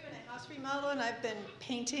 We're doing a house remodel, and I've been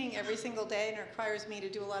painting every single day, and it requires me to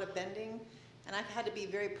do a lot of bending. And I've had to be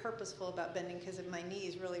very purposeful about bending because of my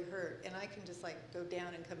knees really hurt. And I can just like go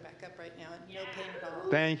down and come back up right now and no pain at all.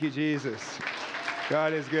 Thank you, Jesus.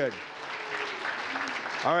 God is good.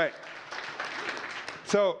 All right.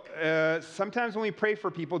 So sometimes when we pray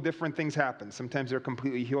for people, different things happen. Sometimes they're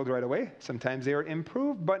completely healed right away. Sometimes they are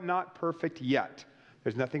improved, but not perfect yet.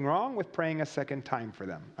 There's nothing wrong with praying a second time for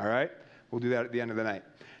them. All right? We'll do that at the end of the night.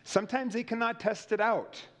 Sometimes they cannot test it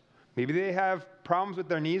out. Maybe they have problems with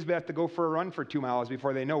their knees, but have to go for a run for 2 miles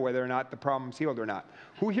before they know whether or not the problem's healed or not.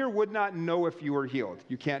 Who here would not know if you were healed?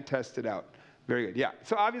 You can't test it out. Very good. Yeah.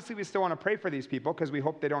 So obviously we still want to pray for these people because we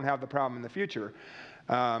hope they don't have the problem in the future,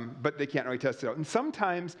 but they can't really test it out. And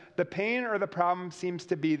sometimes the pain or the problem seems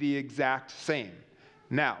to be the exact same.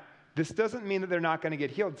 Now, this doesn't mean that they're not going to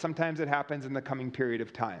get healed. Sometimes it happens in the coming period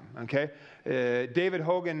of time. Okay? David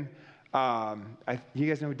Hogan, you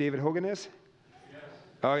guys know who David Hogan is?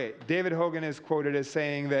 Okay, David Hogan is quoted as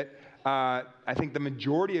saying that I think the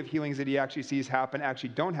majority of healings that he actually sees happen actually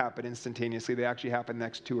don't happen instantaneously. They actually happen the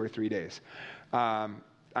next 2 or 3 days. I'm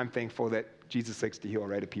thankful that Jesus likes to heal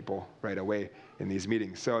people right away in these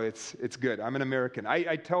meetings. So it's good. I'm an American.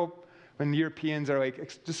 I tell when Europeans are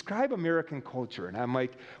like, describe American culture. And I'm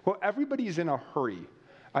like, well, everybody's in a hurry.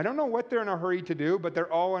 I don't know what they're in a hurry to do, but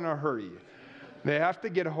they're all in a hurry. They have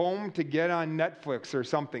to get home to get on Netflix or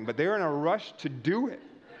something, but they're in a rush to do it.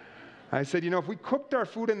 I said, if we cooked our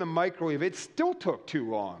food in the microwave, it still took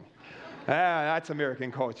too long. That's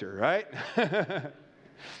American culture, right?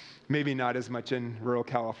 Maybe not as much in rural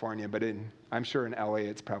California, but I'm sure in LA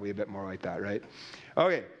it's probably a bit more like that, right?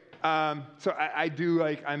 Okay, So I do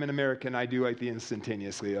like, I'm an American, I do like the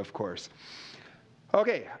instantaneously, of course.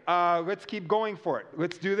 Okay, let's keep going for it.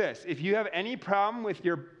 Let's do this. If you have any problem with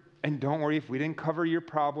your, and don't worry, if we didn't cover your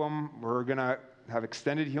problem, we're going to have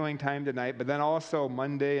extended healing time tonight, but then also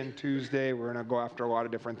Monday and Tuesday, we're going to go after a lot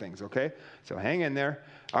of different things, okay? So hang in there.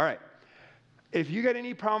 All right. If you get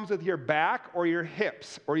any problems with your back or your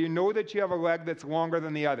hips, or you know that you have a leg that's longer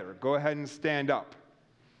than the other, go ahead and stand up.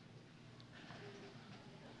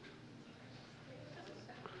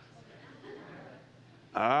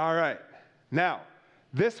 All right. Now,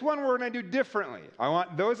 this one we're going to do differently. I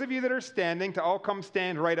want those of you that are standing to all come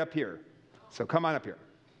stand right up here. So come on up here.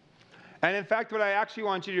 And in fact, what I actually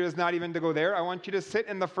want you to do is not even to go there. I want you to sit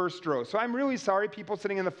in the first row. So I'm really sorry, people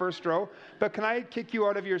sitting in the first row, but can I kick you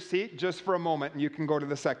out of your seat just for a moment and you can go to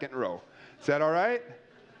the second row? Is that all right?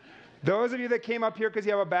 Those of you that came up here because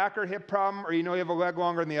you have a back or hip problem or you know you have a leg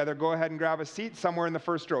longer than the other, go ahead and grab a seat somewhere in the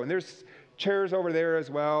first row. And there's chairs over there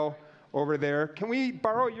as well, over there. Can we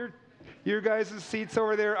borrow your guys' seats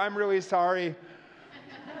over there? I'm really sorry.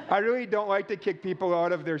 I really don't like to kick people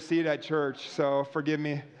out of their seat at church, so forgive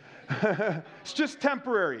me. It's just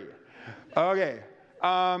temporary. Okay.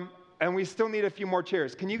 And we still need a few more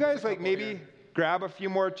chairs. Can you guys like maybe grab a few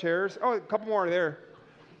more chairs? Oh, a couple more there.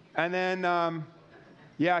 And then,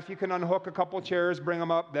 yeah, if you can unhook a couple chairs, bring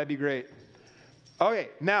them up, that'd be great. Okay,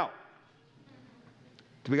 now,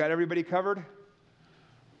 do we got everybody covered?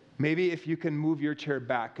 Maybe if you can move your chair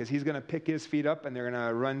back, because he's going to pick his feet up and they're going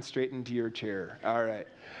to run straight into your chair. All right.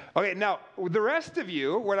 Okay, now, the rest of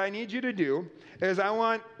you, what I need you to do is I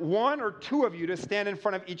want one or two of you to stand in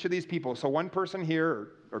front of each of these people. So one person here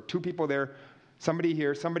or two people there, somebody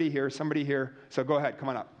here, somebody here, somebody here. So go ahead, come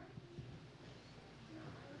on up.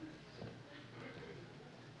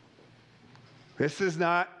 This is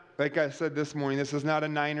not, like I said this morning, this is not a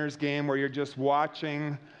Niners game where you're just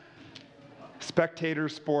watching spectator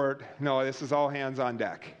sport. No, this is all hands on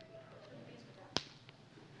deck.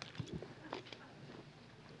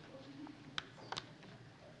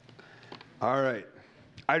 All right.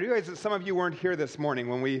 I realize that some of you weren't here this morning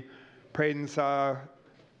when we prayed and saw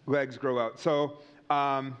legs grow out. So,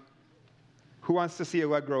 who wants to see a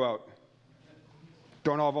leg grow out?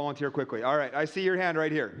 Don't all volunteer quickly. All right. I see your hand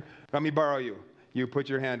right here. Let me borrow you. You put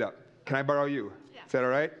your hand up. Can I borrow you? Yeah. Is that all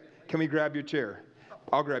right? Can we grab your chair?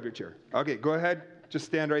 I'll grab your chair. Okay, go ahead. Just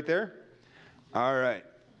stand right there. All right.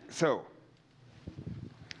 So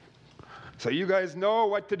you guys know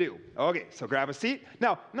what to do. Okay, so grab a seat.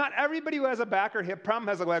 Now, not everybody who has a back or hip problem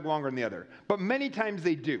has a leg longer than the other, but many times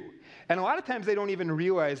they do. And a lot of times they don't even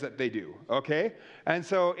realize that they do, okay? And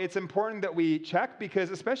so it's important that we check because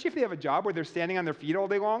especially if they have a job where they're standing on their feet all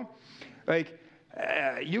day long, like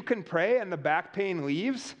you can pray and the back pain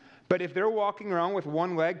leaves, but if they're walking around with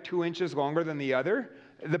one leg 2 inches longer than the other,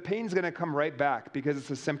 the pain's going to come right back because it's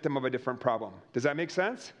a symptom of a different problem. Does that make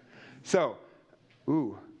sense? So,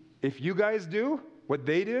 if you guys do what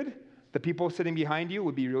they did, the people sitting behind you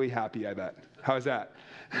would be really happy, I bet. How's that?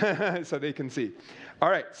 So they can see.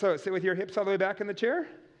 All right, so sit with your hips all the way back in the chair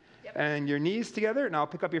and your knees together, and I'll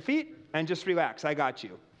pick up your feet and just relax. I got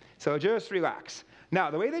you. So just relax.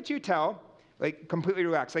 Now, the way that you tell, like completely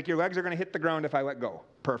relax, like your legs are going to hit the ground if I let go.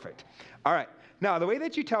 Perfect. All right. Now, the way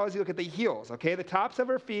that you tell is you look at the heels, okay? The tops of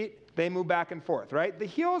her feet, they move back and forth, right? The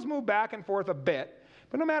heels move back and forth a bit,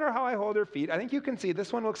 but no matter how I hold her feet, I think you can see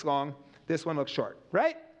this one looks long, this one looks short,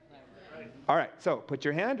 right? Right. All right, so put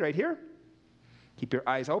your hand right here. Keep your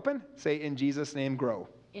eyes open. Say, in Jesus' name, grow.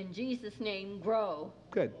 In Jesus' name, grow.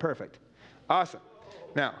 Good, perfect. Awesome.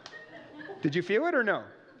 Now, did you feel it or no?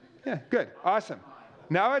 Yeah, good, awesome.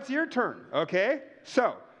 Now it's your turn, okay?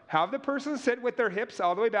 So, have the person sit with their hips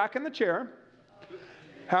all the way back in the chair.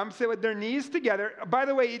 Have them sit with their knees together. By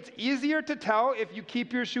the way, it's easier to tell if you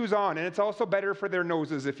keep your shoes on, and it's also better for their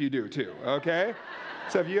noses if you do too, okay?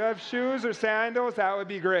 So if you have shoes or sandals, that would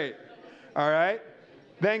be great, all right?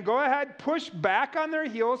 Then go ahead, push back on their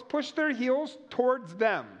heels, push their heels towards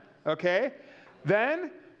them, okay?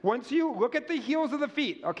 Then, once you look at the heels of the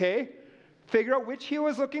feet, okay, figure out which heel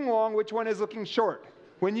is looking long, which one is looking short.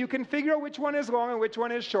 When you can figure out which one is long and which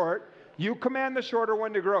one is short, you command the shorter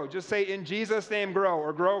one to grow. Just say, in Jesus' name, grow,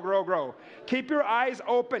 or grow, grow, grow. Keep your eyes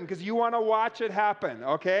open because you want to watch it happen,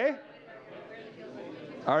 okay?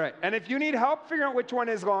 All right. And if you need help figuring out which one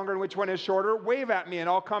is longer and which one is shorter, wave at me and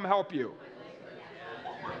I'll come help you.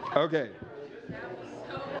 Okay.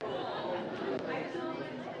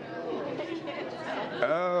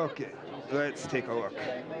 Okay. Let's take a look.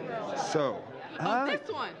 So. This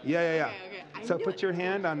one. Yeah. Okay. So put your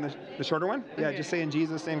hand on the shorter one. Yeah, just say in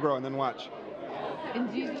Jesus' name grow and then watch.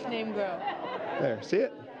 In Jesus' name grow. There, see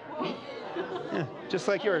it? Yeah, just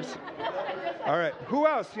like yours. All right. Who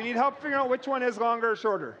else? You need help figuring out which one is longer or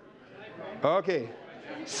shorter? Okay.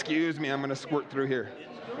 Excuse me. I'm going to squirt through here.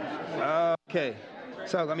 Okay.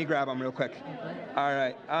 So let me grab them real quick. All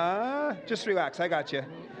right. Just relax. I got you.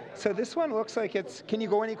 So this one looks like it's... Can you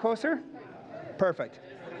go any closer? Perfect.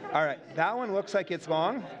 All right. That one looks like it's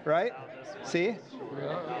long, right? See?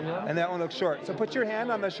 And that one looks short. So put your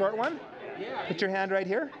hand on the short one. Put your hand right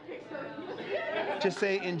here. Just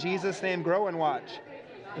say, in Jesus' name, grow, and watch.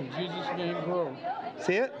 In Jesus' name, grow.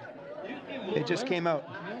 See it? It just came out.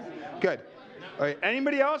 Good. All right.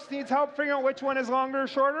 Anybody else needs help figuring out which one is longer or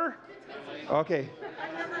shorter? Okay.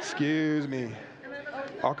 Excuse me.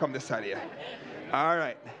 I'll come this side of you. All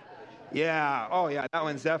right. Yeah. Oh, yeah. That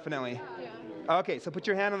one's definitely. Okay. So put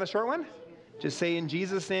your hand on the short one. Just say, in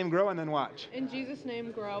Jesus' name, grow, and then watch. In Jesus'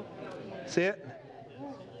 name, grow. See it?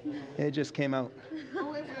 It just came out.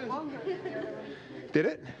 Did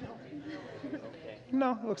it?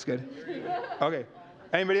 No, it looks good. Okay.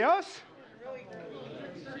 Anybody else?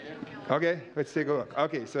 Okay, let's take a look.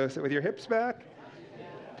 Okay, so sit with your hips back.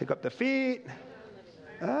 Pick up the feet.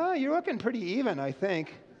 You're looking pretty even, I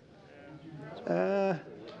think. That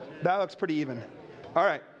looks pretty even. All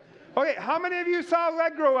right. Okay, how many of you saw a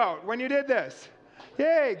leg grow out when you did this?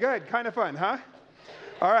 Yay, good. Kind of fun, huh?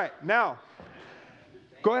 All right, now,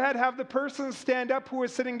 go ahead, have the person stand up who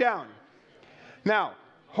was sitting down. Now,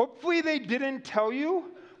 hopefully they didn't tell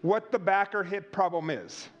you what the back or hip problem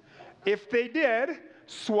is. If they did,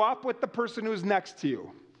 swap with the person who's next to you.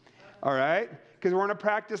 All right? Because we're going to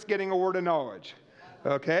practice getting a word of knowledge.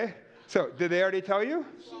 Okay? So, did they already tell you?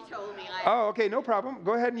 She told me. Oh, okay, no problem.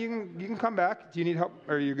 Go ahead and you can come back. Do you need help,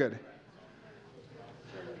 or are you good?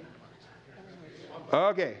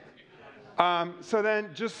 Okay. So then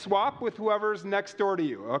just swap with whoever's next door to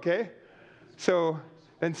you, okay? So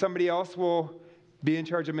then somebody else will be in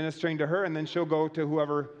charge of ministering to her, and then she'll go to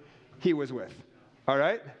whoever he was with. All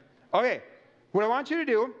right? Okay. What I want you to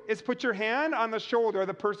do is put your hand on the shoulder of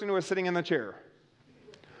the person who is sitting in the chair.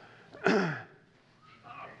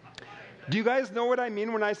 Do you guys know what I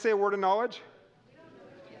mean when I say a word of knowledge?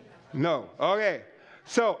 No. Okay.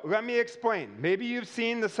 So let me explain. Maybe you've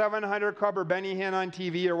seen the 700 Club or Benny Hinn on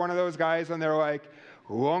TV or one of those guys, and they're like,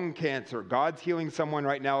 lung cancer. God's healing someone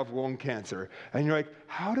right now of lung cancer. And you're like,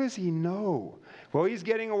 how does he know? Well, he's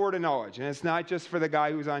getting a word of knowledge, and it's not just for the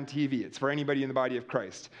guy who's on TV. It's for anybody in the body of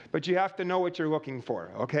Christ. But you have to know what you're looking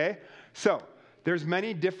for, okay? So there's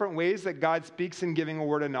many different ways that God speaks in giving a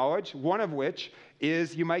word of knowledge, one of which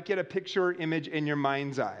is you might get a picture or image in your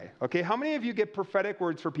mind's eye. Okay, how many of you get prophetic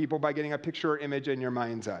words for people by getting a picture or image in your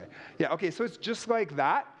mind's eye? Yeah, okay, so it's just like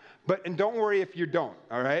that, and don't worry if you don't,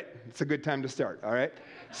 all right? It's a good time to start, all right?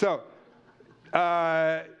 So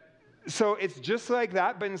it's just like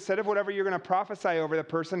that, but instead of whatever you're going to prophesy over the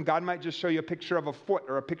person, God might just show you a picture of a foot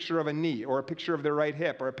or a picture of a knee or a picture of their right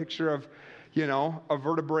hip or a picture of, a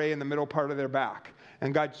vertebrae in the middle part of their back.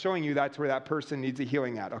 And God's showing you that's where that person needs a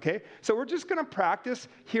healing at, okay? So we're just going to practice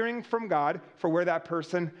hearing from God for where that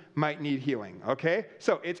person might need healing, okay?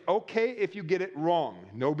 So it's okay if you get it wrong.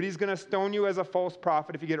 Nobody's going to stone you as a false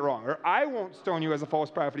prophet if you get it wrong. Or I won't stone you as a false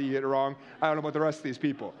prophet if you get it wrong. I don't know about the rest of these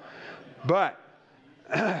people. But,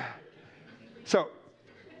 so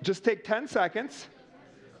just take 10 seconds.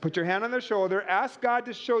 Put your hand on their shoulder. Ask God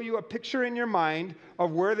to show you a picture in your mind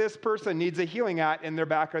of where this person needs a healing at in their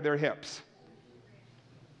back or their hips.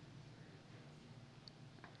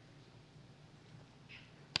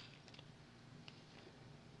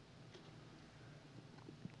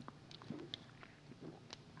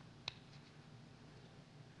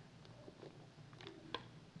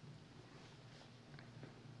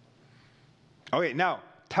 Okay, now,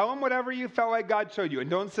 tell them whatever you felt like God showed you. And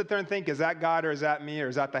don't sit there and think, is that God or is that me or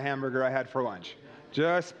is that the hamburger I had for lunch?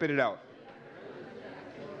 Just spit it out.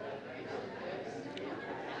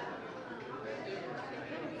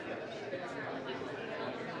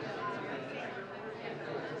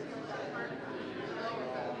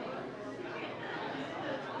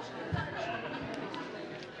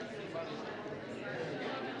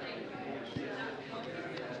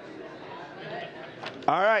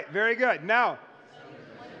 All right, very good. Now,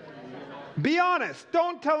 be honest.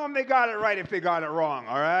 Don't tell them they got it right if they got it wrong,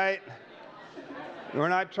 all right? We're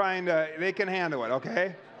not trying to, they can handle it,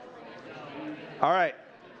 okay? All right.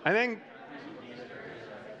 And then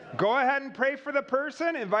go ahead and pray for the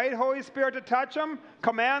person. Invite Holy Spirit to touch them.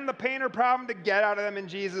 Command the pain or problem to get out of them in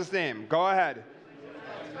Jesus' name. Go ahead.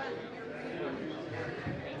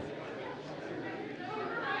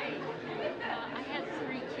 I have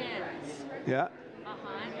 3 kids. Yeah.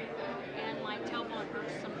 And my tailbone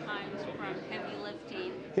hurts sometimes from heavy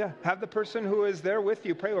lifting. Yeah, have the person who is there with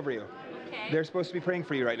you pray over you. Okay. They're supposed to be praying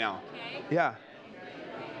for you right now. Okay. Yeah.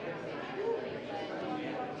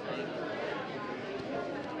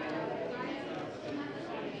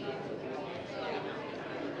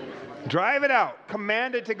 Drive it out.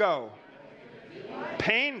 Command it to go.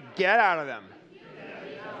 Pain, get out of them.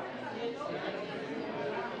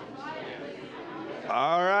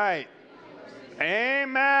 All right.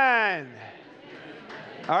 Amen.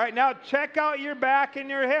 All right, now check out your back and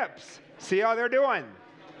your hips. See how they're doing.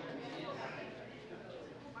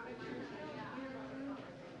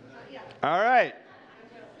 All right.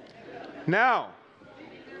 Now,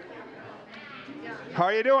 how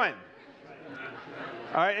are you doing?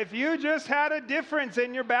 All right, if you just had a difference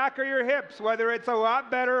in your back or your hips, whether it's a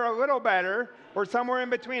lot better, a little better, or somewhere in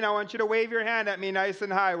between, I want you to wave your hand at me nice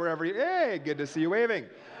and high wherever you, hey, good to see you waving.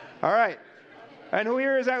 All right. And who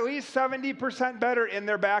here is at least 70% better in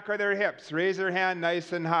their back or their hips? Raise your hand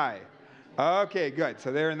nice and high. Okay, good.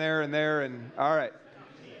 So there and there and there and all right.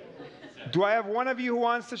 Do I have one of you who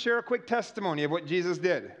wants to share a quick testimony of what Jesus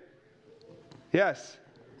did? Yes.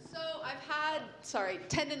 So I've had,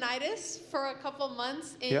 tendinitis for a couple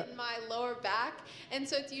months in my lower back. And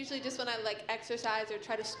so it's usually just when I exercise or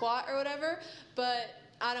try to squat or whatever, but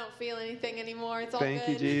I don't feel anything anymore. It's all good. Thank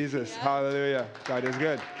you, Jesus. Yeah. Hallelujah. God is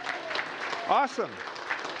good. Awesome.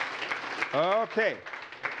 Okay.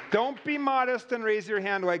 Don't be modest and raise your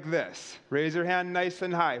hand like this. Raise your hand nice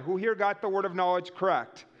and high. Who here got the word of knowledge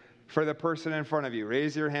correct for the person in front of you?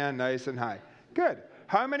 Raise your hand nice and high. Good.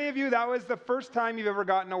 How many of you, that was the first time you've ever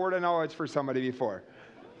gotten a word of knowledge for somebody before?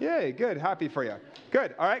 Yay, good. Happy for you.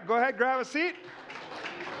 Good. All right, go ahead, grab a seat.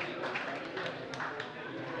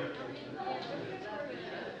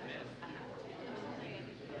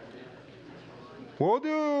 We'll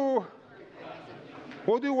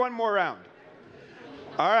do one more round.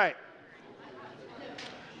 All right.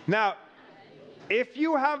 Now, if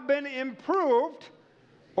you have been improved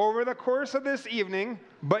over the course of this evening,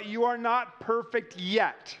 but you are not perfect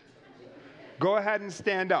yet, go ahead and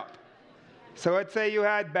stand up. So let's say you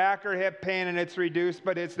had back or hip pain and it's reduced,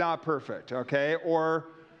 but it's not perfect, okay? Or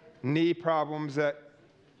knee problems that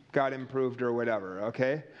got improved or whatever,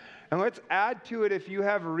 okay? And let's add to it if you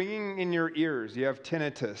have ringing in your ears, you have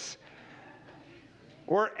tinnitus,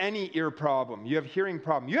 or any ear problem, you have hearing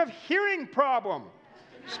problem. You have hearing problem.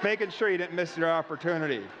 Just making sure you didn't miss your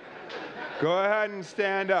opportunity. Go ahead and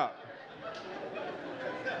stand up.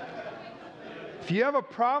 If you have a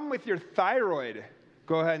problem with your thyroid,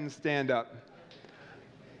 go ahead and stand up.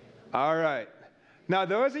 All right. Now,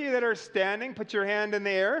 those of you that are standing, put your hand in the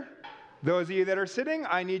air. Those of you that are sitting,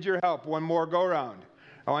 I need your help. One more go round.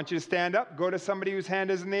 I want you to stand up. Go to somebody whose hand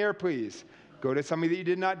is in the air, please. Go to somebody that you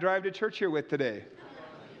did not drive to church here with today.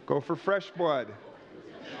 Go for fresh blood.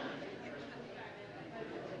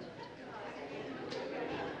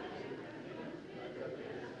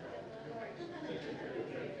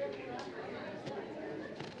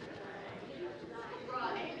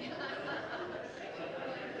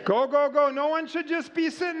 Go, go, go. No one should just be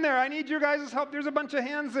sitting there. I need your guys' help. There's a bunch of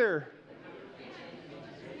hands there.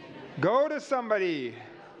 Go to somebody.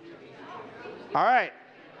 All right.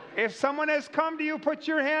 If someone has come to you, put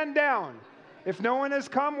your hand down. If no one has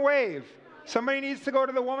come, wave. Somebody needs to go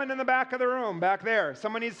to the woman in the back of the room, back there.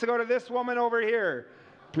 Someone needs to go to this woman over here.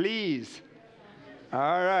 Please. All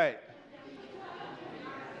right.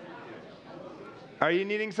 Are you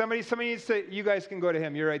needing somebody? Somebody needs to, you guys can go to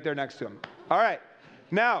him. You're right there next to him. All right.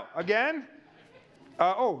 Now, again.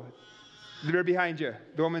 They're behind you.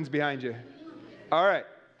 The woman's behind you. All right.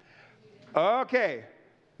 Okay.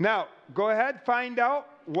 Now, go ahead, find out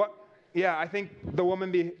what, I think the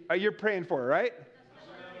woman, you're praying for her, right?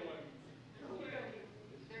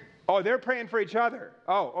 Oh, they're praying for each other.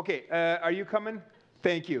 Oh, okay. Are you coming?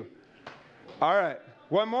 Thank you. All right.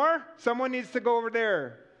 One more? Someone needs to go over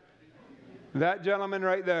there. That gentleman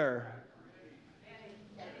right there.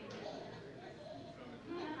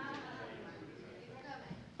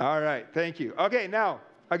 All right. Thank you. Okay, now,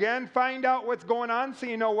 again, find out what's going on so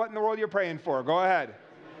you know what in the world you're praying for. Go ahead.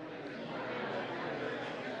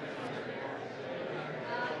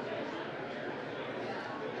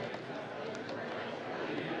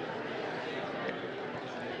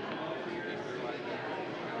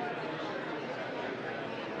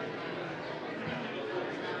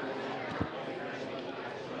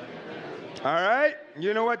 All right,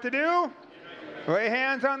 you know what to do. Lay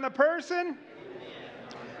hands on the person.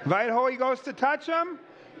 Invite Holy Ghost to touch them.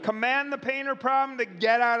 Command the pain or problem to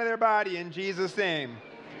get out of their body in Jesus' name.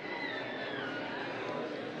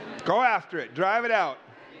 Go after it. Drive it out.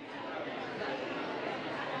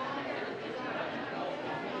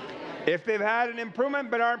 If they've had an improvement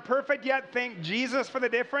but aren't perfect yet, thank Jesus for the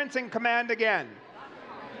difference and command again.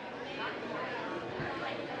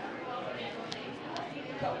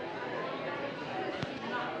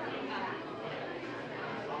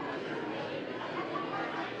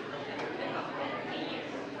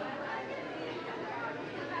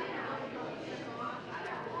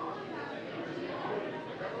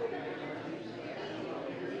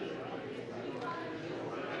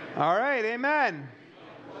 All right, amen.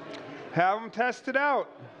 Have them tested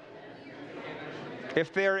out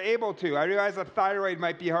if they're able to. I realize a thyroid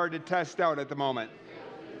might be hard to test out at the moment.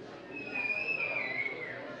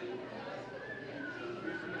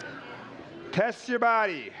 Test your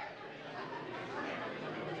body.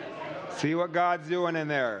 See what God's doing in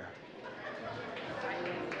there.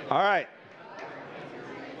 All right.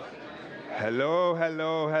 Hello,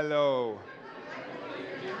 hello, hello.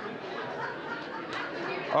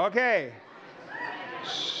 Okay.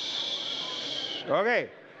 Okay.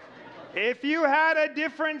 If you had a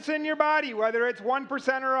difference in your body, whether it's 1%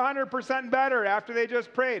 or 100% better after they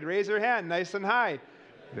just prayed, raise your hand nice and high.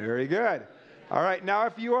 Very good. All right. Now,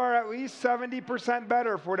 if you are at least 70%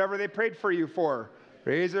 better for whatever they prayed for you for,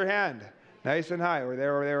 raise your hand nice and high. Or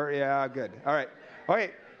there. Yeah, good. All right.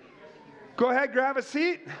 Okay. Go ahead, grab a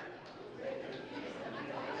seat.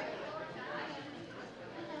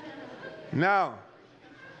 Now,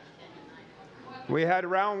 we had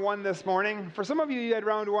round 1 this morning. For some of you, you had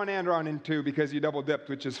round 1 and round 2 because you double dipped,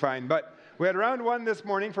 which is fine. But we had round 1 this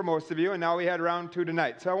morning for most of you, and now we had round 2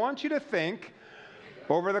 tonight. So I want you to think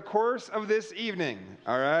over the course of this evening,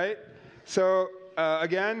 all right? So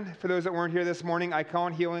again, for those that weren't here this morning, I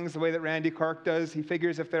count healings the way that Randy Clark does. He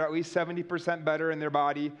figures if they're at least 70% better in their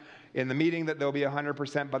body in the meeting, that they'll be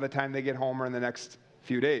 100% by the time they get home or in the next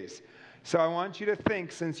few days. So I want you to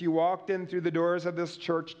think, since you walked in through the doors of this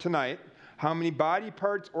church tonight, how many body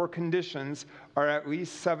parts or conditions are at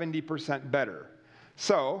least 70% better.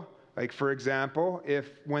 So, like for example, if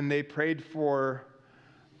when they prayed for,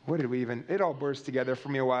 it all burst together for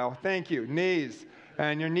me a while. Thank you, knees.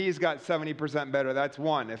 And your knees got 70% better, that's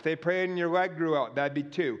 1. If they prayed and your leg grew out, that'd be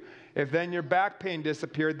 2. If then your back pain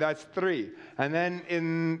disappeared, that's 3. And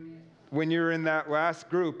then when you're in that last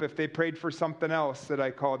group, if they prayed for something else that I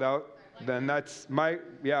called out, then that's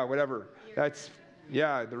whatever.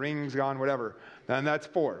 The ring's gone, whatever. Then that's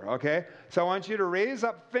 4, okay? So I want you to raise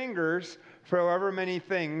up fingers for however many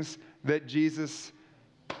things that Jesus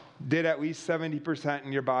did at least 70%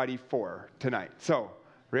 in your body for tonight. So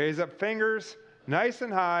raise up fingers nice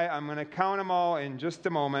and high. I'm going to count them all in just a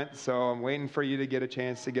moment, so I'm waiting for you to get a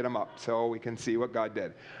chance to get them up so we can see what God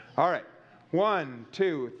did. All right. 1,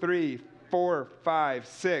 2, 3, 4, 5,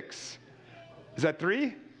 6. Is that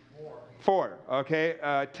 3? 4.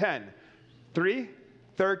 Okay. 10. 3,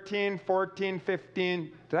 13, 14,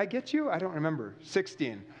 15. Did I get you? I don't remember.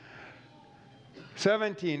 16.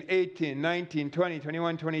 17, 18, 19, 20,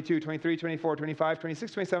 21, 22, 23, 24, 25,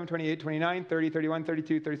 26, 27, 28, 29, 30, 31,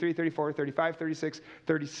 32, 33, 34, 35, 36,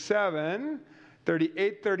 37,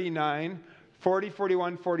 38, 39, 40,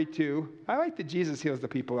 41, 42. I like that Jesus heals the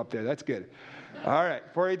people up there. That's good. All right.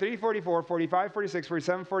 43, 44, 45, 46,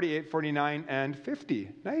 47, 48, 49, and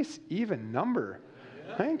 50. Nice, even number.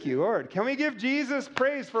 Thank you, Lord. Can we give Jesus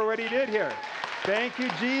praise for what he did here? Thank you,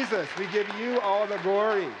 Jesus. We give you all the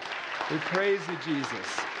glory. We praise you,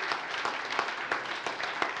 Jesus.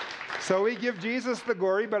 So we give Jesus the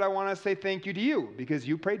glory, but I want to say thank you to you because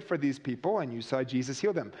you prayed for these people and you saw Jesus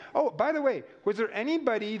heal them. Oh, by the way, was there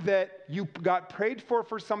anybody that you got prayed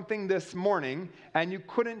for something this morning and you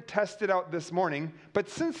couldn't test it out this morning, but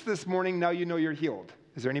since this morning, now you know you're healed?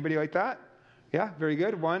 Is there anybody like that? Yeah, very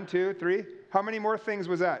good. 1, 2, 3. How many more things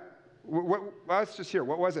was that? Let's just hear.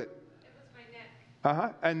 What was it? It was my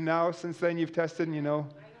neck. And now, since then, you've tested and you know? I don't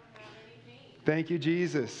have any pain. Thank you,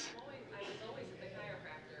 Jesus. I was always at the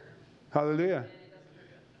chiropractor. Hallelujah.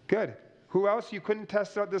 Good. Who else you couldn't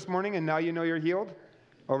test out this morning and now you know you're healed?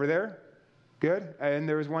 Over there? Good. And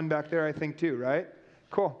there was one back there, I think, too, right?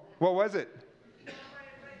 Cool. What was it? My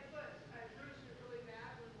foot. I bruised it really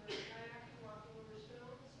bad when we were kayaking, walking over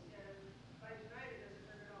stones, and by tonight it doesn't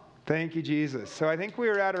hurt at all. Thank you, Jesus. So I think we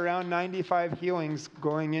were at around 95 healings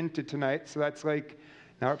going into tonight. So that's like,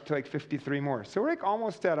 now up to like 53 more. So we're like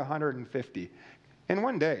almost at 150 in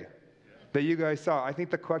one day that you guys saw. I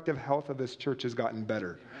think the collective health of this church has gotten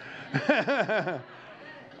better.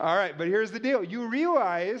 All right, but here's the deal. You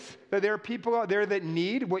realize that there are people out there that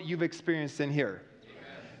need what you've experienced in here.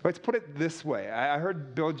 Let's put it this way. I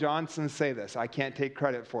heard Bill Johnson say this. I can't take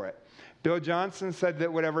credit for it. Bill Johnson said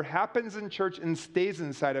that whatever happens in church and stays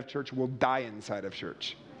inside of church will die inside of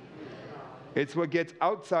church. It's what gets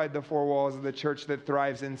outside the four walls of the church that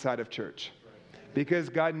thrives inside of church. Because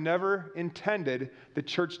God never intended the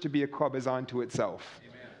church to be a club as unto itself.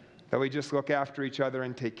 Amen. That we just look after each other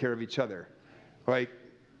and take care of each other. Like,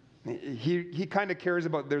 he kind of cares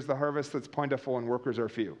about there's the harvest that's plentiful and workers are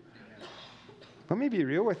few. Let me be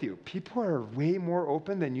real with you. People are way more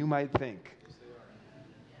open than you might think.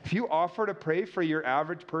 If you offer to pray for your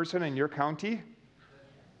average person in your county,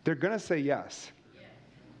 they're going to say yes.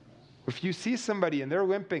 If you see somebody and they're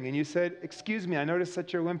limping and you said, "Excuse me, I noticed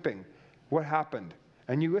that you're limping. What happened?"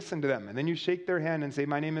 And you listen to them and then you shake their hand and say,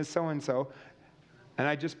 "My name is so-and-so. And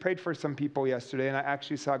I just prayed for some people yesterday and I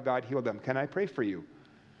actually saw God heal them. Can I pray for you?"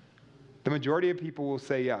 The majority of people will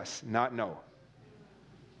say yes, not no.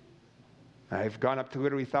 I've gone up to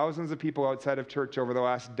literally thousands of people outside of church over the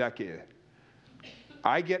last decade.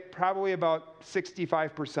 I get probably about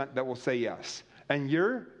 65% that will say yes. And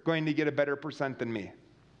you're going to get a better percent than me.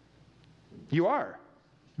 You are.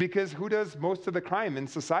 Because who does most of the crime in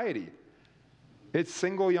society? It's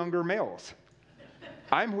single younger males.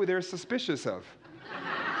 I'm who they're suspicious of.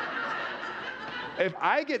 If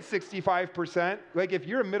I get 65%, like if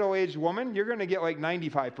you're a middle-aged woman, you're going to get like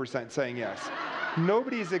 95% saying yes.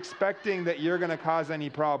 Nobody's expecting that you're going to cause any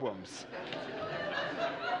problems.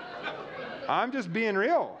 I'm just being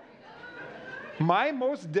real. My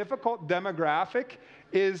most difficult demographic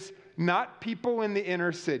is not people in the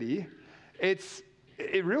inner city.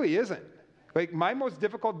 It really isn't. Like, my most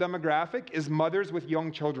difficult demographic is mothers with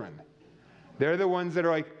young children. They're the ones that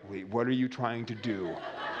are like, "Wait, what are you trying to do?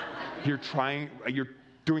 You're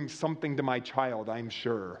doing something to my child, I'm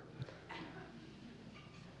sure."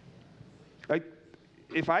 Like,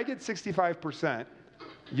 if I get 65%,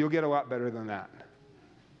 you'll get a lot better than that.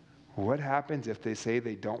 What happens if they say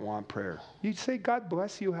they don't want prayer? You say, "God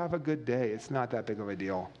bless you, have a good day." It's not that big of a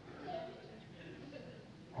deal.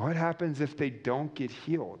 What happens if they don't get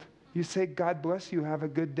healed? You say, "God bless you, have a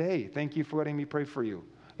good day. Thank you for letting me pray for you."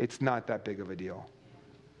 It's not that big of a deal.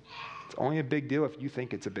 It's only a big deal if you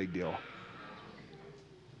think it's a big deal.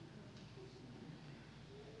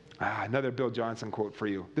 Another Bill Johnson quote for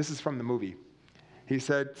you. This is from the movie. He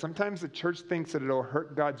said, "Sometimes the church thinks that it'll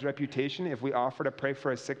hurt God's reputation if we offer to pray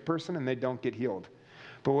for a sick person and they don't get healed.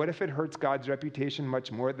 But what if it hurts God's reputation much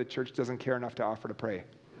more that the church doesn't care enough to offer to pray?"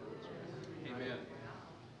 Amen.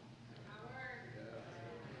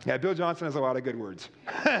 Yeah, Bill Johnson has a lot of good words.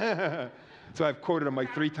 So I've quoted him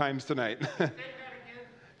like 3 times tonight.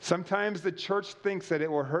 Sometimes the church thinks that it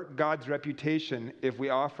will hurt God's reputation if we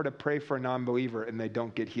offer to pray for a non-believer and they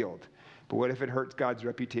don't get healed. But what if it hurts God's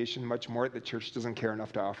reputation much more that the church doesn't care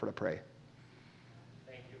enough to offer to pray?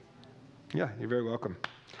 Thank you. Yeah, you're very welcome.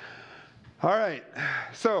 All right.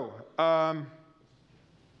 So,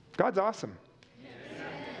 God's awesome.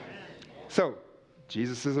 So,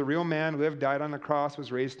 Jesus is a real man, lived, died on the cross,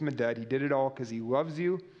 was raised from the dead. He did it all because he loves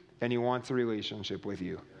you and he wants a relationship with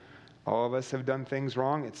you. All of us have done things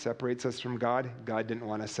wrong. It separates us from God. God didn't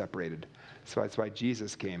want us separated. So that's why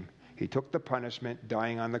Jesus came. He took the punishment,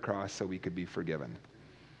 dying on the cross so we could be forgiven.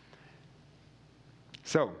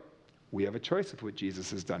 So, we have a choice with what Jesus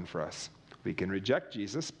has done for us. We can reject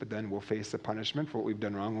Jesus, but then we'll face the punishment for what we've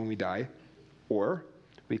done wrong when we die. Or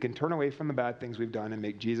we can turn away from the bad things we've done and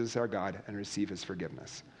make Jesus our God and receive his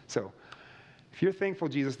forgiveness. So, if you're thankful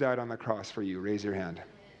Jesus died on the cross for you, raise your hand.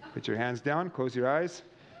 Put your hands down, close your eyes.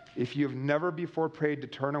 If you've never before prayed to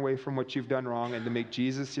turn away from what you've done wrong and to make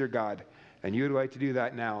Jesus your God, and you would like to do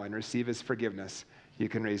that now and receive his forgiveness, you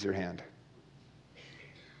can raise your hand.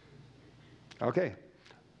 Okay.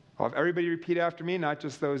 I'll have everybody repeat after me, not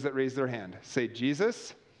just those that raise their hand. Say,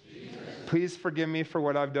 Jesus, please forgive me for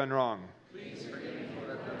what I've done wrong.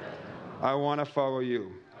 I want to follow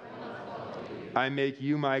you. I make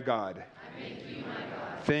you my God.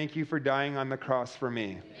 Thank you for dying on the cross for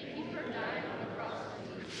me.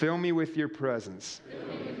 Fill me with your presence.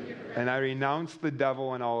 And I renounce the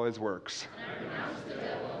devil and all his works.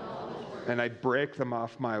 And I break them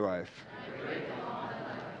off my life.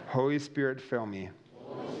 Holy Spirit, fill me.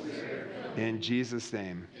 In Jesus'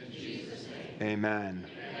 name. Amen.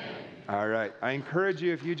 All right. I encourage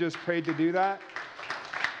you, if you just prayed to do that,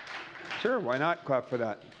 sure, why not clap for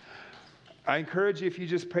that? I encourage you, if you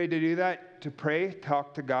just prayed to do that, to pray,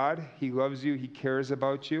 talk to God. He loves you. He cares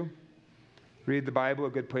about you. Read the Bible. A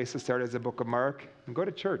good place to start is the book of Mark. And go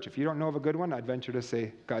to church. If you don't know of a good one, I'd venture to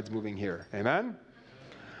say God's moving here. Amen?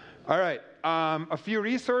 All right. A few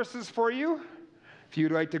resources for you. If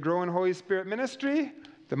you'd like to grow in Holy Spirit ministry,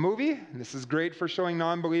 the movie, and this is great for showing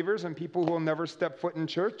non-believers and people who will never step foot in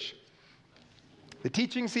church. The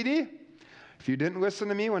teaching CD. If you didn't listen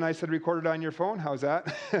to me when I said record it on your phone, how's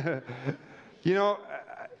that? You know,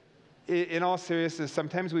 in all seriousness,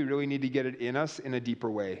 sometimes we really need to get it in us in a deeper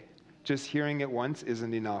way. Just hearing it once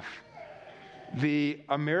isn't enough. The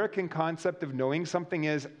American concept of knowing something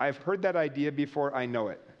is, I've heard that idea before, I know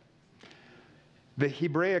it. The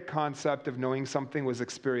Hebraic concept of knowing something was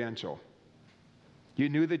experiential. You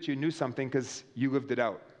knew that you knew something because you lived it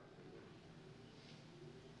out.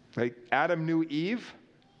 Like Adam knew Eve,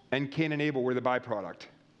 and Cain and Abel were the byproduct.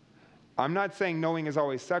 I'm not saying knowing is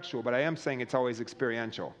always sexual, but I am saying it's always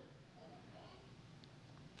experiential.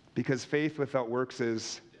 Because faith without works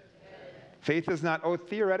is... Faith is not, oh,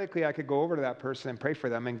 theoretically I could go over to that person and pray for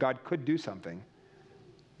them and God could do something.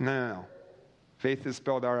 No. Faith is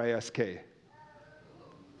spelled R-I-S-K.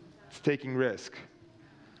 It's taking risk.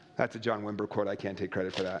 That's a John Wimber quote. I can't take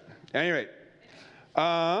credit for that. At any rate,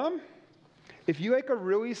 if you like a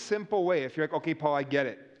really simple way, if you're like, okay, Paul, I get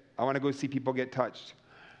it. I want to go see people get touched.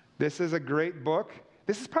 This is a great book.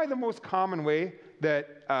 This is probably the most common way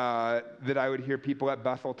that I would hear people at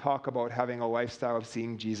Bethel talk about having a lifestyle of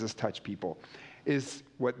seeing Jesus touch people, is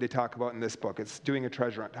what they talk about in this book. It's doing a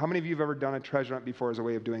treasure hunt. How many of you have ever done a treasure hunt before as a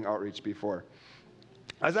way of doing outreach before?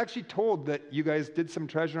 I was actually told that you guys did some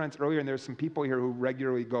treasure hunts earlier, and there's some people here who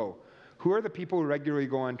regularly go. Who are the people who regularly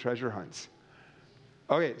go on treasure hunts?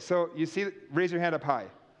 Okay, so you see, raise your hand up high.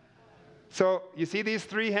 So you see these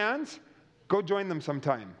 3 hands? Go join them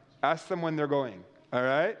sometime. Ask them when they're going, all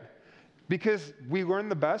right? Because we learn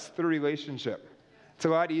the best through relationship. It's a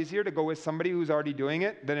lot easier to go with somebody who's already doing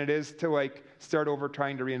it than it is to like start over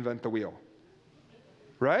trying to reinvent the wheel.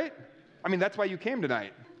 Right? I mean, that's why you came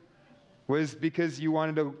tonight. Was because you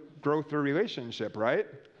wanted to grow through relationship, right?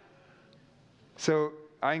 So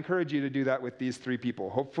I encourage you to do that with these 3 people.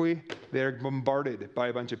 Hopefully they're bombarded by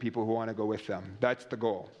a bunch of people who want to go with them. That's the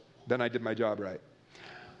goal. Then I did my job right.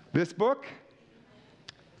 This book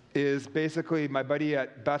is basically, my buddy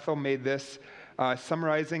at Bethel made this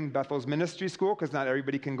summarizing Bethel's ministry school, because not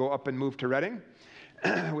everybody can go up and move to Reading,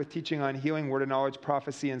 with teaching on healing, word of knowledge,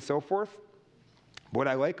 prophecy, and so forth. What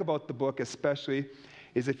I like about the book especially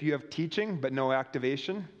is if you have teaching but no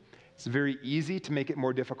activation, it's very easy to make it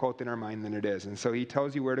more difficult in our mind than it is. And so he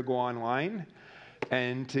tells you where to go online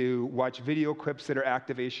and to watch video clips that are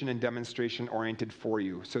activation and demonstration oriented for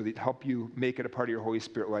you, so that help you make it a part of your Holy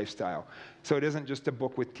Spirit lifestyle. So it isn't just a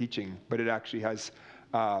book with teaching, but it actually has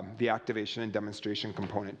the activation and demonstration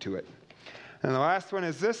component to it. And the last one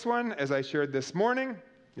is this one, as I shared this morning.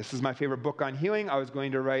 This is my favorite book on healing. I was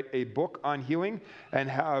going to write a book on healing and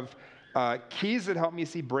have keys that help me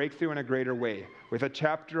see breakthrough in a greater way, with a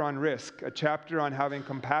chapter on risk, a chapter on having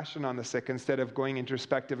compassion on the sick instead of going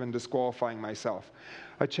introspective and disqualifying myself,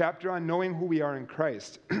 a chapter on knowing who we are in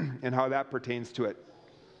Christ and how that pertains to it,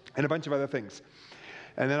 and a bunch of other things.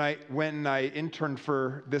 And then I went and I interned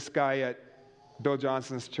for this guy at Bill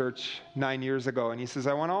Johnson's church 9 years ago, and he says,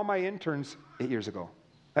 I want all my interns, 8 years ago,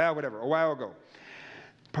 a while ago.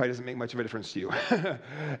 Probably doesn't make much of a difference to you.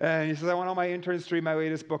 And he says, I want all my interns to read my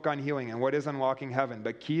latest book on healing and what is unlocking heaven,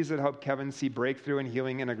 but keys that help Kevin see breakthrough and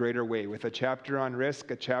healing in a greater way, with a chapter on risk,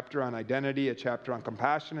 a chapter on identity, a chapter on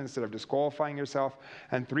compassion instead of disqualifying yourself,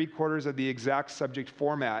 and 3/4 of the exact subject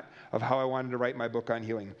format of how I wanted to write my book on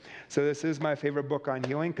healing. So this is my favorite book on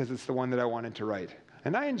healing because it's the one that I wanted to write.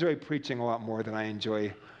 And I enjoy preaching a lot more than I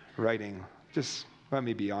enjoy writing. Just let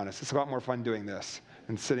me be honest. It's a lot more fun doing this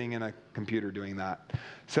and sitting in a computer doing that.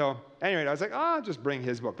 So anyway, I was like, I'll just bring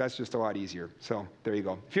his book. That's just a lot easier. So there you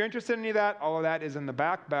go. If you're interested in any of that, all of that is in the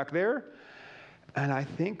back there. And I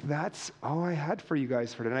think that's all I had for you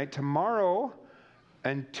guys for tonight. Tomorrow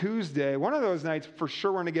and Tuesday, one of those nights, for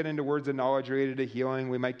sure we're going to get into words of knowledge related to healing.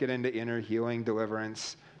 We might get into inner healing,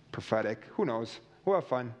 deliverance, prophetic. Who knows? We'll have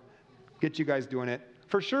fun. Get you guys doing it.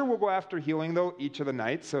 For sure we'll go after healing, though, each of the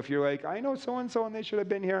nights. So if you're like, I know so-and-so and they should have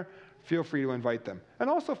been here, feel free to invite them. And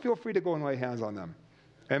also feel free to go and lay hands on them.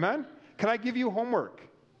 Amen? Can I give you homework?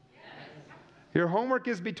 Yes. Your homework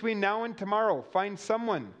is between now and tomorrow. Find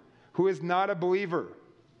someone who is not a believer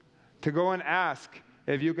to go and ask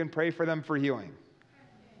if you can pray for them for healing.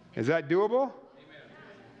 Is that doable?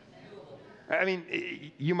 I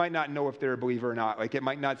mean, you might not know if they're a believer or not. Like, it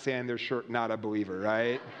might not say on their shirt, not a believer,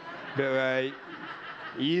 right? But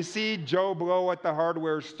you see Joe Blow at the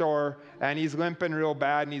hardware store, and he's limping real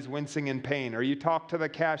bad, and he's wincing in pain. Or you talk to the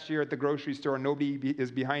cashier at the grocery store, and nobody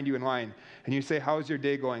is behind you in line, and you say, how's your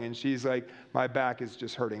day going? And she's like, my back is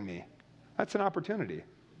just hurting me. That's an opportunity,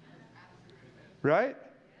 right?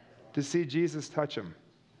 To see Jesus touch him.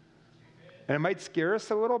 And it might scare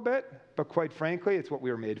us a little bit, but quite frankly, it's what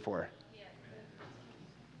we were made for.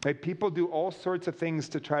 Like, people do all sorts of things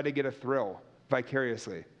to try to get a thrill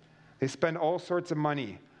vicariously. They spend all sorts of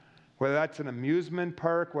money, whether that's an amusement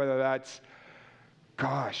park, whether that's,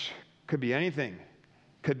 Could be anything.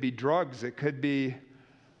 Could be drugs. It could be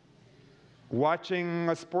watching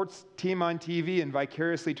a sports team on TV and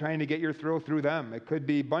vicariously trying to get your thrill through them. It could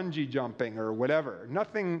be bungee jumping or whatever.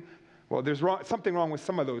 Nothing, well, there's something wrong with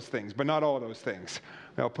some of those things, but not all of those things.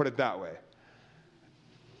 I'll put it that way.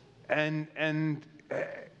 And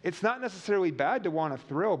it's not necessarily bad to want a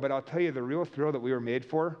thrill, but I'll tell you the real thrill that we were made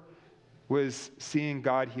for was seeing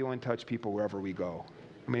God heal and touch people wherever we go.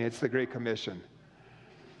 I mean, it's the Great Commission.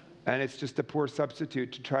 And it's just a poor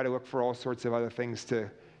substitute to try to look for all sorts of other things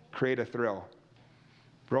to create a thrill.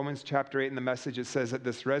 Romans chapter 8 in the Message, it says that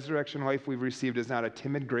this resurrection life we've received is not a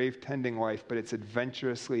timid grave-tending life, but it's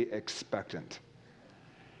adventurously expectant.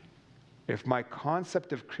 If my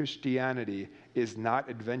concept of Christianity is not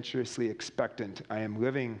adventurously expectant, I am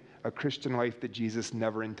living a Christian life that Jesus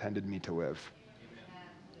never intended me to live.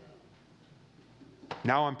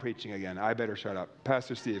 Now I'm preaching again. I better shut up.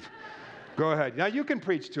 Pastor Steve, go ahead. Now you can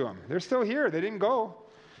preach to them. They're still here. They didn't go.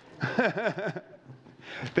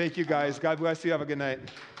 Thank you, guys. God bless you. Have a good night.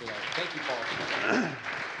 Good night. Thank you,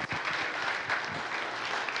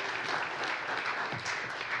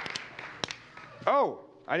 Paul. Oh,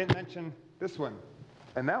 I didn't mention this one.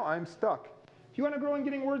 And now I'm stuck. If you want to grow in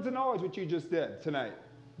getting words of knowledge, which you just did tonight,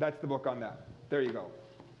 that's the book on that. There you go.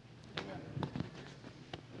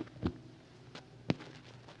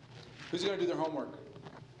 Who's going to do their homework?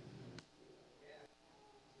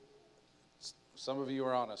 Some of you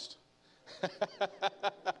are honest.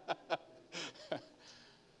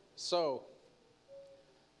 So,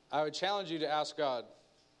 I would challenge you to ask God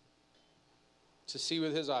to see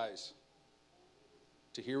with his eyes,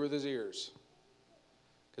 to hear with his ears.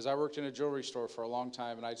 Because I worked in a jewelry store for a long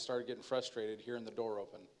time, and I started getting frustrated hearing the door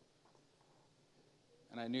open.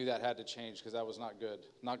 And I knew that had to change because that was not good.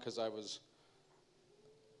 Not because I was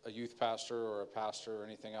a youth pastor or a pastor or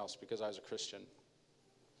anything else, because I was a Christian.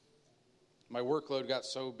 My workload got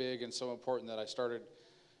so big and so important that I started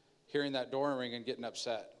hearing that door ring and getting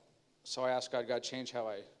upset. So I asked God, change how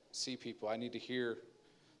I see people. I need to hear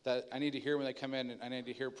that. I need to hear when they come in, and I need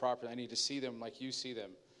to hear properly. I need to see them like you see them.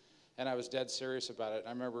 And I was dead serious about it.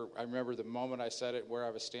 I remember the moment I said it, where I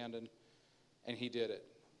was standing, and he did it.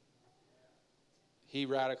 He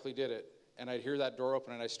radically did it. And I'd hear that door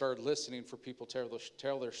open, and I started listening for people to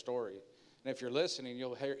tell their story. And if you're listening,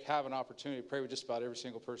 you'll have an opportunity to pray with just about every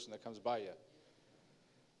single person that comes by you.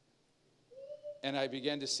 And I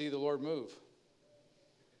began to see the Lord move.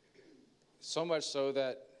 So much so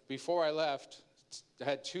that before I left, I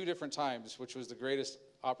had 2 different times, which was the greatest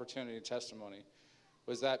opportunity and testimony,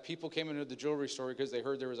 was that people came into the jewelry store because they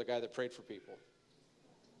heard there was a guy that prayed for people.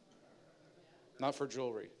 Not for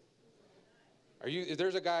jewelry. I heard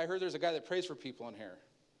there's a guy that prays for people in here.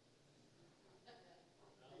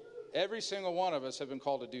 Every single one of us have been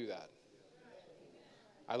called to do that.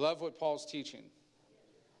 I love what Paul's teaching.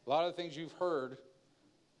 A lot of the things you've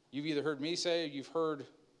either heard me say, you've heard,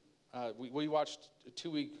 we watched a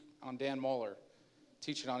 2-week on Dan Moeller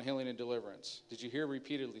teaching on healing and deliverance. Did you hear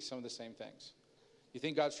repeatedly some of the same things? You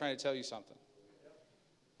think God's trying to tell you something?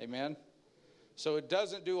 Amen? So it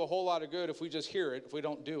doesn't do a whole lot of good if we just hear it, if we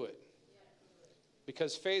don't do it.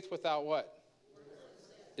 Because faith without what?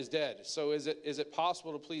 Is dead. So is it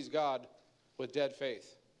possible to please God with dead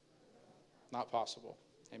faith? Not possible.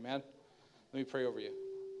 Amen? Let me pray over you.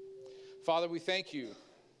 Father, we thank you.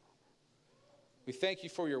 We thank you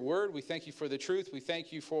for your word. We thank you for the truth. We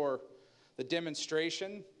thank you for the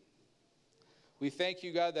demonstration. We thank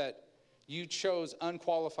you, God, that you chose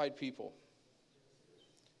unqualified people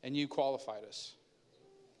and you qualified us.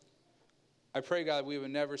 I pray, God, we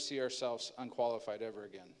would never see ourselves unqualified ever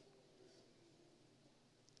again.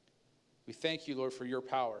 We thank you, Lord, for your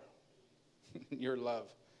power, your love.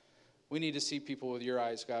 We need to see people with your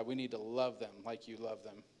eyes, God. We need to love them like you love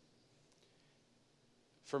them.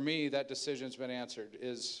 For me, that decision's been answered.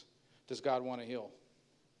 Does God want to heal?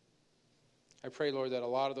 I pray, Lord, that a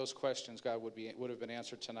lot of those questions, God, would have been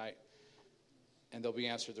answered tonight, and they'll be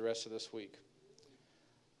answered the rest of this week.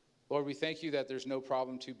 Lord, we thank you that there's no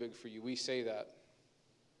problem too big for you. We say that.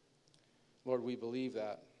 Lord, we believe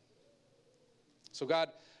that. So, God,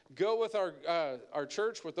 go with our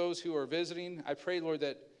church, with those who are visiting. I pray, Lord,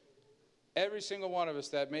 that every single one of us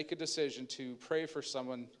that make a decision to pray for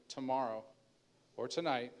someone tomorrow or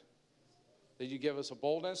tonight, that you give us a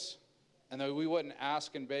boldness, and that we wouldn't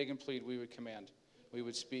ask and beg and plead, we would command. We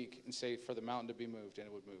would speak and say for the mountain to be moved, and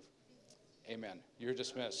it would move. Amen. You're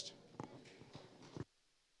dismissed.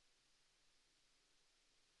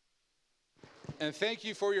 And thank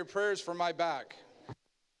you for your prayers for my back.